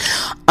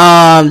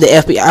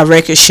 The FBI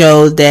records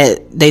showed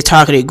that they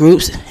targeted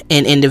groups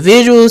and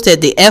individuals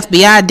that the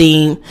FBI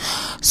deemed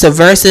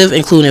subversive,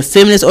 including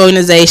feminist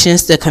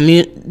organizations,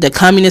 the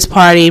Communist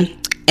Party,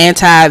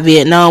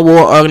 anti-Vietnam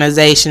War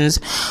organizations,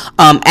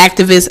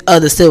 activists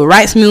of the Civil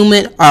Rights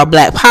Movement or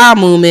Black Power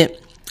Movement,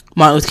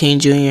 Martin Luther King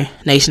Jr.,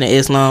 Nation of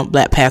Islam,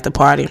 Black Panther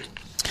Party,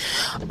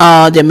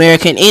 the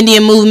American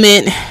Indian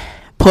Movement,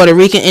 Puerto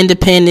Rican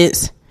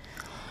independence.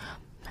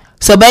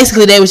 So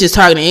basically, they was just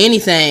targeting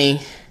anything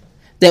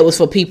that was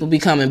for people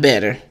becoming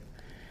better,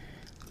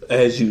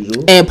 as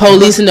usual, and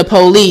policing the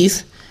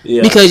police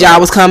because y'all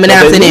was coming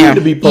after them.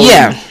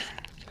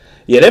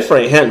 Yeah, that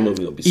Fred Hampton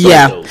movie will be so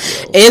dope.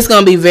 It's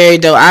gonna be very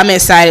dope. I'm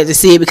excited to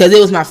see it because it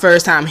was my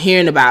first time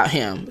hearing about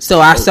him, so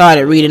I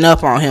started reading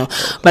up on him.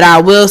 But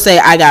I will say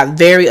I got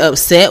very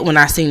upset when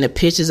I seen the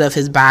pictures of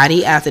his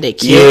body after they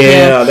killed him.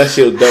 Yeah, that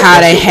shit was dope.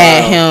 How they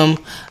had him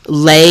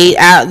laid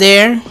out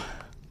there,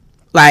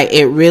 like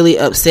it really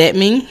upset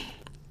me.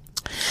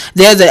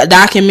 There's a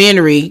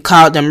documentary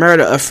called The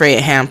Murder of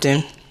Fred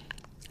Hampton.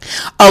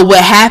 Oh,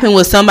 what happened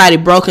was somebody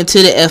broke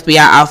into the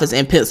FBI office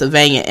in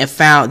Pennsylvania and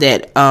found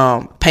that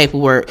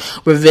paperwork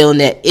revealing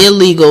that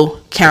illegal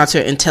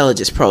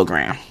counterintelligence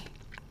program.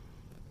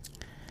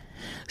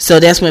 So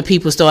that's when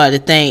people started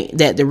to think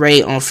that the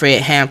raid on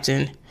Fred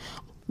Hampton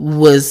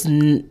was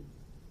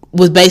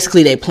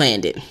basically they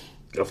planned it.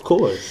 Of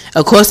course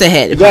they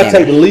had to. You gotta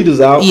take the leaders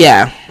out.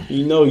 Yeah.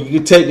 You know,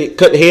 you can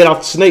cut the head off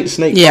the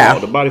snake fall,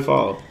 the body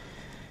fall.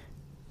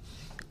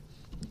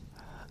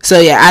 So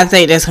yeah, I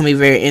think that's gonna be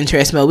very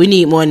interesting. But we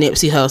need more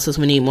Nipsey Hussles,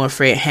 we need more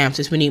Fred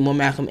Hamptons, we need more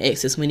Malcolm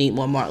X's, we need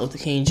more Martin Luther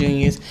King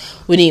Jr.'s,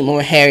 we need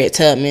more Harriet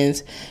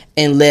Tubmans,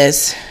 and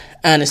less,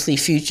 honestly,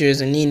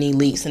 Futures and Nene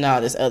Leakes and all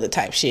this other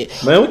type shit.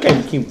 Man, we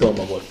can't keep throwing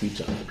my boy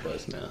Future on the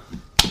bus now.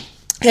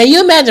 Can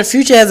you imagine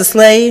Future as a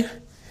slave?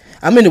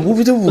 I'm in the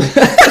whoopie the whoop.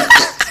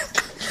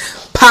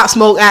 Pop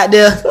Smoke out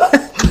there.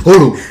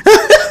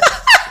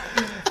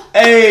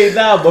 Hey,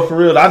 nah, but for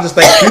real, I just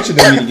think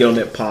Future need to get on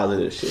that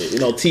positive shit. You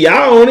know,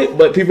 T.I. on it,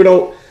 but people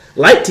don't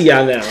like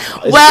T.I. now.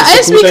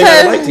 It's because they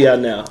don't like T.I.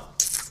 now.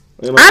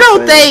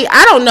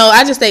 I don't know.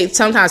 I just think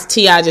sometimes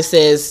T.I. just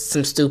says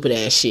some stupid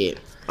ass shit.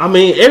 I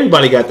mean,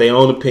 everybody got their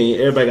own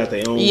opinion. Everybody got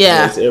their own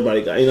place.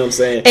 Everybody got, you know what I'm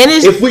saying? And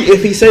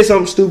if he say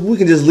something stupid, we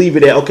can just leave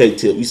it at, okay,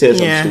 Tip, you said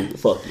something stupid.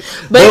 Fuck you.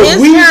 But it's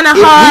kind of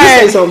hard.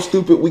 If we say something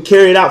stupid, we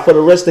carry it out for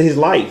the rest of his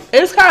life.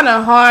 It's kind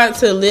of hard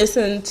to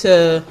listen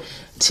to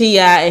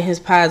T.I. and his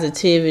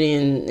positivity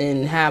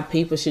and how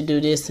people should do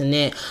this and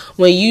that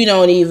when you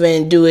don't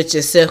even do it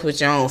yourself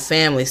with your own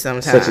family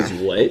sometimes. Such as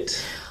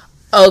what?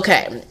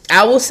 Okay,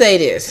 I will say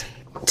this.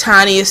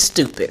 Tiny is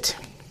stupid.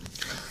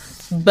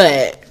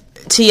 But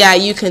T.I.,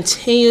 you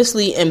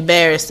continuously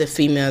embarrass the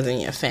females in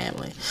your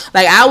family.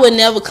 Like, I would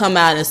never come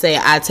out and say,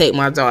 I take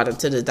my daughter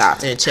to the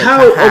doctor and check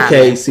her hymen.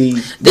 Okay, see.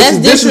 That's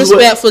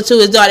disrespectful to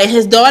his daughter. And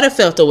his daughter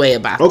felt the way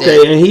about that.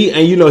 Okay, and he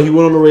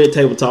went on the Red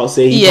Table Talk,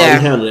 said he probably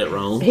handled that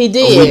wrong. He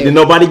did. Did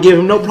nobody give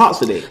him no props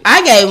for that?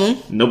 I gave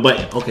him.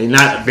 Nobody. Okay,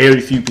 not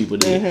very few people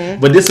did.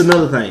 Mm-hmm. But this is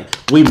another thing.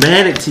 We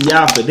mad at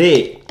T.I. for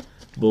that,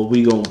 but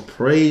we gonna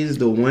praise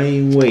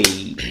Dwayne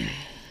Wade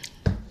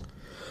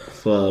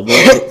for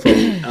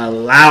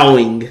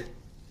allowing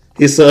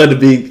his son to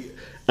be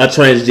a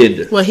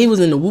transgender. Well, he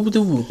was in the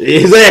whoop-de-whoop. Exactly.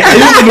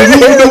 He was in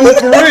the whoop-de-whoop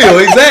for real.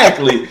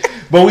 Exactly.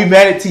 But we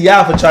mad at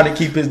T.I. for trying to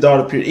keep his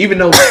daughter pure. Even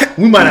though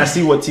we might not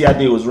see what T.I.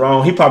 did was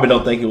wrong. He probably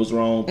don't think it was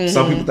wrong. Mm-hmm.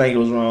 Some people think it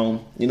was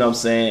wrong. You know what I'm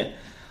saying?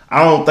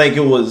 I don't think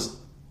it was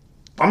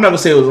I'm not gonna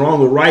say it was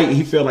wrong or right.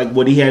 He felt like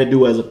what he had to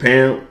do as a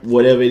parent,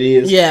 whatever it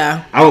is.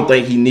 Yeah. I don't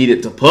think he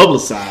needed to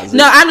publicize it.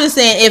 No, I'm just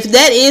saying if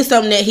that is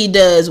something that he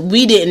does,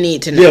 we didn't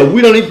need to know. Yeah,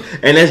 we don't need,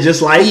 and that's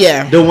just like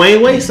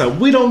Dwayne Wade stuff.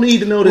 We don't need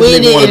to know this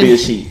nigga want to be a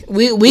she.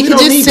 We can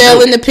just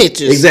tell in the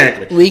pictures.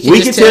 Exactly. We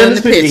can tell in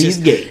the pictures he's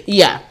gay.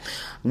 Yeah.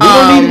 We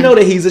don't need to know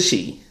that he's a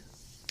she.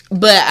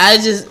 But I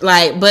just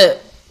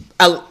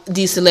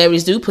these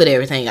celebrities do put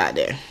everything out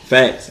there.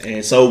 Facts.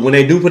 And so when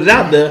they do put it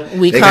out there,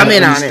 we they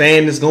comment on it.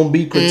 Understand it's gonna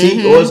be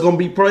critiqued or it's gonna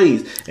be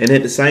praised. And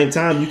at the same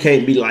time, you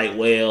can't be like,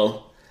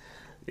 well,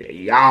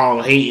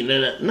 y'all hating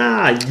it.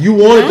 Nah, you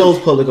wanted those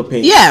public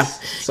opinions. Yeah,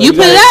 so you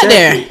put it out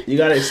there. You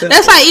gotta accept.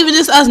 That's like even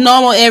just us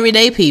normal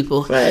everyday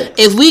people. Facts.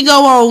 If we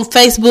go on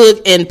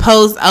Facebook and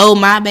post, "Oh,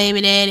 my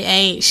baby daddy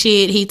ain't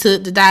shit. He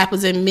took the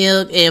diapers and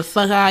milk and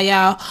fuck all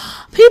y'all,"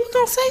 people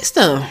gonna say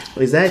stuff.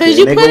 Exactly.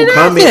 And they gonna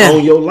comment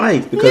on your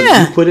life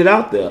because you put it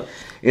out there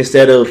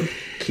instead of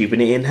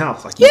keeping it in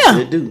house like you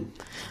should do.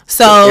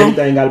 So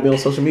everything got to be on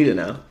social media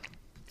now.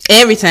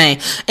 Everything.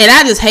 And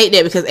I just hate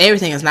that because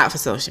everything is not for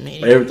social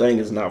media. Everything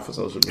is not for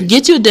social media.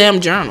 Get you a damn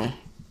journal.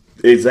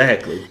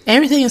 Exactly.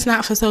 Everything is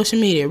not for social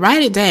media.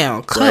 Write it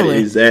down. Color.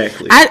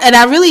 Exactly.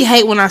 I really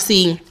hate when I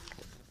see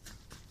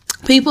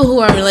people who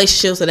are in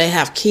relationships or they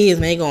have kids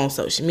and they go on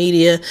social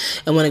media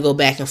and want to go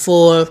back and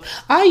forth.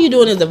 All you're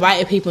doing is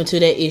inviting people into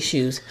their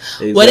issues.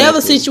 Exactly.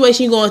 Whatever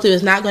situation you're going through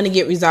is not going to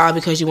get resolved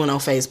because you went on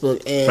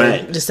Facebook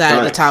and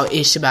decided to talk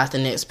ish about the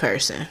next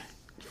person.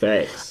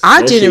 Facts.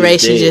 Our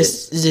generation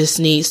just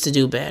needs to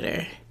do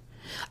better.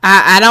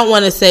 I don't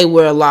want to say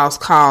we're a lost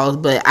cause,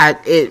 but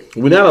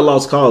we're not a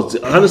lost cause.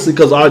 Honestly,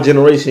 because our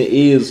generation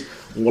is,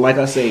 well, like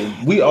I say,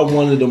 we are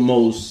one of the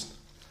most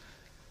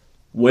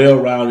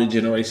well-rounded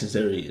generations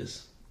there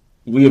is.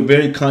 We are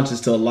very conscious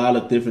to a lot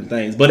of different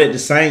things, but at the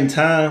same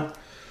time,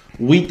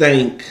 we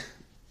think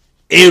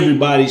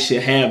everybody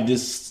should have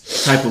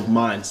this type of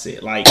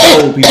mindset. Like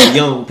old people,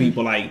 young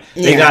people, like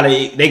they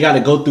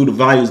gotta go through the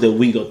values that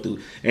we go through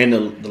and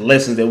the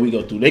lessons that we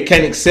go through. They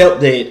can't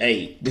accept that.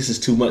 Hey, this is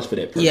too much for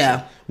that person.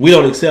 Yeah, we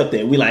don't accept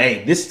that. We like,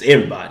 hey, this is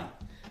everybody.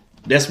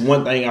 That's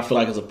one thing I feel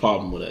like is a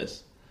problem with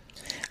us.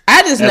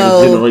 I just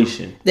know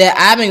that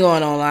I've been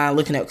going online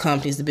looking up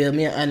companies to build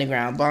me an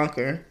underground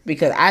bunker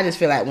because I just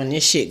feel like when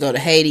this shit go to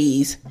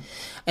Hades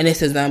and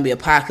it's a zombie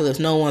apocalypse,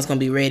 no one's gonna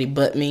be ready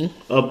but me.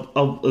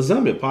 A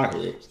zombie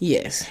apocalypse?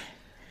 Yes.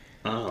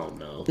 I don't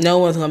know. No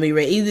one's gonna be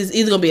ready. It's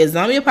either gonna be a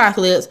zombie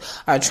apocalypse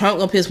or Trump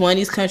gonna piss one of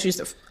these countries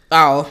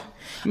off.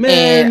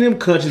 Man, them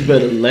countries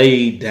better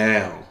lay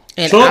down.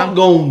 Trump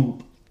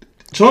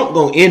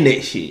gonna end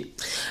that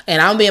shit.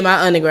 And I'm being my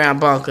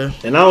underground bunker.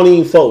 And I don't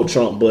even fuck with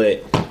Trump,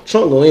 but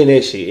Trump gonna end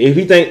that shit.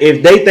 If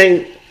they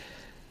think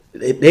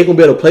they gonna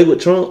be able to play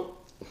with Trump,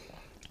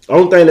 the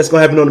only thing that's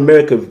gonna happen on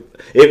America,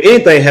 if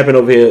anything happened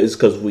over here, is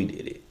because we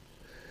did it.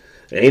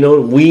 They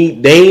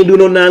ain't do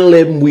no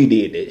 9/11. We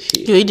did that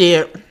shit. We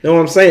did. You know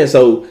what I'm saying?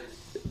 So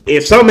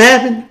if something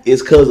happened,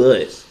 it's because of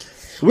us.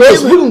 We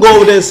can go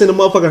over there and send a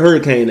motherfucking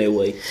hurricane that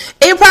way.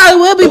 It probably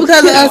will be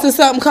because of us if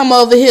something come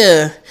over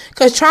here.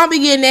 Because Trump be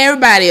getting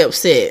everybody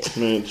upset.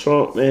 Man,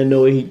 Trump,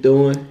 know what he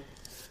doing.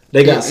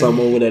 They got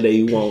something over there that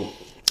he want.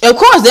 Of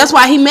course, that's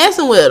why he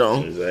messing with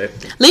them.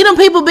 Exactly. Leave them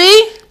people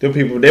be. Them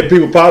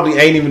people probably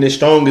ain't even as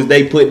strong as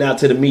they putting out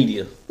to the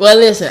media. Well,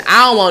 listen,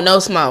 I don't want no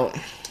smoke.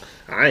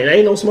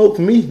 Ain't no smoke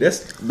for me.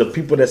 That's the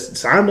people that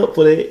signed up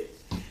for that.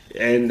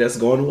 And that's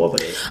going to war for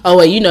that. Oh,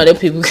 well, them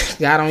people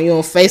got on you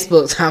on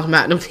Facebook talking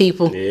about them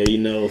people. Yeah,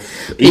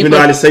 even though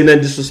I didn't say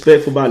nothing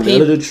disrespectful about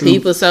none of the truth.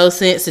 People so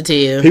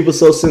sensitive.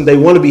 They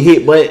want to be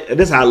hit, but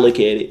that's how I look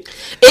at it.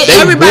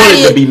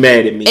 Everybody wanted to be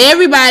mad at me.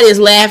 Everybody is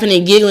laughing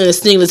and giggling and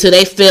sniggling until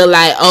they feel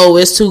like, oh,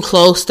 it's too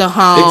close to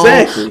home.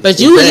 Exactly. But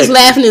you were just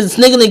laughing and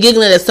sniggling and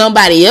giggling at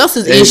somebody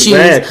else's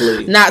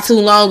issues not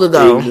too long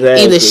ago.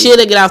 Exactly. Either shit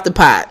or get off the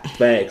pot.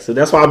 Facts. So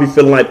that's why I be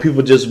feeling like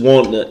people just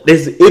want to.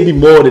 It'd be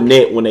more than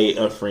that when they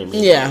unfriend me.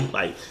 Yeah.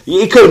 Like,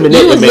 it could have been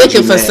that. You was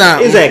looking for mad.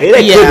 something. Exactly.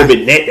 That could have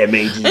been that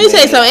made you Let me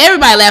tell you something.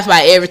 Everybody laugh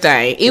about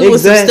everything. Even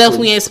with some stuff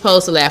we ain't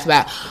supposed to laugh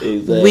about.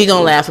 Exactly. We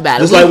gonna laugh about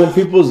it. Just like when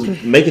people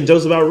was making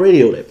jokes about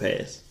radio that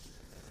passed.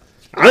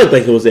 I didn't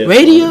think it was that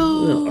radio.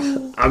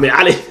 Funny. I mean,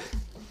 I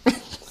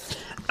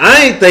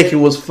didn't think it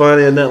was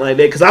funny or nothing like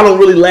that because I don't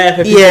really laugh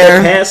at people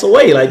that pass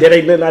away. Like, that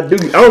ain't nothing I do.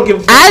 I don't give a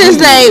fuck. I just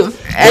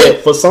think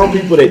but for some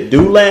people that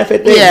do laugh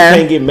at that, you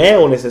can't get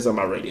mad when they say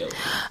something about radio.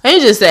 Let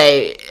me just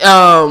say,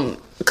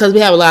 because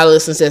we have a lot of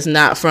listeners that's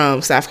not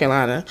from South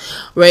Carolina.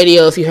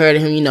 Radio, if you heard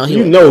of him, he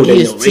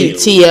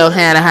was T.L.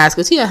 Hanna High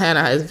School. T.L.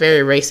 Hanna is a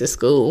very racist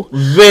school.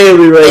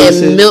 Very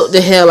racist. And milked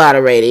the hell out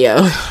of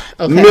radio.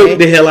 Okay? Milked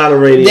the hell out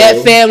of radio.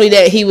 That family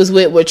that he was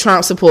with were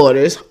Trump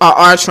supporters, or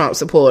are Trump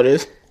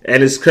supporters.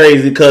 And it's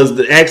crazy because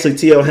actually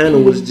T.L. Hanna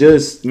was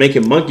just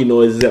making monkey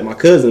noises at my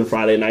cousin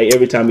Friday night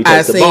every time he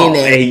touched the ball.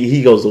 That. And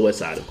he goes to West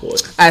Side, of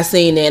course. I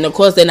seen that. And of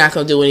course, they're not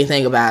going to do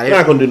anything about it. They're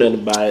not going to do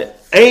nothing about it.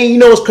 And you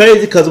know what's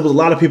crazy? Because there was a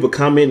lot of people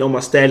commenting on my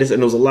status,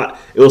 and it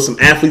was some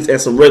athletes and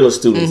some regular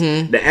students.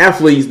 Mm-hmm. The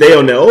athletes, they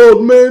on there, oh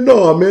man,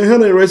 no, man,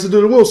 Hanna ain't racist,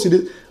 we won't see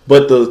this.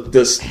 But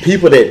the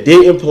people that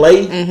didn't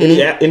play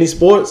any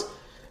sports,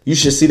 you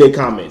should see their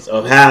comments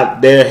of how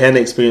their Hannah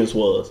experience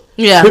was.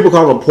 Yeah. People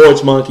call them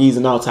porch monkeys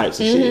and all types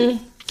of shit.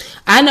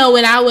 I know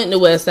when I went to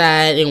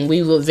Westside and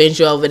we would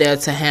venture over there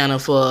to Hannah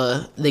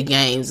for the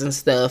games and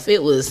stuff,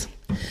 it was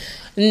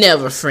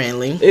never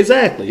friendly.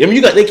 Exactly. I mean,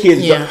 you got their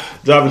kids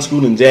driving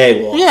school in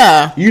Jaguar.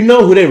 Yeah. You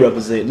know who they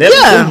represent.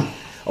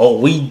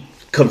 We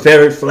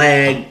Confederate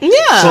flag,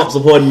 Trump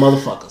supporting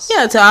motherfuckers.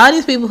 Yeah, to all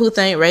these people who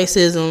think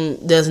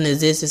racism doesn't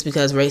exist, it's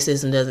because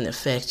racism doesn't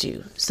affect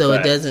you. So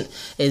it doesn't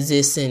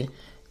exist in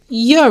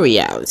your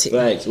reality.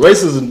 Right.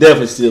 Racism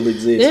definitely still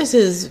exists. This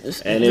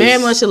is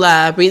very much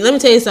alive. Let me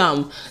tell you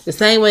something. The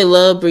same way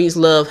love breeds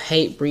love,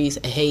 hate breeds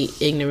hate,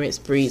 ignorance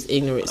breeds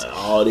ignorance.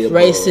 All the above.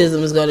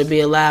 Racism is going to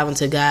be alive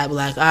until God be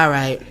like, all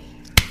right,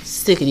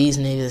 sick of these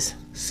niggas.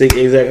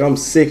 Exactly. I'm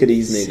sick of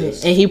these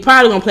niggas. And he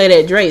probably going to play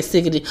that Drake,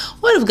 sick of these.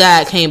 What if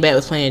God came back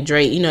with playing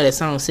Drake? You know that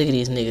song, Sick of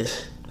These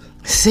Niggas.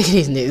 Sick of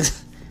these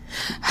niggas.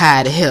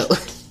 High to hell.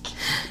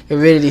 Get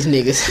rid of these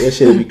niggas. That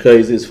shit would be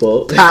crazy as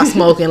fuck. Pop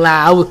smoking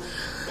loud.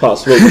 Pop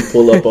Smoke would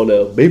pull up on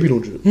that. Baby,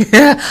 don't drip.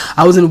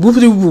 I was in the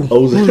whoopity whoop. I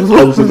was in the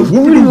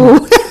whoopity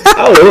whoop.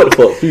 I don't know what the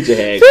fuck Future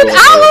had.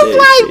 I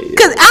was like,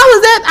 because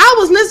I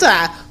was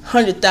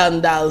listening to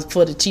 $100,000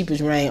 for the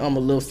cheapest ring on my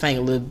little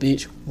finger, little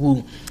bitch.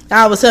 Woo.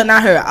 All of a sudden,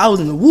 I heard I was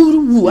in the woo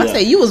woo. I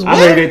said, you was where?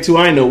 I heard it too.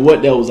 I didn't know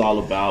what that was all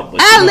about.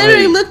 But I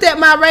literally looked at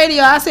my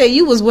radio. I said,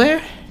 you was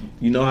where?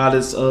 You know how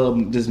this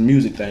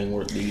music thing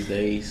works these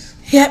days.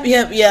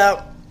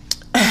 Yep.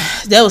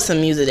 There was some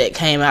music that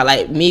came out,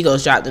 like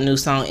Migos dropped a new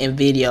song in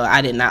video.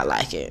 I did not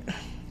like it.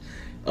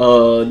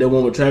 The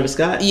one with Travis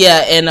Scott?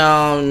 Yeah,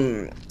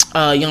 and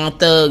Young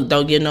Thug,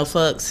 Don't Give No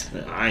Fucks.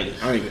 I ain't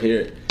even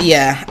hear it.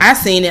 Yeah, I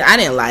seen it. I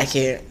didn't like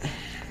it.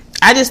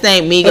 I just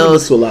think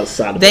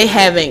Migos, they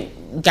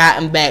haven't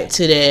gotten back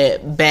to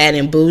that Bad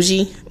and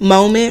Bougie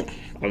moment.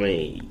 I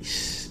mean...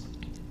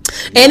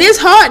 And it's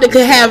hard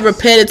to have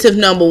repetitive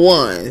number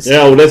ones.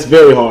 Yeah, well, that's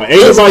very hard.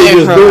 Ain't nobody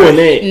just doing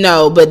that.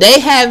 No, but they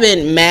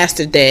haven't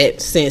mastered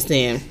that since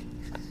then.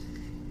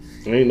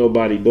 Ain't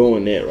nobody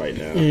doing that right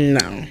now.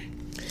 No.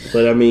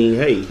 But I mean,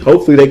 hey,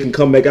 hopefully they can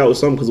come back out with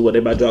something because they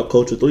about to drop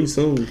Culture 3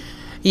 soon.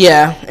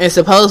 Yeah, and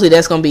supposedly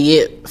that's going to be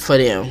it for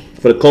them.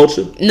 For the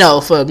Culture?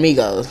 No, for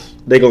Migos.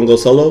 They going to go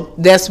solo?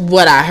 That's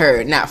what I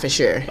heard, not for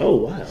sure.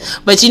 Oh, wow.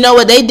 But you know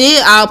what? They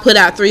did all put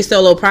out 3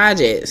 solo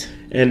projects.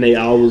 And they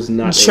always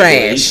not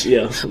trash.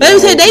 Yeah. Let me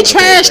say they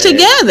trash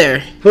together.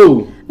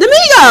 Who? The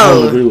Migos. I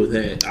don't agree with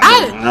that.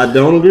 I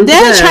don't agree with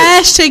that. They're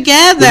trash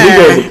together. The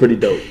Migos are pretty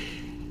dope.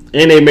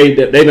 And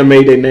they done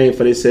made their name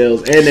for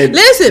themselves. And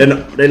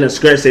they done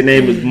scratched their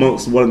name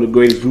amongst one of the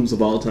greatest groups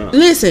of all time.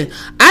 Listen,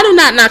 I do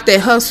not knock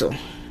their hustle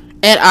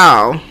at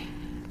all.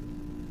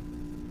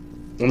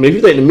 I mean, if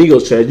you think the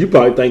Migos trash, you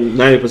probably think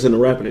 90% of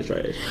rapping is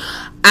trash.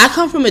 I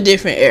come from a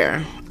different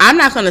era. I'm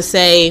not going to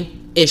say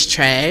it's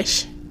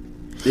trash.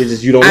 It's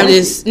just you don't like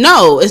it?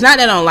 No, it's not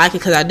that I don't like it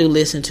because I do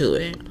listen to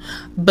it.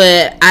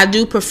 But I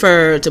do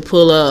prefer to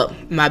pull up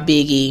my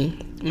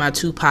Biggie, my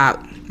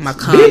Tupac, my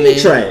Common.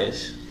 Biggie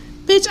trash.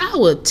 Bitch, I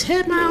would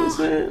tear my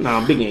own.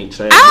 Nah, Biggie ain't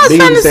trash. I was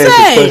trying to say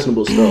some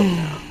questionable stuff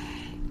now.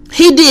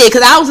 He did,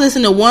 because I was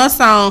listening to one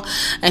song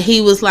and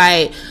he was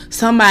like,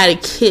 somebody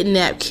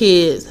kidnapped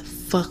kids,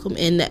 fuck them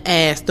in the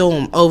ass, throw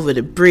them over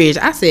the bridge.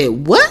 I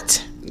said,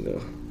 what? Yeah.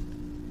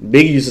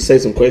 Biggie used to say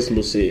some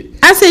questionable shit.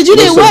 I said, you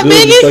did what,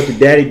 Biggie? You suck your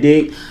daddy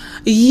dick.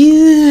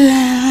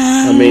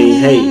 Yeah. I mean,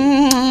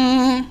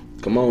 hey,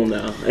 come on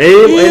now. And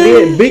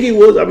then Biggie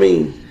was, I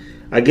mean,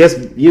 I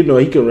guess, you know,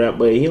 he can rap,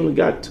 but he only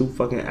got 2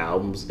 fucking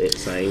albums at the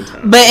same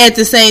time. But at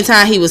the same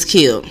time, he was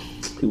killed.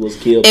 He was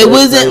killed. It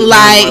wasn't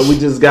like we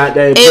just got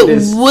that.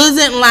 It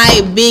wasn't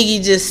like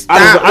Biggie just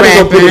stopped rapping. I just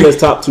don't put him as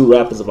top 2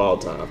 rappers of all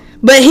time.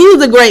 But he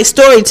was a great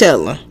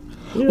storyteller.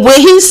 Yeah. When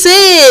he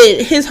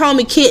said his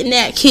homie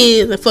kidnapped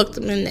kids and fucked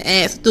them in the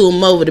ass, threw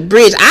them over the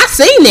bridge, I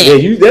seen that. Yeah,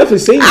 you definitely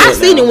seen that. I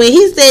seen it when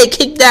he said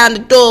kick down the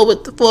door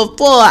with the 4-4.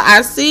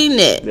 I seen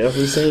that.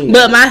 Definitely seen that.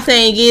 But my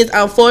thing is,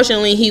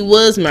 unfortunately, he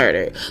was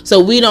murdered, so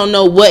we don't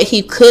know what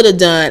he could have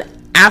done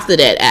after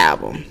that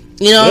album.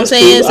 You know what I'm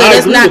saying? True.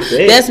 So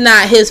that's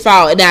not his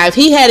fault. Now, if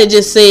he had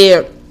just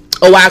said,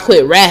 "Oh, I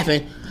quit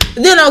rapping,"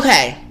 then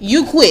okay,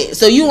 you quit.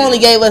 So you only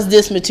gave us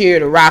this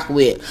material to rock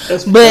with.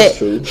 That's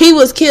true. He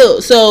was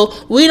killed, so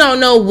we don't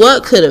know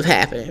what could have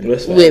happened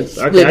with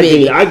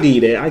Biggie. I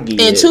give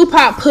that. And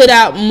Tupac put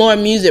out more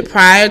music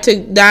prior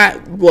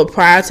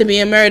to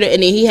being murdered,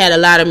 and then he had a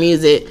lot of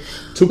music.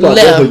 Tupac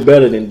definitely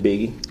better than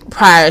Biggie.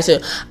 Prior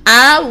to,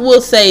 I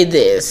will say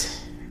this.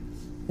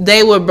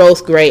 They were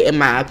both great in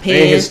my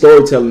opinion. And his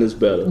storytelling is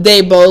better.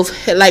 They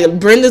both, like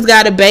Brenda's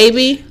Got a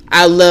Baby.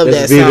 I love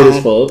that song. Vivid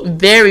as fuck.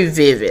 Very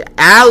vivid.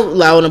 I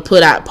want to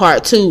put out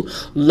part 2.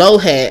 Low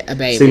had a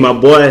baby. See, my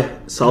boy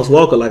Sauce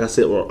Walker, like I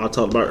said, I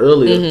talked about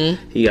earlier,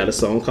 he got a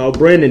song called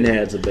Brandon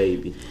Has a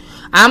Baby.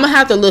 I'm gonna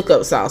have to look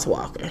up Sauce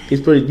Walker.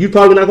 He's pretty. You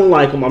probably not gonna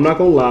like him. I'm not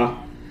gonna lie.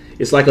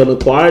 It's like an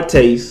acquired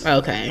taste.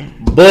 Okay.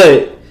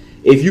 But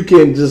if you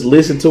can just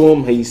listen to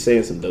him, he's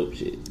saying some dope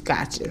shit.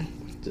 Gotcha.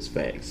 Just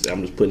facts.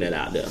 I'm just putting that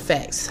out there.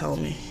 Facts,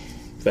 homie.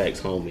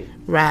 Facts, homie.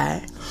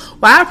 Right.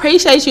 Well, I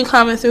appreciate you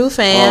coming through,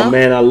 fam. Oh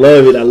man, I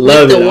love it. I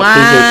love With it. the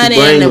wine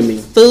and the me.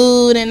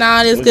 food and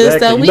all this good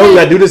stuff. You know we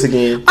gotta do this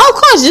again. Oh,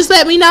 of course, just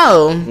let me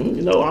know.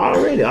 You know,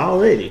 already.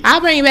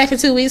 I'll bring you back in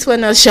 2 weeks for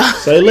another show.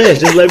 Say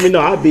less. Just let me know.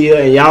 I'll be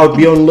here, and y'all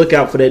be on the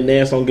lookout for that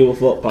Nance Don't Give a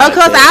Fuck podcast. Of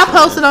course, I'll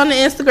post it on the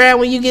Instagram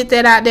when you get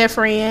that out there,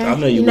 friend. I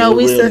know you will,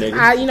 real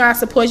nigga. I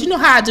support you. You know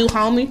how I do,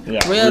 homie.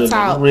 Yeah, real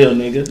talk. Real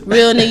nigga.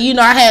 Real nigga. You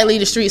know I had to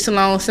leave the streets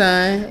alone,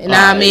 son. And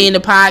I mean, the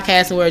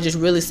podcasting world just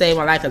really saved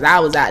my life because I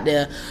was out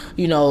there,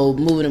 you know,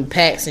 moving them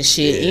packs and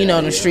shit. You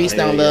know, the streets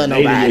don't love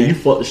nobody. Yeah, you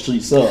fucked the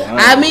streets up.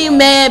 I mean,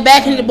 man,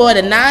 back in the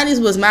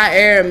 90s was my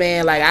era,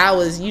 man. Like I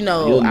was, you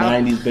know, your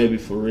 90s baby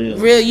for real.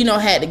 Real, you know,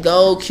 had the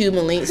gold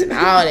Cuban links and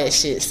all that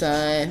shit,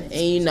 son. And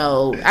you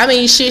know, I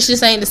mean, shit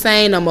just ain't the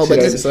same no more. But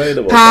this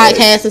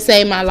podcast to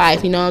save my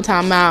life. You know what I'm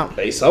talking about?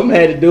 Hey, something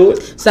had to do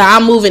it. So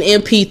I'm moving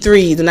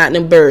MP3s and not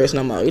them birds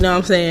no more. You know what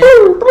I'm saying?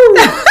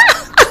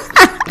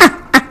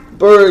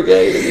 Bird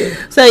game again.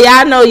 So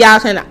y'all know y'all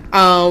can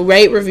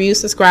rate, review,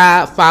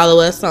 subscribe, follow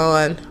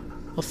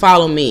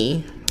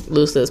me,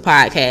 Loose Lips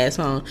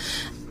Podcast on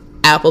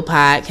Apple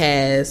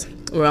Podcasts.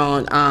 We're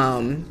on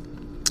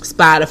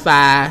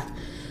Spotify.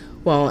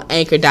 We're on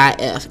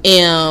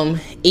Anchor.fm.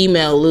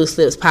 Email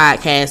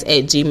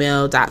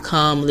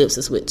looselipspodcast@gmail.com. Lips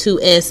is with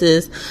 2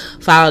 S's.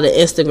 Follow the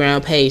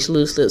Instagram page,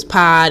 Loose Lips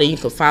Pod. And you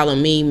can follow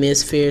me,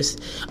 Miss Fierce.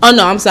 Oh,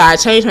 no, I'm sorry. I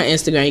changed my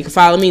Instagram. You can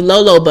follow me,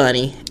 Lolo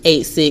Bunny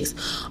 86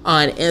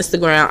 on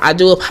Instagram. I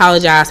do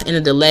apologize in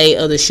the delay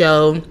of the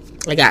show.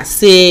 I got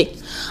sick.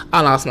 I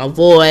lost my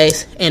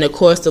voice. And, of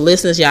course, the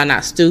listeners, y'all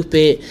not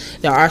stupid.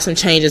 There are some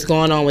changes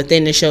going on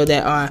within the show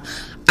that are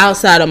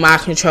outside of my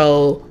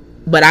control.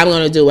 But I'm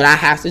going to do what I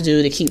have to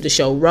do to keep the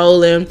show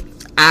rolling.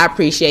 I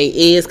appreciate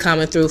Iz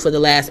coming through for the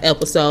last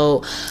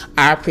episode.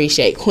 I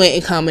appreciate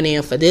Quentin coming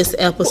in for this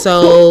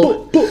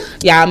episode.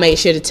 Y'all make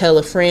sure to tell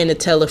a friend to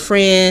tell a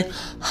friend.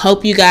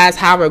 Hope you guys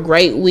have a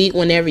great week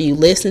whenever you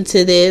listen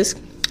to this.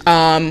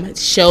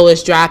 Show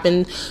is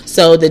dropping.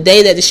 So the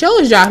day that the show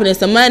is dropping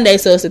is a Monday.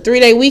 So it's a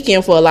 3-day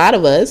weekend for a lot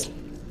of us.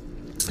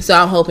 So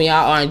I'm hoping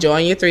y'all are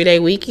enjoying your 3-day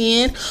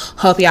weekend.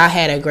 Hope y'all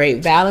had a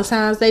great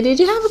Valentine's Day. Did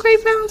you have a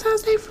great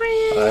Valentine's Day,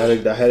 friend? I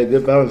had a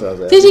good Valentine's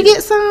Day. Did you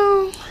get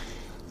some?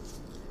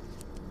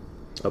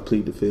 I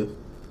plead the fifth.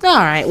 All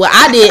right. Well,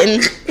 I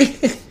didn't.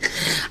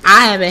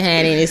 I haven't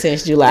had any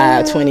since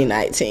July of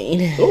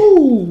 2019.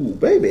 Ooh,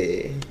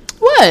 baby.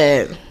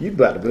 What? You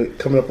about to be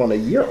coming up on a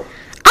year.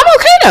 I'm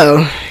okay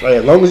though. Right,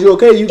 as long as you're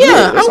okay, you good.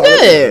 Yeah, I'm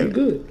good. You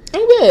good.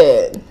 I'm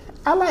good.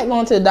 I like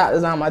going to the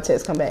doctor's on my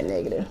test come back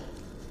negative.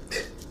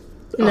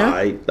 You know? All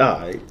right.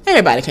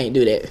 Everybody can't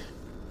do that.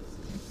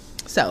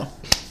 So,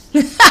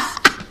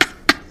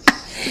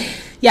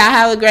 y'all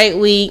have a great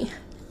week.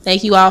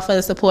 Thank you all for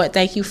the support.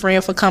 Thank you,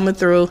 friend, for coming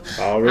through.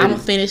 Already. I'm going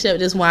to finish up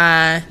this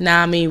wine.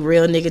 Now,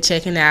 real nigga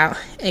checking out.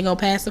 Ain't going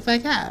to pass the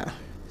fuck out.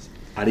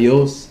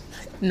 Adios.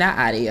 Not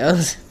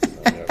adios.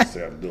 I have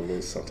to do a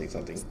little something.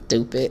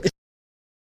 Stupid.